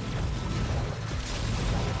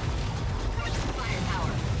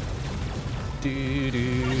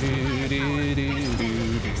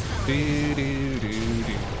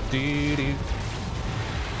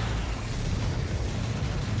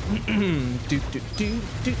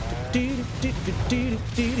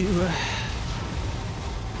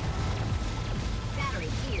 Battery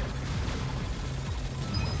here.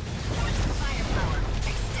 Firepower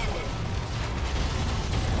extended.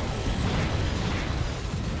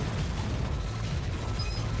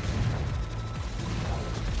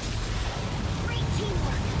 Great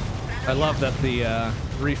teamwork. I love that the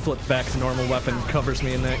reflip back to normal weapon covers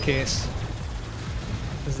me in that case.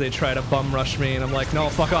 As they try to bum rush me, and I'm like, no,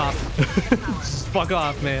 fuck off. Just fuck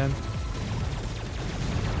off, man.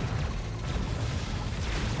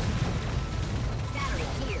 Battery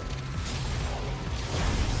here.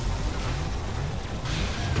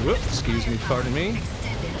 Whoop, excuse me, pardon me.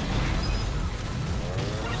 Extended.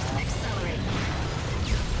 Accelerate.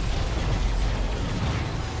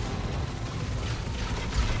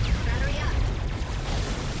 Battery up.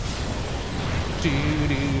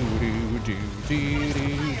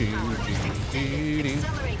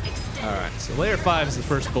 Accelerate, extend. Alright, so layer 5 is the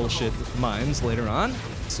first bullshit mines later on.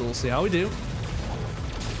 So we'll see how we do.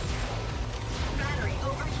 Battery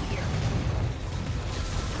over here.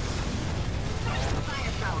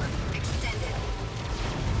 Firepower extended.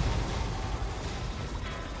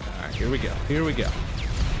 Alright, here we go. Here we go.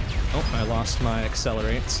 Oh, I lost my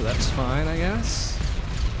accelerate, so that's fine, I guess.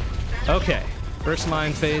 Okay, first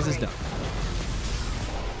mine phase is done.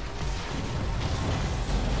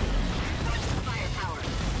 Firepower.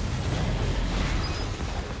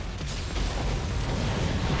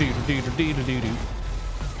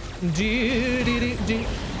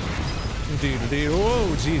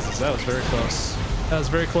 Whoa, Jesus, that was very close. That was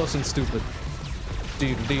very close and stupid.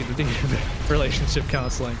 Relationship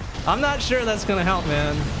counseling. I'm not sure that's gonna help,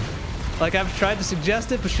 man. Like, I've tried to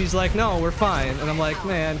suggest it, but she's like, no, we're fine. And I'm like,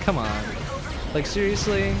 man, come on. Like,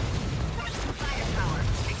 seriously? Firepower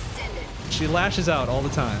extended. She lashes out all the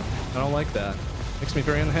time. I don't like that. Makes me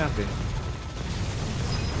very unhappy.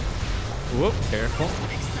 Whoop, careful.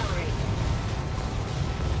 Accelerate.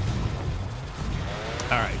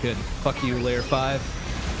 Alright, good. Fuck you, layer 5.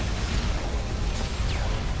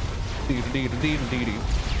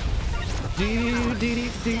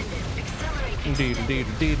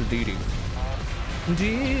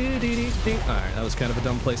 Alright, that was kind of a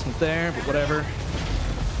dumb placement there, but whatever.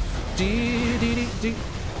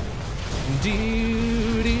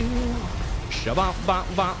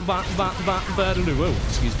 Whoa,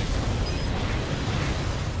 excuse me.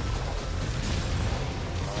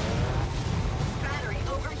 Battery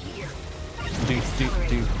over here.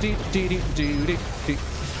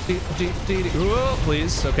 Whoa,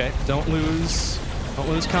 please. Okay, don't lose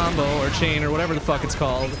combo or chain or whatever the fuck it's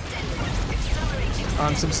called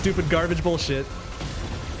on some stupid garbage bullshit.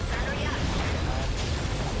 Battery up.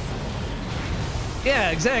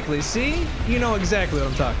 Yeah, exactly. See? You know exactly what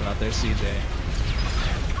I'm talking about there, CJ.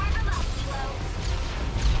 Arm up, Kilo.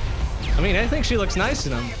 I mean, I think she looks nice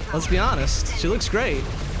in them. Let's be honest. She looks great.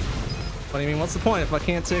 But I mean, what's the point if I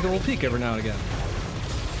can't take a little peek every now and again?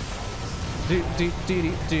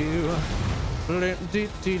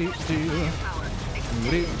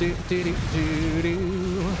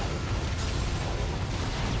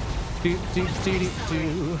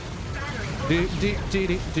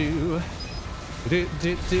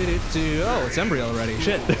 Oh, it's Embryo already.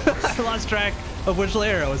 Shit. I lost track of which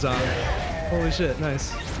layer I was on. Holy shit,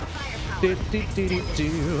 nice.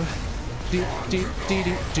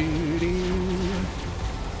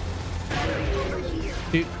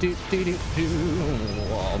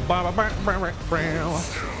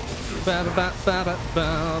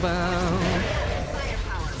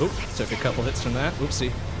 Oop, took a couple hits from that.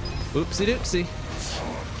 Oopsie. Oopsie doopsie.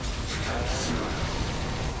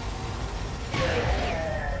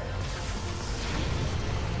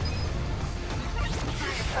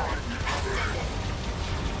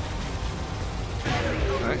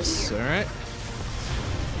 Nice, alright.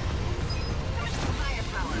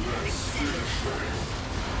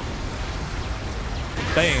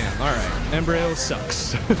 Bam, alright. Embryo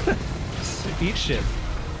sucks. Eat shit.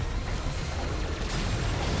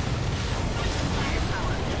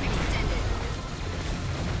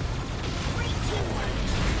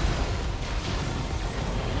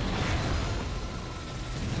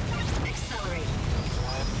 Accelerate.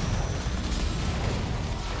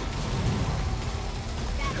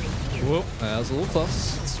 Whoop, that was a little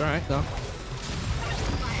close. It's alright though.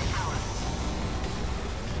 Firepower.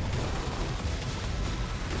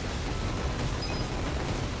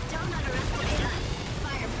 Don't underestimate us.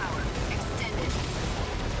 Firepower extended.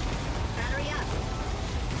 Battery up.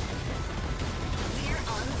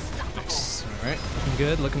 We're unstoppable. Alright, looking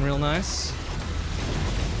good, looking real nice.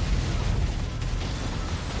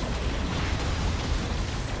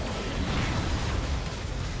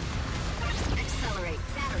 Accelerate.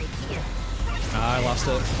 Battery here. Ah, I lost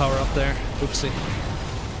a power up there. Oopsie.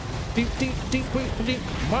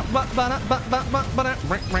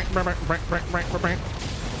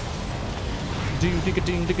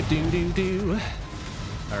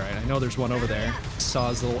 Alright, I know there's one over there. Saw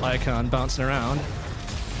his little icon bouncing around.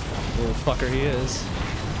 Little fucker he is.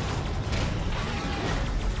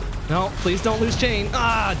 No, please don't lose chain.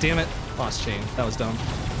 Ah, damn it. Lost chain. That was dumb.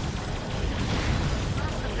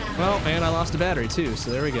 Well, and I lost a battery too, so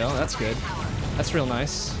there we go. That's good. That's real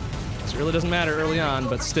nice. It really doesn't matter early on,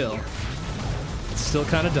 but still. It's still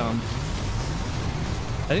kind of dumb.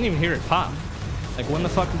 I didn't even hear it pop. Like, when the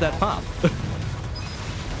fuck did that pop?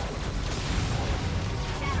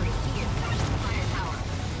 Battery here. Firepower.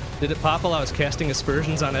 Did it pop while I was casting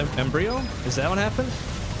aspersions on Embryo? Is that what happened?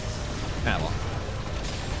 Ah, well.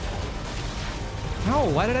 No,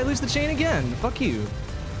 why did I lose the chain again? Fuck you.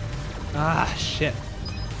 Ah, shit.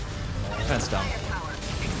 That's dumb.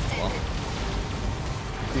 Well.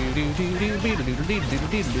 God,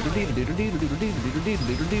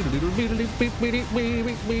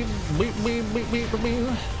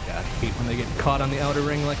 I hate when they get caught on the outer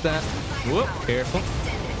ring like that. Whoop, careful.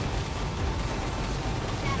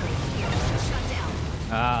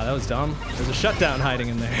 Ah, that was dumb. There's a shutdown hiding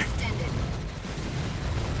in there.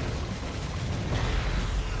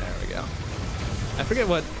 There we go. I forget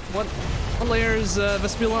what layer is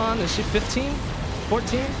Vespula on? Is she 15?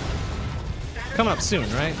 14? Coming up soon,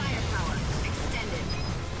 right?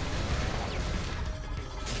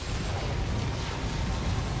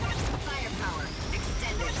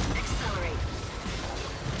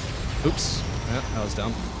 Oops. Yeah, that was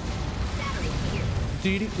dumb.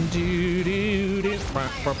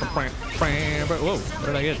 Whoa, what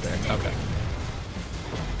did I get there? Okay.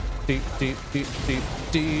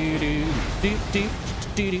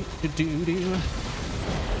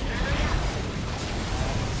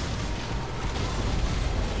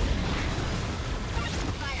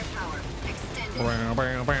 Firepower extended.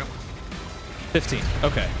 15.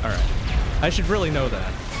 Okay, alright. I should really know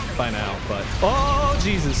that by now, but... Oh,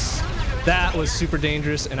 Jesus! That was super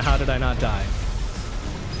dangerous, and how did I not die?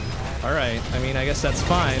 Alright, I mean, I guess that's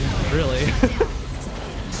fine, really.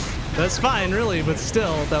 That's fine, really, but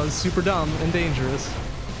still, that was super dumb and dangerous.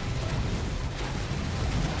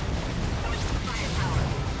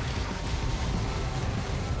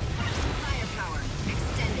 Firepower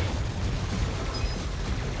extended.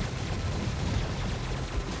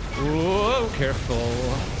 Whoa, careful.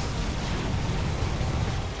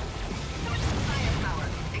 Firepower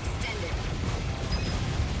extended.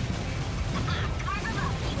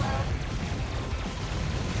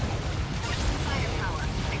 Firepower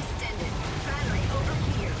extended. Battery over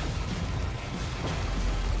here.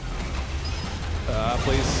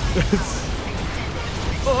 Please.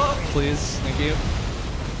 Oh, please. Thank you.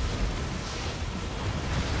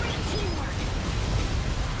 Great teamwork.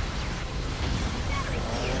 Battery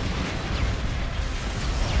here.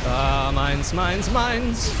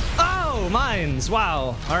 Mines. Oh, mines.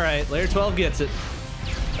 Wow. All right. Layer 12 gets it.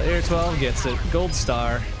 Layer 12 gets it. Gold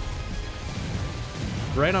star.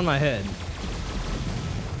 Right on my head.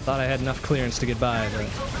 Thought I had enough clearance to get by, but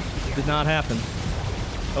did not happen.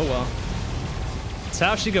 Oh well. It's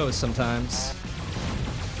how she goes sometimes.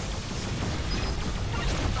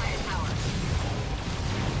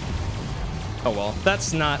 Oh well.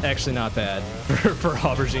 That's actually not bad for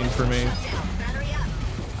Aubergine for me.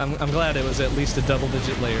 I'm glad it was at least a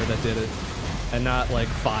double-digit layer that did it, and not like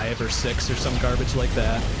 5 or 6 or some garbage like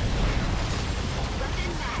that.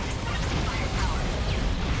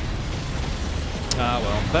 Ah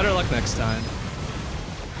well, better luck next time.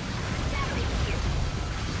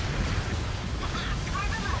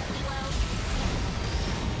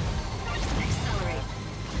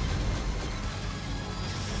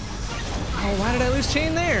 Oh, why did I lose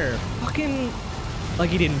chain there? Fucking, like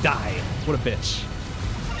he didn't die. What a bitch.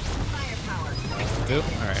 Oop,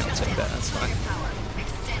 alright, I'll take that, that's fine.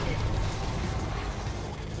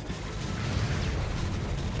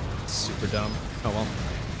 Super dumb. Oh well.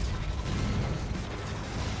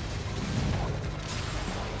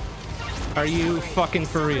 Are you fucking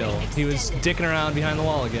for real? He was dicking around behind the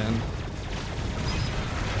wall again.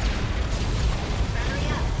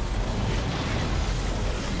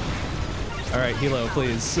 Alright, Hilo,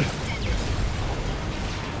 please.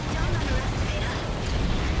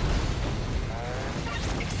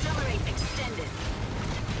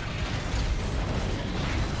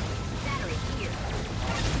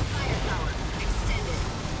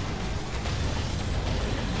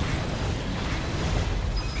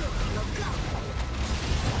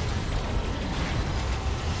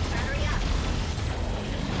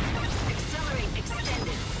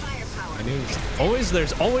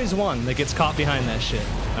 There's always one that gets caught behind that shit.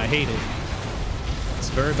 I hate it. It's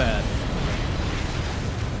very bad.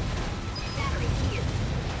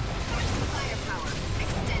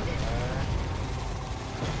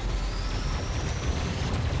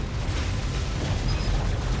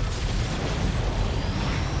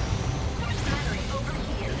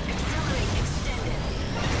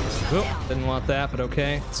 Oop, didn't want that, but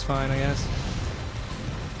okay. It's fine, I guess.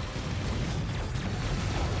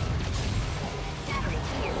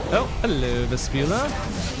 Oh, hello, Vespula.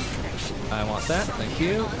 I want that, thank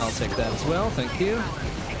you. I'll take that as well, thank you.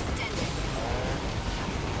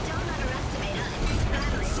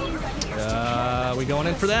 We going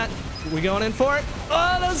in for that? We going in for it?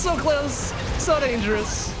 Oh, that was so close! So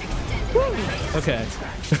dangerous. Woo. Okay.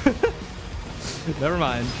 Never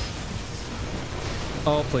mind.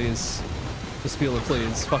 Oh, please. Vespula,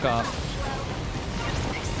 please. Fuck off.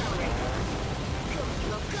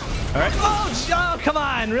 Alright. Oh, come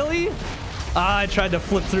on, really? Ah, I tried to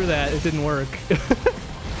flip through that. It didn't work.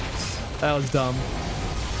 That was dumb.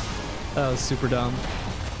 That was super dumb.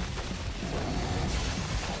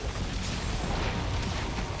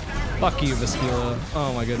 Fuck you, Vespula.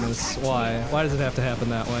 Oh my goodness. Why? Why does it have to happen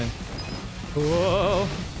that way? Whoa.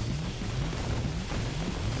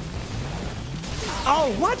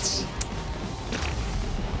 Oh, what?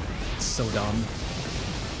 So dumb.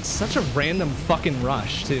 Such a random fucking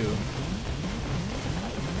rush, too.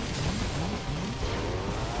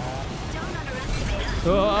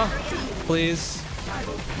 Please.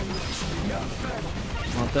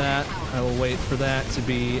 Want that. I will wait for that to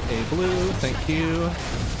be a blue. Thank you.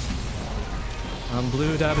 I'm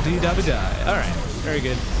blue dabba dee dabba die. Alright, very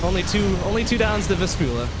good. Only two downs to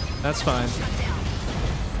Vespula. That's fine.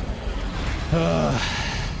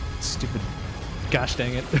 Stupid. Gosh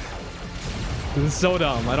dang it. This is so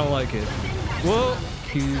dumb. I don't like it. Whoa!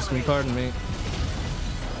 Excuse me, pardon me.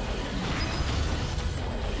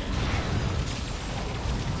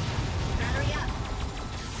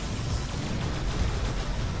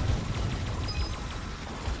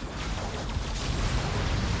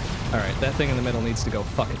 Alright, that thing in the middle needs to go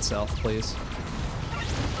fuck itself, please.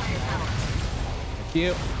 Thank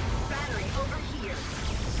you.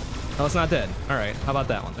 Oh, it's not dead. Alright, how about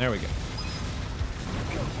that one? There we go.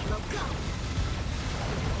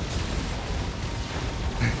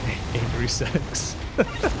 Angry sex.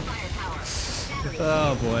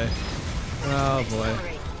 Oh boy. Oh boy.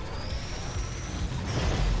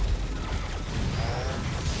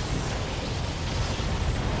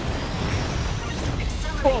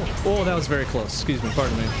 Oh, oh, that was very close. Excuse me,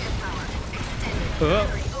 pardon me.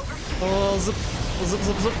 Oh, zip, zip,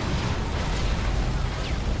 zip, zip.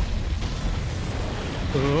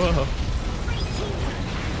 Oh.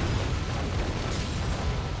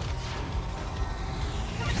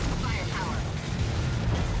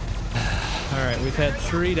 Alright, we've had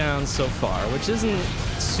 3 downs so far, which isn't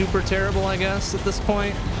super terrible, I guess, at this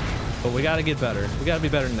point. But we gotta get better. We gotta be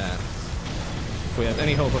better than that. If we have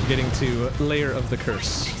any hope of getting to Layer of the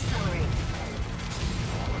Curse.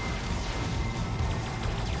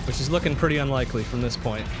 Which is looking pretty unlikely from this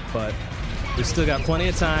point, but we've still got plenty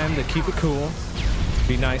of time to keep it cool.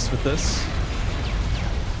 Be nice with this.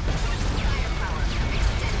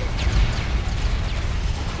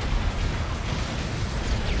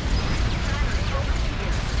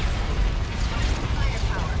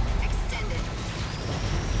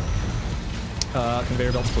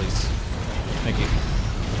 Conveyor belts, please. Thank you.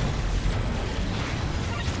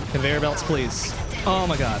 Conveyor belts, please. Oh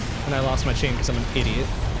my god. And I lost my chain because I'm an idiot.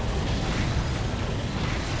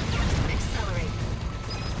 Accelerate.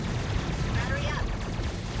 Battery up.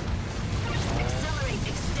 Accelerate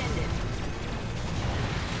extended.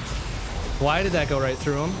 Why did that go right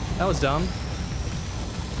through him? That was dumb.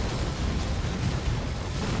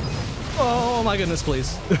 Oh my goodness,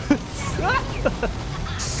 please.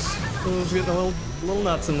 I was getting a little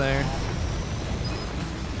nuts in there.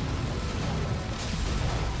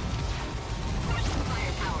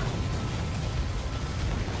 Firepower.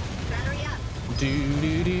 Battery up. Do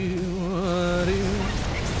do do do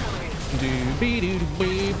Accelerate. do be do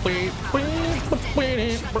be be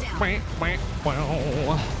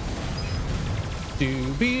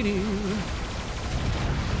do be do.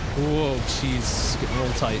 Whoa, jeez, getting a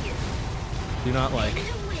little tight. Do not like.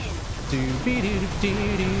 Do be do do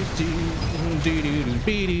do do do do do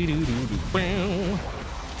be do do do do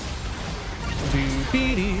do be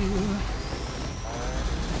do.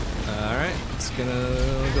 All right, it's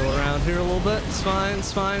gonna go around here a little bit. It's fine.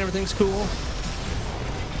 It's fine. Everything's cool.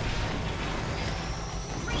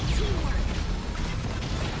 Great teamwork.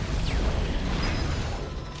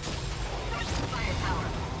 Firepower.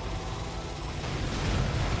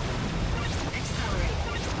 Accelerate.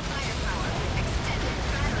 Firepower. Extended.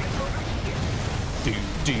 Battery over here. Do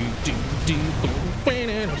do do do.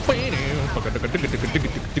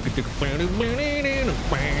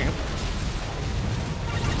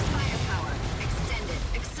 Firepower. Extended.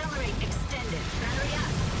 Accelerate. Extended. Battery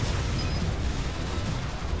up.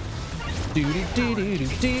 Do do do do do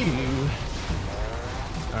do.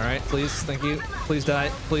 All right, please, thank you. Please die,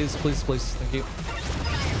 please, please, please, thank you.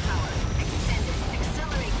 Firepower. Extended.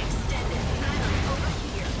 Accelerate. Extended. Battery over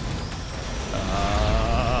here.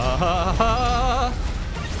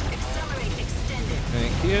 Accelerate. Extended.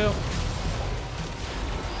 Thank you.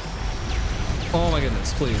 Oh my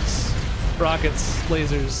goodness, please. Rockets,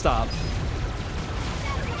 lasers, stop.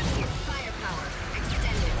 Battery here. Firepower.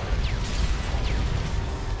 Extended.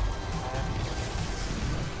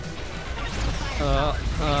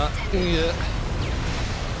 Yeah.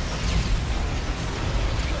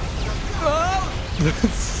 Oh!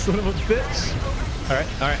 Son of a bitch.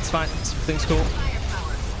 Alright, it's fine. Thing's cool.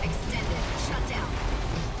 Firepower extended. Shut down.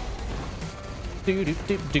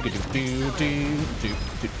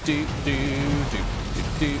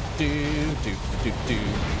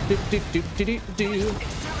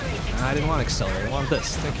 I didn't want to accelerate. I want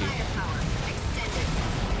this. Thank you.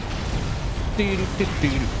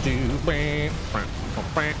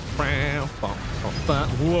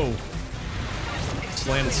 Whoa. Just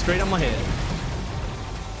landed straight on my head.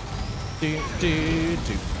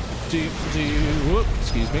 Whoop,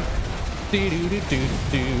 excuse me.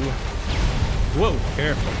 Whoa,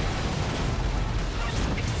 careful.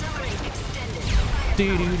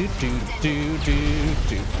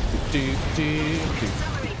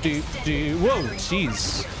 Whoa,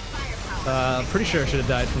 jeez. Pretty sure I should have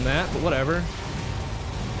died from that, but whatever.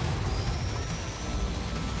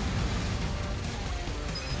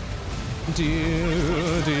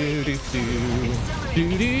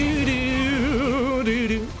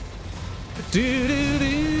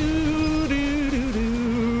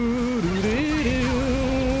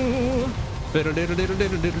 Whoa,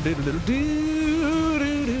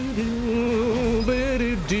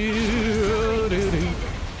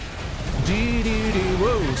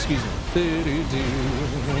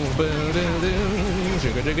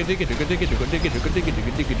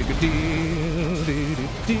 excuse me.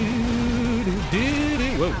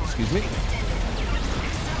 Whoa, excuse me.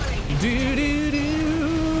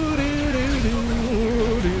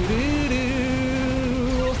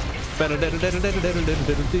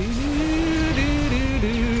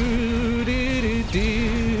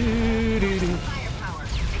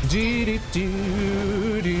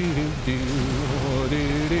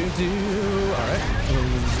 Alright,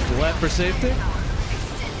 left for safety.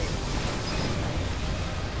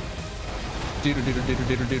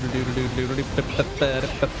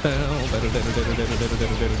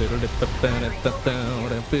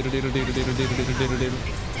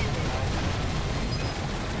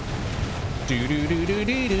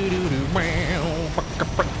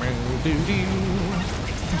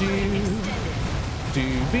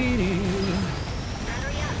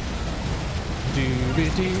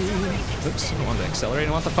 Oops, I don't want to accelerate.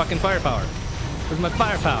 I want the fucking firepower. Where's my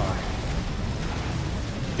firepower?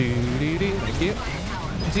 Thank you.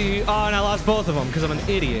 Oh, and I lost both of them because I'm an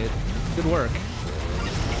idiot. Good work.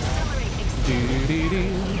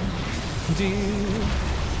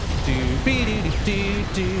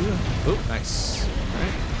 Oh, nice.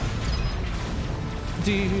 Alright.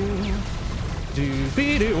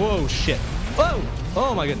 Whoa, shit. Whoa!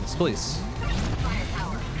 Oh my goodness, please.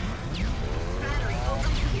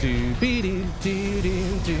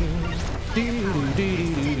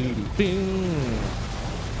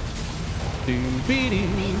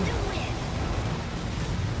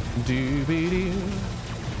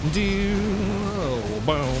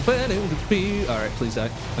 Alright, please die.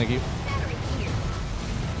 Thank you.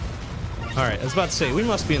 Alright, I was about to say, we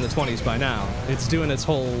must be in the 20s by now. It's doing its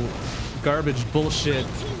whole garbage bullshit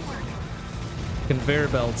conveyor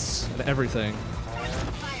belts and everything.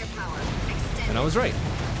 And I was right.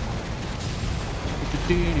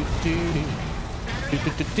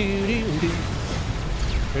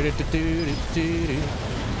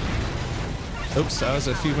 Oops, I was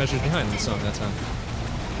a few measures behind the song that time.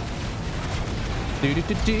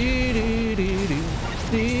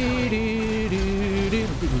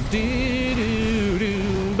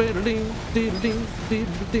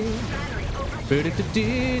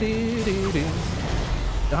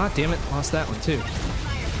 Ah, damn it, lost that one too.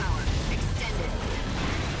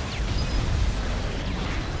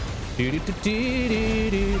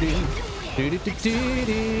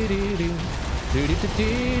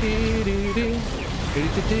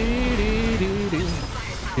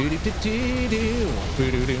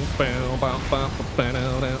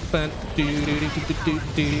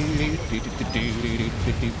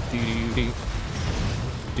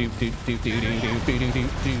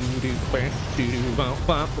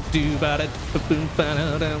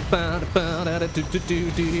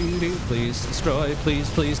 Please destroy,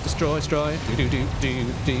 please destroy, destroy.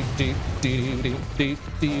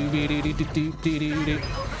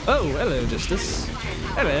 Oh, hello, Justice.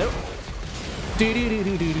 Hello.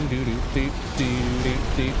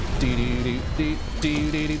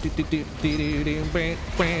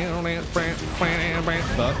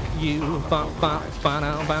 Fuck you.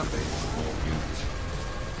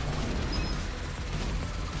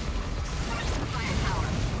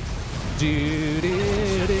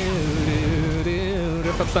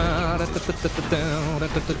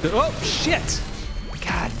 Oh shit!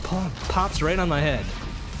 God, pops right on my head.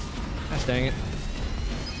 Gosh dang it.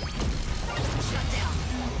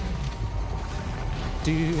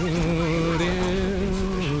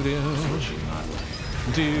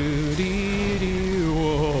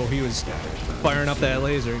 Whoa, he was firing up that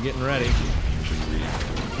laser, getting ready.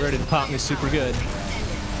 Ready to pop me super good.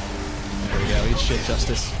 There we go, eat shit,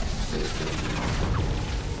 Justice.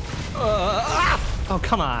 Oh,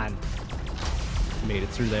 come on. Made it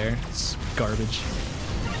through there. It's garbage.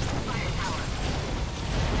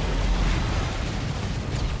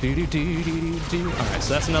 Alright,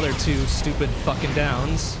 so that's another 2 stupid fucking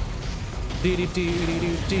downs. Hey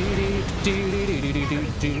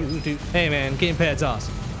man, gamepad's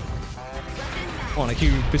awesome. I wanna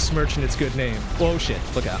hear you besmirching its good name. Whoa shit,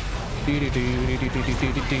 look out.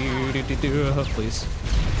 Please.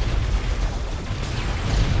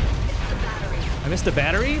 I missed the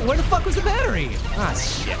battery? Where the fuck was the battery? Ah,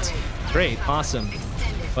 shit. Great, awesome.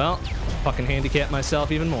 Well, fucking handicap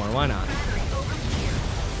myself even more. Why not?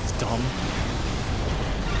 It's dumb.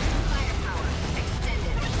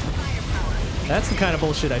 That's the kind of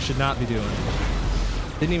bullshit I should not be doing.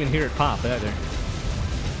 Didn't even hear it pop either.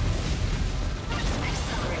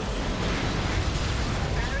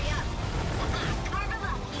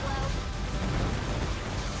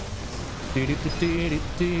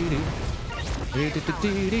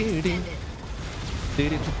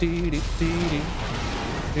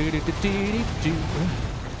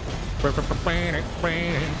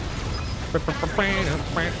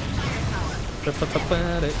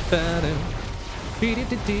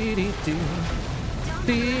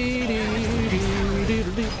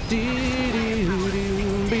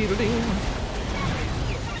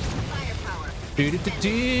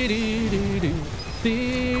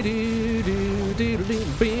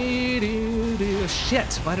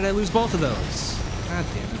 Shit, why did I lose both of those? God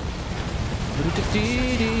damn it.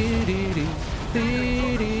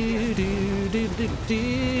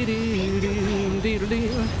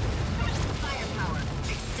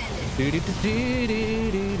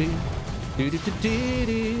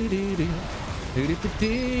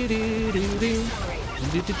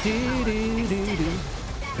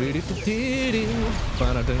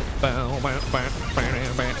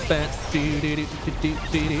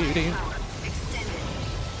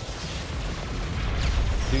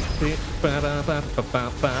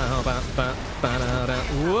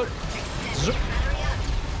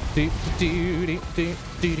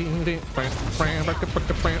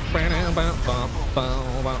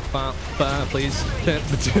 Please.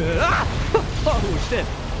 Oh shit.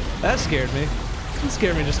 That scared me. That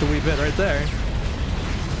scared me just a wee bit right there.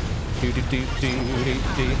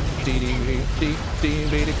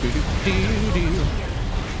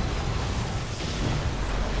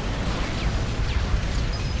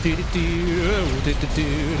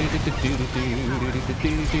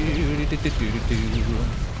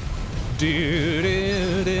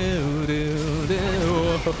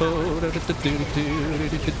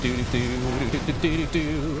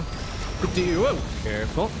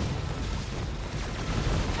 Careful.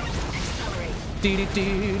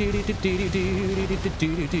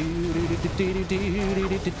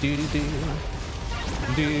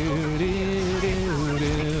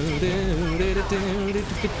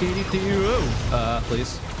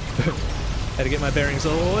 Please. Had to get my bearings a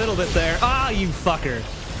little bit there. Ah, you fucker.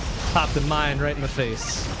 Popped a mine right in the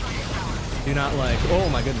face. Do not like. Oh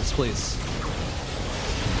my goodness, please.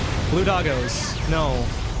 Blue doggos. No.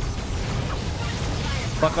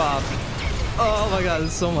 Fuck off. Oh my god,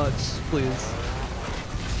 there's so much. Please.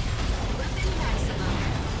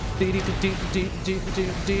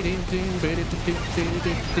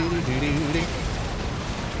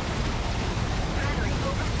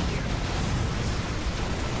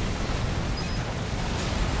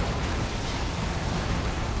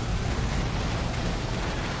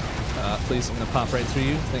 Please, I'm gonna pop right through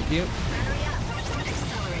you. Thank you.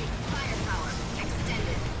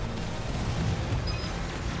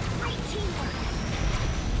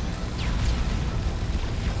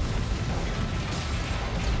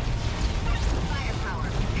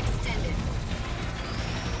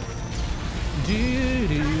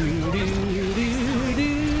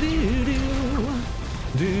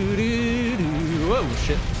 Whoa,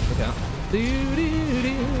 shit. Look out.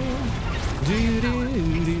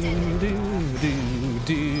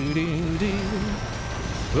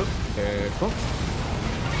 Whoop, careful.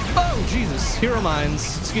 Oh, Jesus. Hero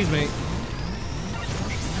mines. Excuse me.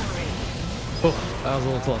 Oh, that was a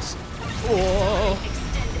little close. Oh.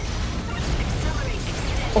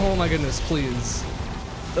 Oh my goodness, please.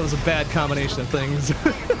 That was a bad combination of things.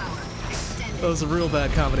 Firepower extended. That was a real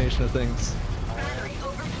bad combination of things. Battery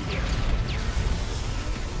over here.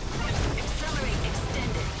 Accelerate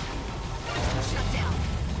extended. Shut down.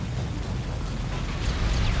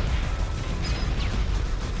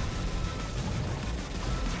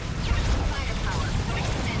 Firepower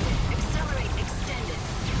extended. Accelerate extended.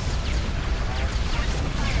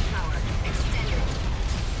 Firepower extended.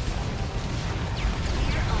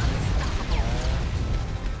 We're unstoppable.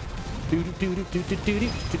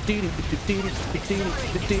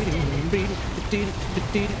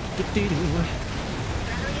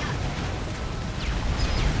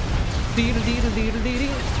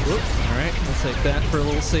 Alright, we'll take that for a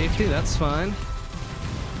little safety, that's fine.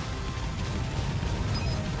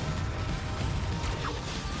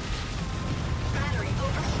 Battery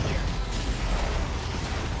over here.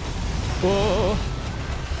 Whoa!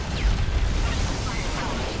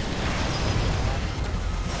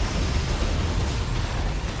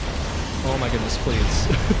 Oh my goodness, please.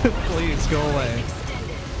 Please go away.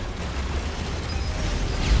 Extended.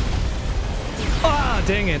 Ah,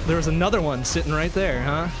 dang it. There was another one sitting right there,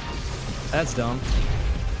 huh? That's dumb.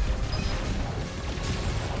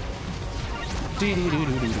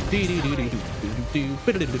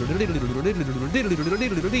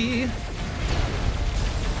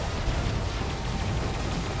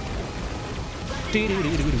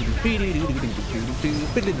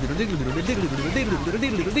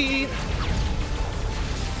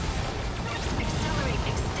 Accelerate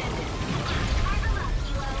extended. Shut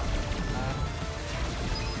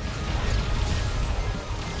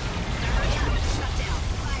down.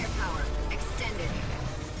 Firepower extended.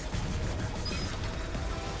 Firepower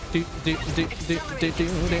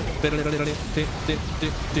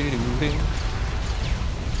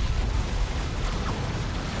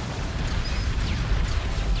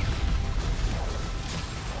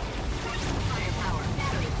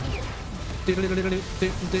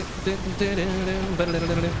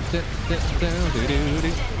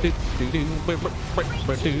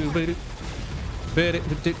battery here.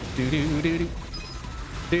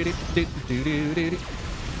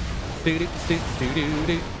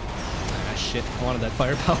 Ah, shit. I wanted that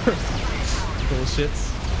firepower. Bullshits.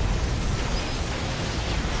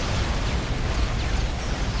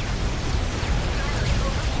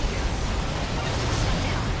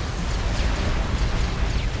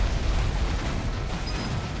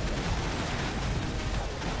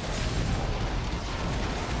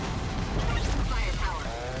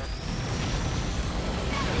 Firepower.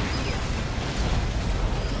 Battery here.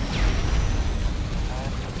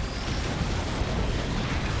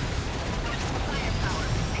 Firepower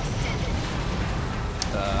extended.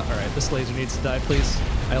 Alright, this laser needs to die, please.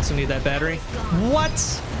 I also need that battery.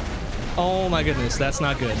 What? Oh my goodness, that's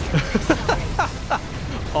not good.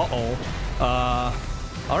 Uh-oh.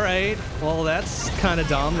 Alright. Well, that's kind of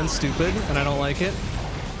dumb and stupid, and I don't like it.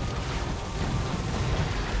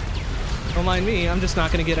 Don't mind me, I'm just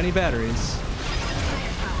not gonna get any batteries.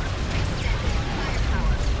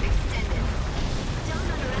 Firepower extended. Firepower extended.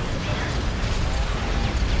 Don't underestimate us.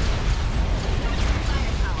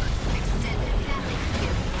 Firepower extended. Battery here.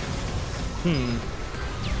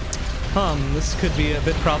 This could be a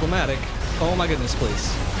bit problematic. Oh my goodness,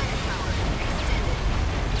 please. Firepower extended.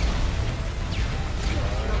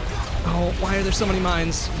 Oh, why are there so many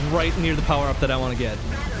mines right near the power-up that I want to get?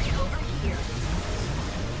 Battery over here.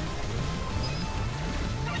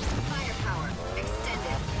 Firepower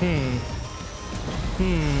extended.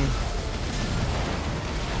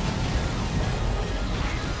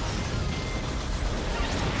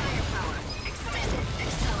 Firepower extended.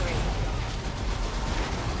 Accelerate.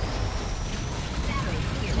 Battery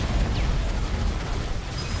here.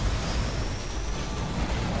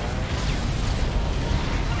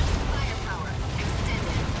 Firepower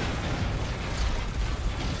extended.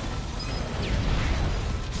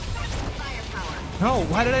 Firepower. Oh,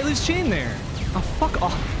 why did I lose chain there? Oh, fuck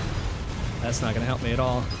off. That's not gonna help me at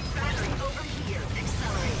all. Battery over here.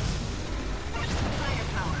 Accelerate.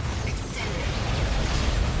 Firepower extended.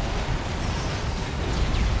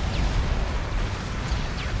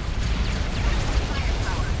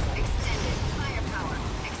 Firepower extended. Firepower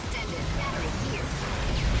extended. Battery here.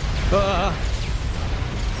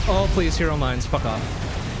 Oh, please, hero mines, fuck off.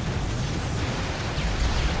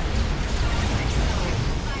 Accelerate.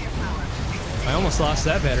 Firepower extended. I almost lost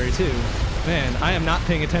that battery too. Man, I am not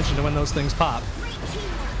paying attention to when those things pop. Great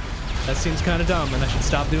teamwork. That seems kind of dumb, and I should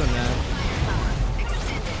stop doing that. Firepower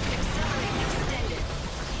extended. Accelerate extended.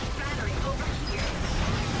 Battery over here.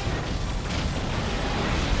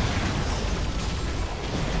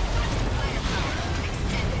 Firepower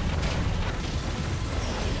extended.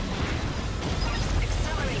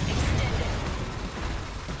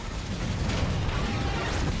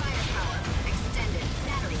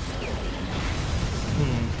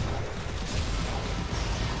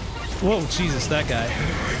 Whoa, Jesus, that guy.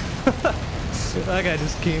 That guy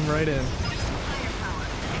just came right in.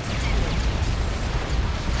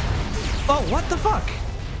 Oh, what the fuck?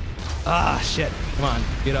 Ah, shit. Come on,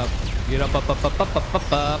 get up. Get up, up.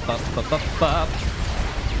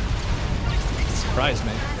 Surprise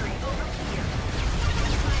me.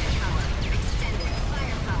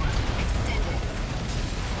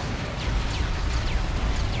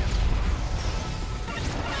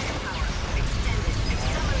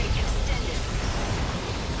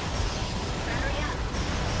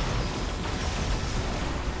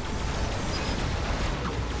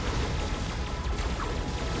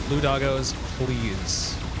 Blue doggos,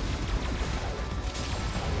 please.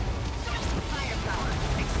 Firepower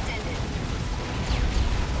extended.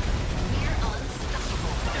 We're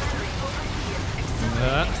unstoppable. Battery over here.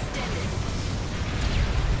 Accelerate extended.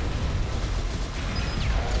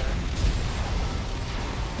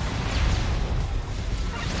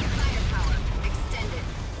 Firepower extended.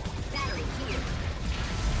 Battery here.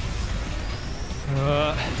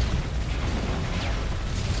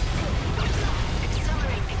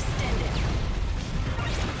 Accelerate extended.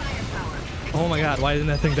 Firepower Oh my god, why didn't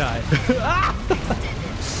that thing die? Ah!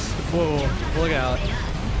 Whoa, look out.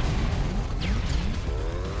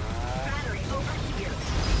 battery over here.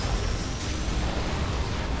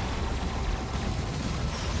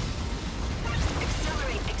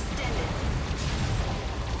 Accelerate extended.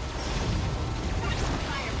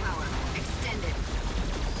 Firepower extended.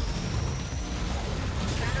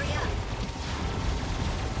 Battery up.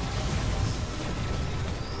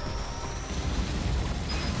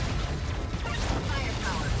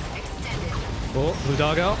 Firepower extended. Oh, blue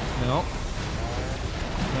doggo? No.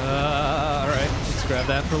 Alright, let's grab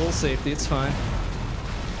that for a little safety, it's fine.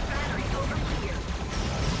 Battery over here.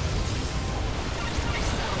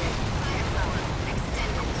 Accelerate. Firepower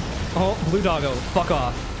extended. Oh, blue doggo, fuck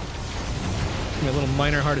off. Give me a little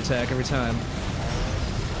minor heart attack every time.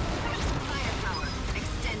 Firepower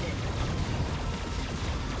extended.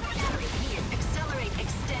 Battery here. Accelerate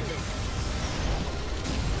extended.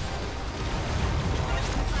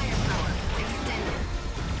 Firepower extended.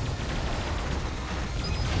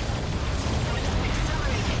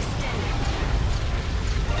 Accelerate extended.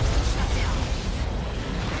 Shut down.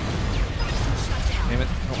 Shut down. Damn it,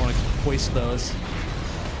 I don't want to waste those.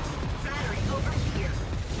 Battery over here.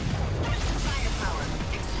 Firepower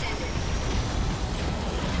extended.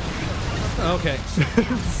 Okay.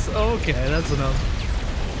 Okay, that's enough.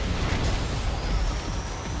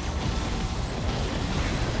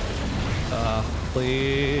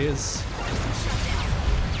 Please. Shut down.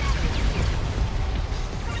 Battery here.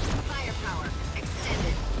 Firepower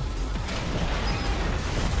extended.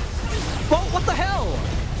 Whoa, what the hell?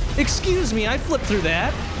 Excuse me, I flipped through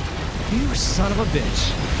that. You son of a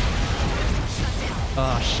bitch. Shut down.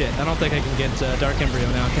 Oh shit, I don't think I can get Dark Embryo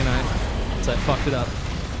now, can I? So I fucked it up.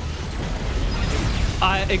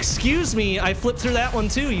 Excuse me, I flipped through that one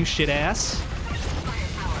too, you shit ass.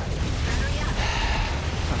 Firepower. Battery up.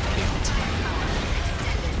 Firepower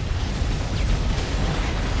extended.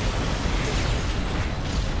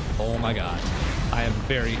 Oh my god. I am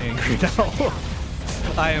very angry now.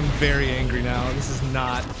 I am very angry now. This is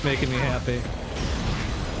not making me happy.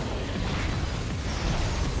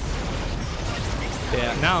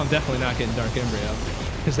 Yeah, now I'm definitely not getting Dark Embryo.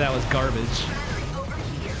 Because that was garbage. Battery over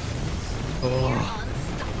here. Oh.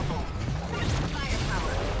 Unstoppable.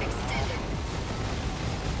 Firepower extended.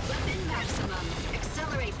 Weapon maximum.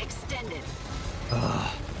 Accelerate extended.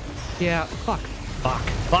 Yeah, fuck. Fuck.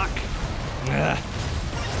 Ugh. Firepower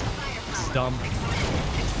It's dumb.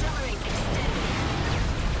 extended. Accelerate extended.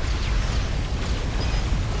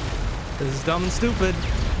 This is dumb and stupid.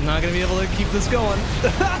 I'm not gonna be able to keep this going.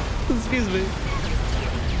 Excuse me.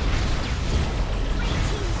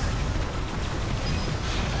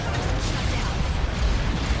 Shut down.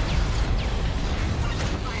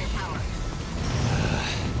 Firepower.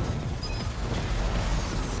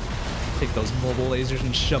 Take those mobile lasers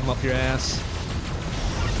and shove them up your ass.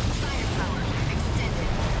 Firepower extended.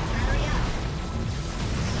 Battery up.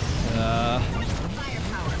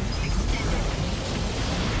 Firepower extended.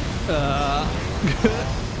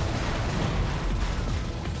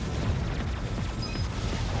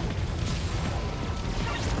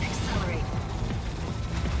 Accelerate.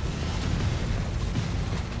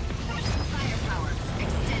 Firepower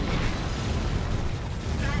extended.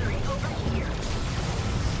 Battery over here.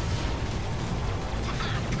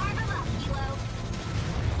 Carve 'em up, Hilo.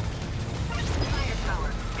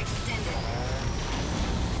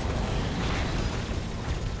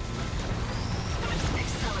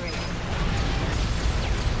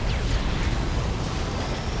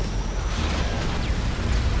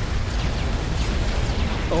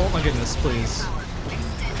 goodness, please. Power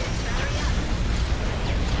extended. Battery up.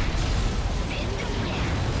 Spin to win.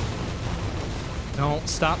 No,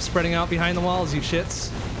 stop spreading out behind the walls, you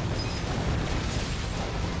shits.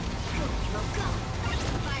 Go.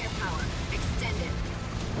 Firepower extended.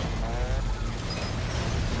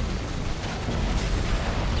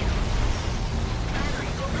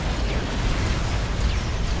 Battery over here.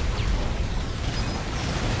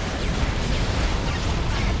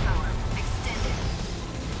 Firepower extended.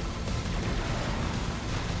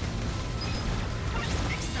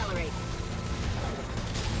 Accelerate.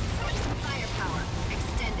 Firepower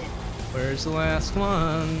extended. Where's the last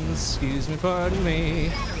one? Excuse me, pardon me.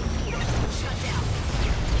 Battery here. Shut down.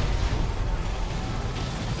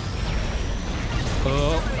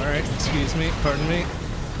 Oh, alright, excuse me, pardon me.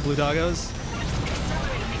 Blue doggos.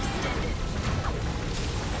 Accelerate extended.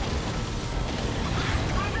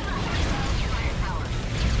 Firepower.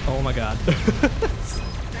 Oh my god.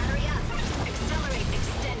 Battery up. Accelerate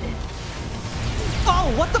extended.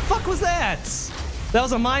 Oh, what the fuck was that? That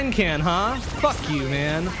was a mine can, huh? Fuck you,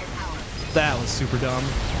 man. Firepower. That was super dumb.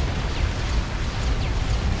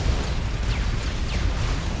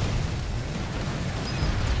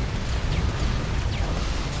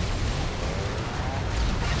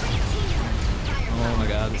 Oh my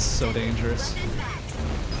god, it's so dangerous. London max.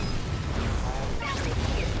 Battery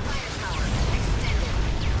here. Firepower extended.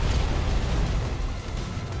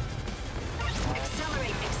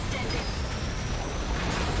 Accelerate extended.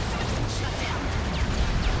 Shut down.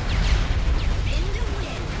 Spin to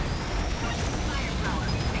win. Firepower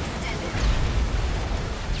extended.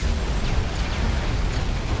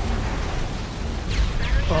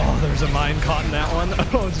 Battery Oh, there's a mine caught in that one.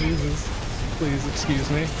 Oh, Jesus. Please excuse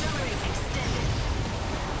me. accelerate extended.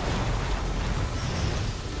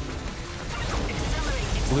 Accelerate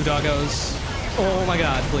extended. Blue doggos. Oh my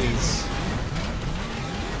god, please.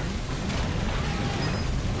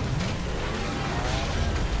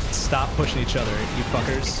 Stop pushing each other, you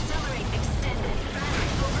fuckers. Accelerate extended. Battery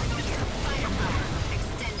over here. Firepower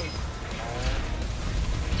extended.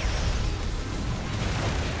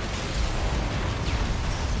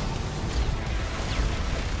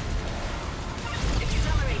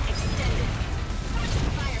 Accelerate extended.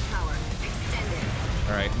 Firepower extended.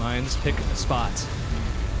 Alright, mines, pick a spot.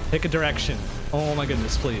 Pick a direction. Oh my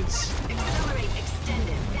goodness, please. Accelerate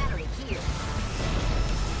extended. Battery here.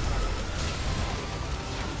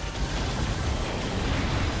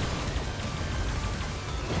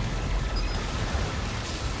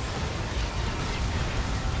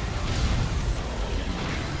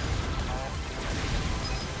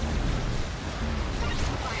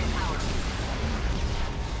 Firepower.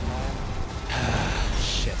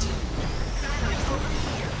 Shit. Battery over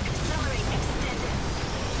here. Accelerate extended.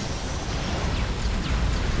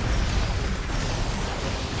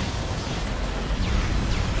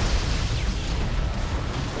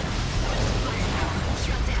 Firepower.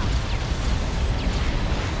 Shut down.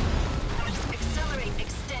 Accelerate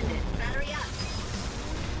extended. Battery up.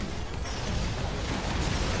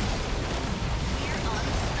 We're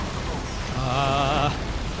unstoppable.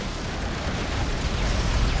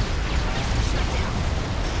 Shut down.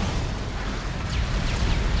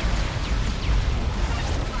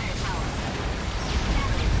 Firepower.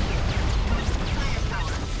 Battery here.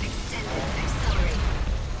 Firepower. Extended. Accelerate.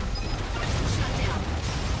 Shut down.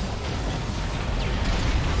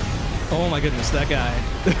 Oh my goodness, that guy.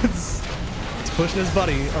 it's pushing his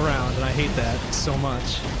buddy around, and I hate that so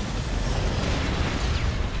much.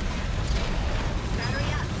 Battery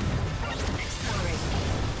up. Accelerate.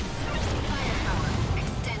 Firepower.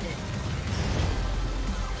 Extended.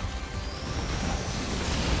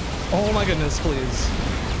 Oh my goodness, please.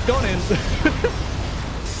 Going in.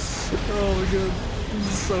 Oh my god. This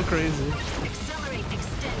is so crazy. Accelerate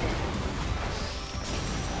extended.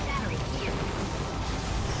 Battery here.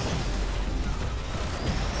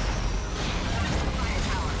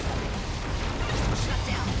 Firepower. Shut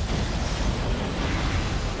down.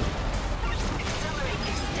 Accelerate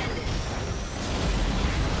extended.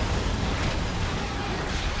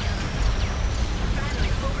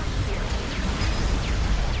 Battery over here.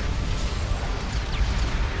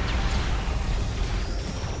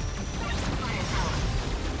 Firepower.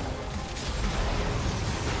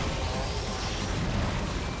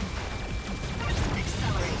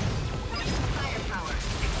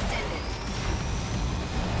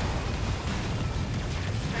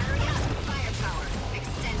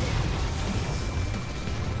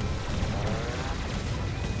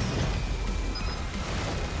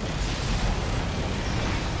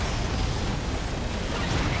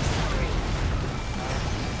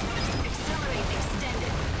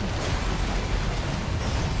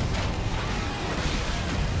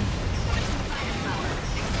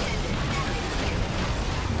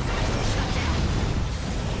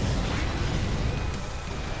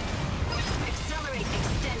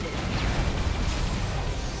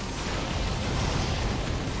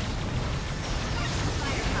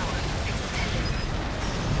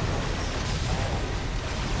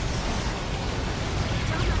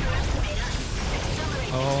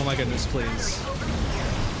 Oh my goodness, please.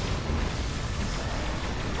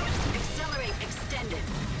 Accelerate extended.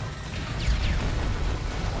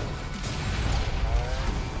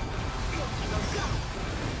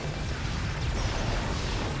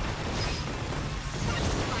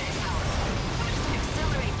 Firepower.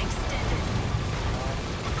 Accelerate extended.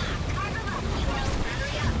 Cargo up.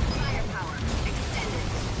 Battery up. Firepower extended.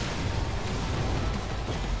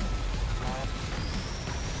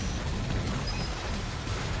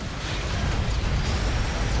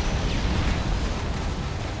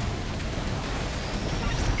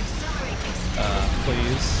 Accelerate extended.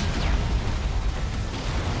 Please.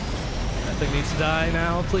 That thing needs to die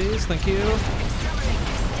now, please. Thank you. Accelerate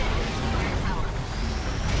extended. Firepower.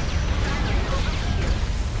 Battery over here.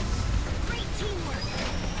 Great teamwork.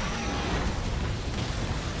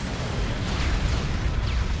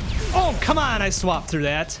 Oh, come on! I swapped through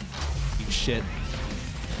that. You shit.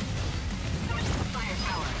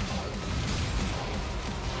 Firepower.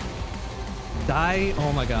 Die?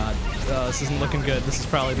 Oh my god. This isn't looking good. This is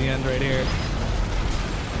probably the end right here.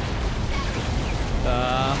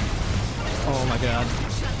 Oh my god.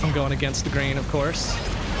 I'm going against the grain, of course.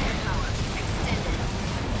 Firepower extended.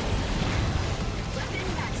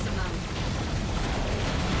 Weapon maximum.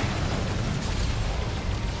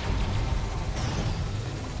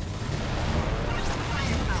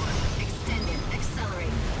 Firepower extended.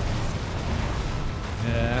 Accelerate.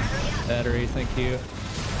 Yeah. Battery, thank you.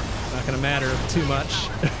 Not gonna matter too much.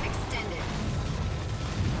 Extended.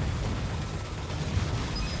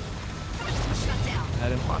 Shut down. I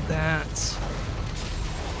didn't want that.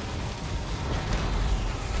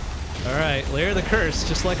 Alright, layer the curse,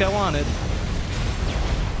 just like I wanted.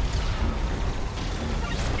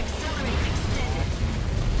 Accelerate extended.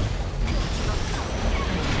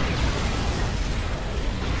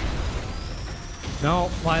 No,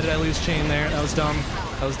 why did I lose chain there? That was dumb.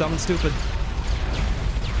 That was dumb and stupid.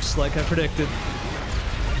 Just like I predicted.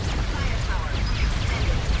 Firepower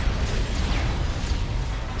extended.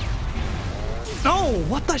 No!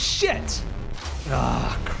 What the shit?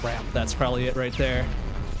 Ah, crap. That's probably it right there.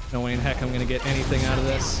 No way in heck I'm gonna get anything out of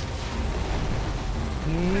this.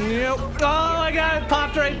 Nope. Oh my god, it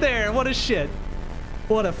popped right there. What a shit.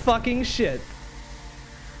 What a fucking shit.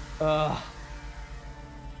 Not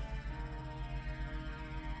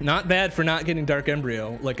bad for not getting Dark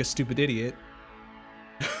Embryo, like a stupid idiot.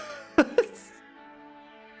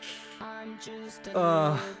 I'm just a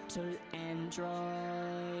Uh. little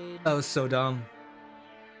android. That was so dumb.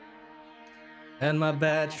 And my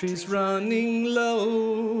battery's running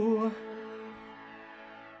low.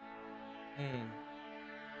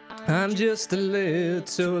 I'm just a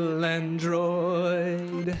little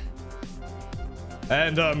android.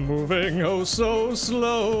 And I'm moving oh so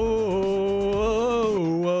slow.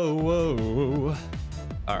 Whoa, whoa, whoa.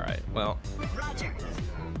 Alright, well. Roger.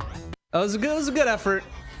 It was a good effort.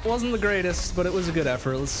 Wasn't the greatest, but it was a good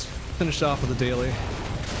effort. Let's finish off with the daily.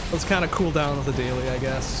 Let's kind of cool down with the daily, I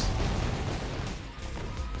guess.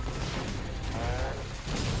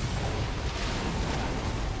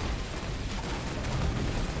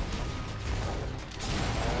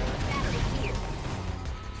 Battery here.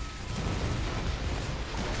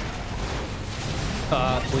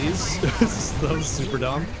 Please. That was super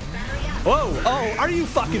dumb. Battery up. Whoa! Oh, are you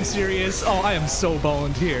fucking serious? Oh, I am so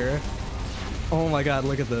boned here. Oh my god,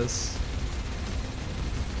 look at this.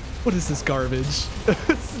 What is this garbage?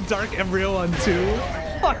 It's Dark Embryo on 2?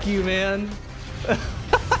 Fuck you, man.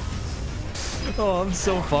 Oh, I'm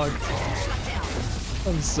so fucked. Shut down.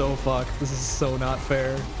 I'm so fucked. This is so not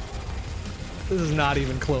fair. This is not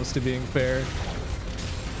even close to being fair.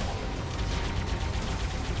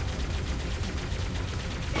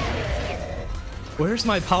 Where's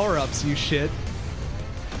my power-ups, you shit?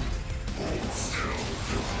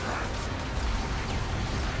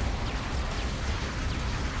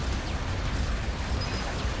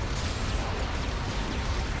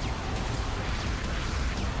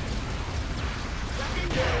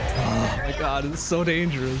 Oh my god, it's so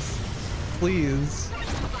dangerous. Please.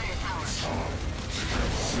 Firepower.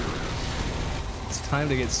 It's time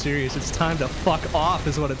to get serious. It's time to fuck off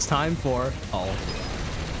is what it's time for. Oh.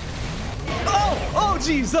 Oh,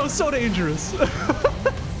 jeez, that was so dangerous.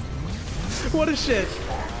 What a shit.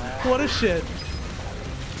 What a shit.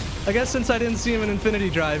 I guess since I didn't see him in Infinity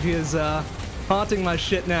Drive, he is haunting my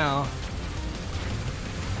shit now.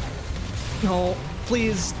 No,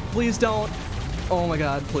 please, please don't. Oh my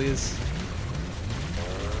god, please.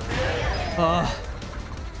 Alright,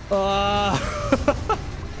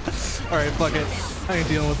 fuck it. I ain't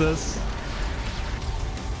dealing with this.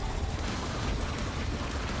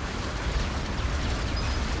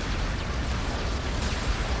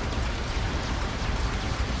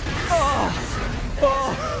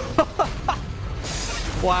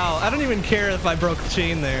 Wow, I don't even care if I broke the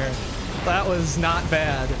chain there. That was not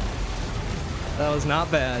bad. That was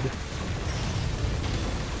not bad.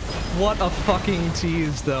 What a fucking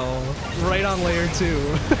tease, though. Right on layer 2.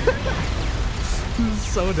 This is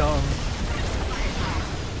so dumb.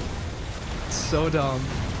 So dumb.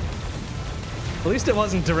 At least it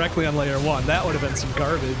wasn't directly on layer 1. That would have been some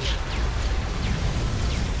garbage.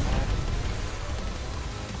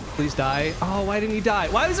 Please die. Oh, why didn't he die?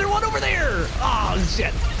 Why is there one over there? Oh,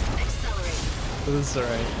 shit. This is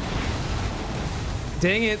alright.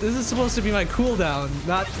 Dang it, this is supposed to be my cooldown,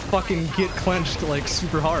 not fucking get clenched like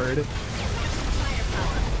super hard.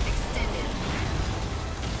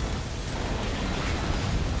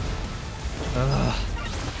 Ugh.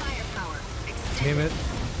 Damn it.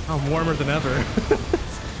 I'm warmer than ever.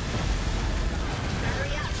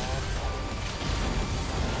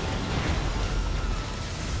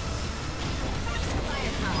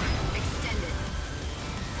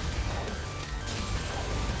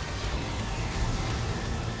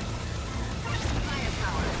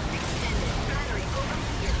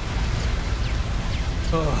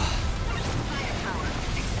 Ugh.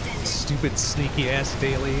 Stupid sneaky ass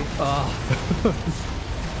daily. Ugh.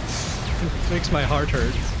 Makes my heart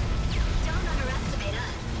hurt.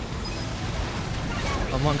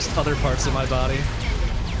 Amongst other parts of my body.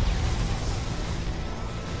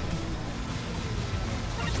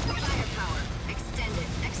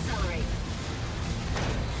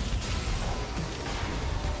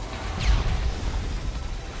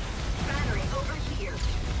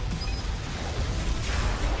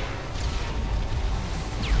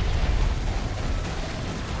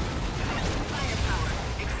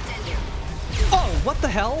 What the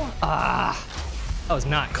hell? Ah, I was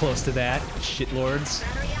not close to that, shitlords.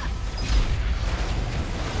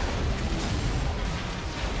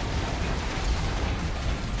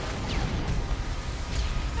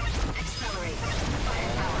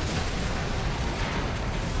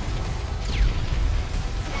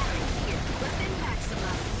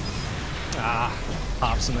 Ah,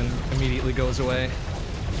 pops and then immediately goes away.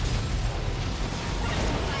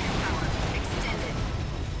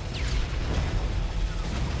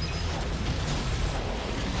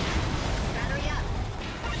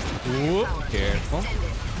 Whoop, careful.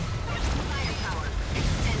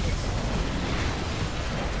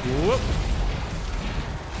 Whoop.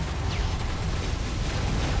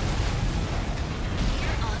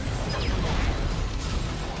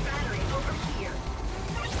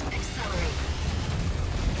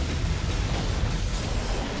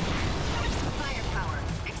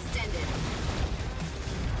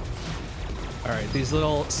 Alright, these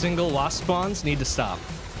little single wasp spawns need to stop.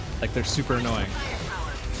 Like, they're super annoying.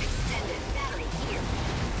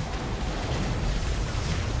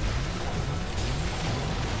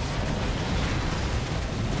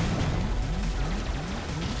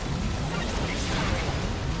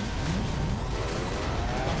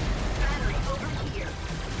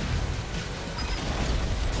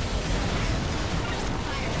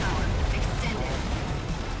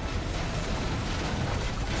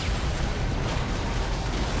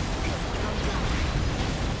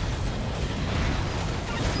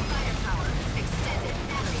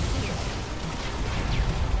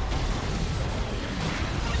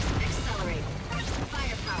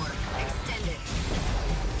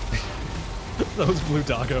 Those blue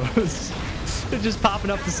doggos. They're just popping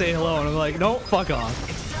up to say hello, and I'm like, no, fuck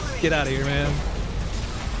off. Get out of here, man.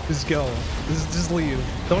 Just go. Just leave.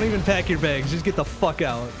 Don't even pack your bags. Just get the fuck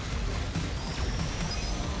out.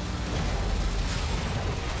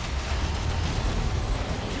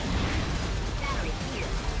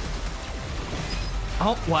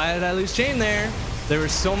 Oh, why did I lose chain there? There were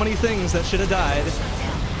so many things that should have died.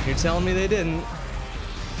 You're telling me they didn't.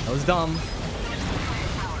 That was dumb.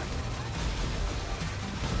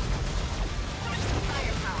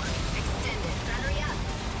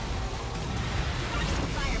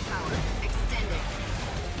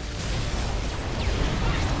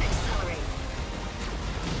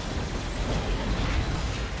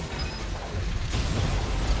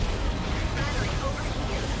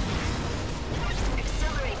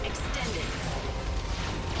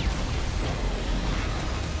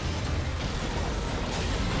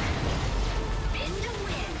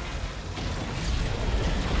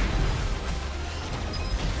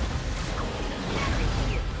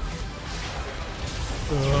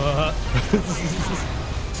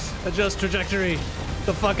 Adjust trajectory.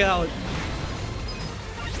 The fuck out.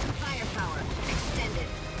 Firepower extended.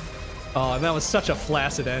 Oh, and that was such a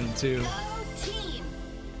flaccid end too. Go team.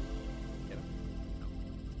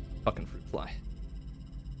 Fucking fruit fly.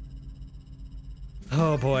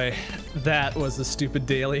 Oh boy, that was a stupid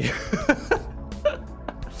daily.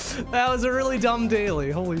 That was a really dumb daily.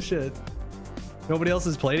 Holy shit. Nobody else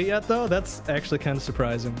has played it yet though? That's actually kind of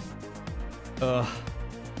surprising. Ugh.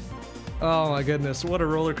 Oh my goodness, what a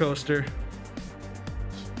roller coaster.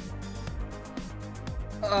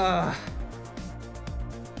 Well,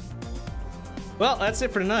 that's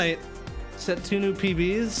it for tonight. Set 2 new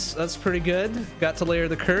PBs. That's pretty good. Got to layer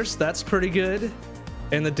the curse. That's pretty good.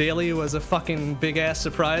 And the daily was a fucking big ass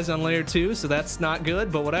surprise on layer 2, so that's not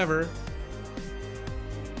good, but whatever.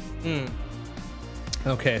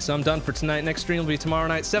 Okay, so I'm done for tonight. Next stream will be tomorrow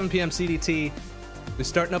night, 7 p.m. CDT. We're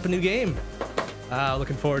starting up a new game.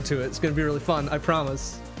 Looking forward to it. It's gonna be really fun, I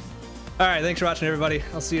promise. All right, thanks for watching, everybody.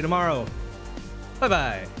 I'll see you tomorrow.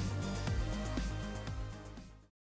 Bye-bye.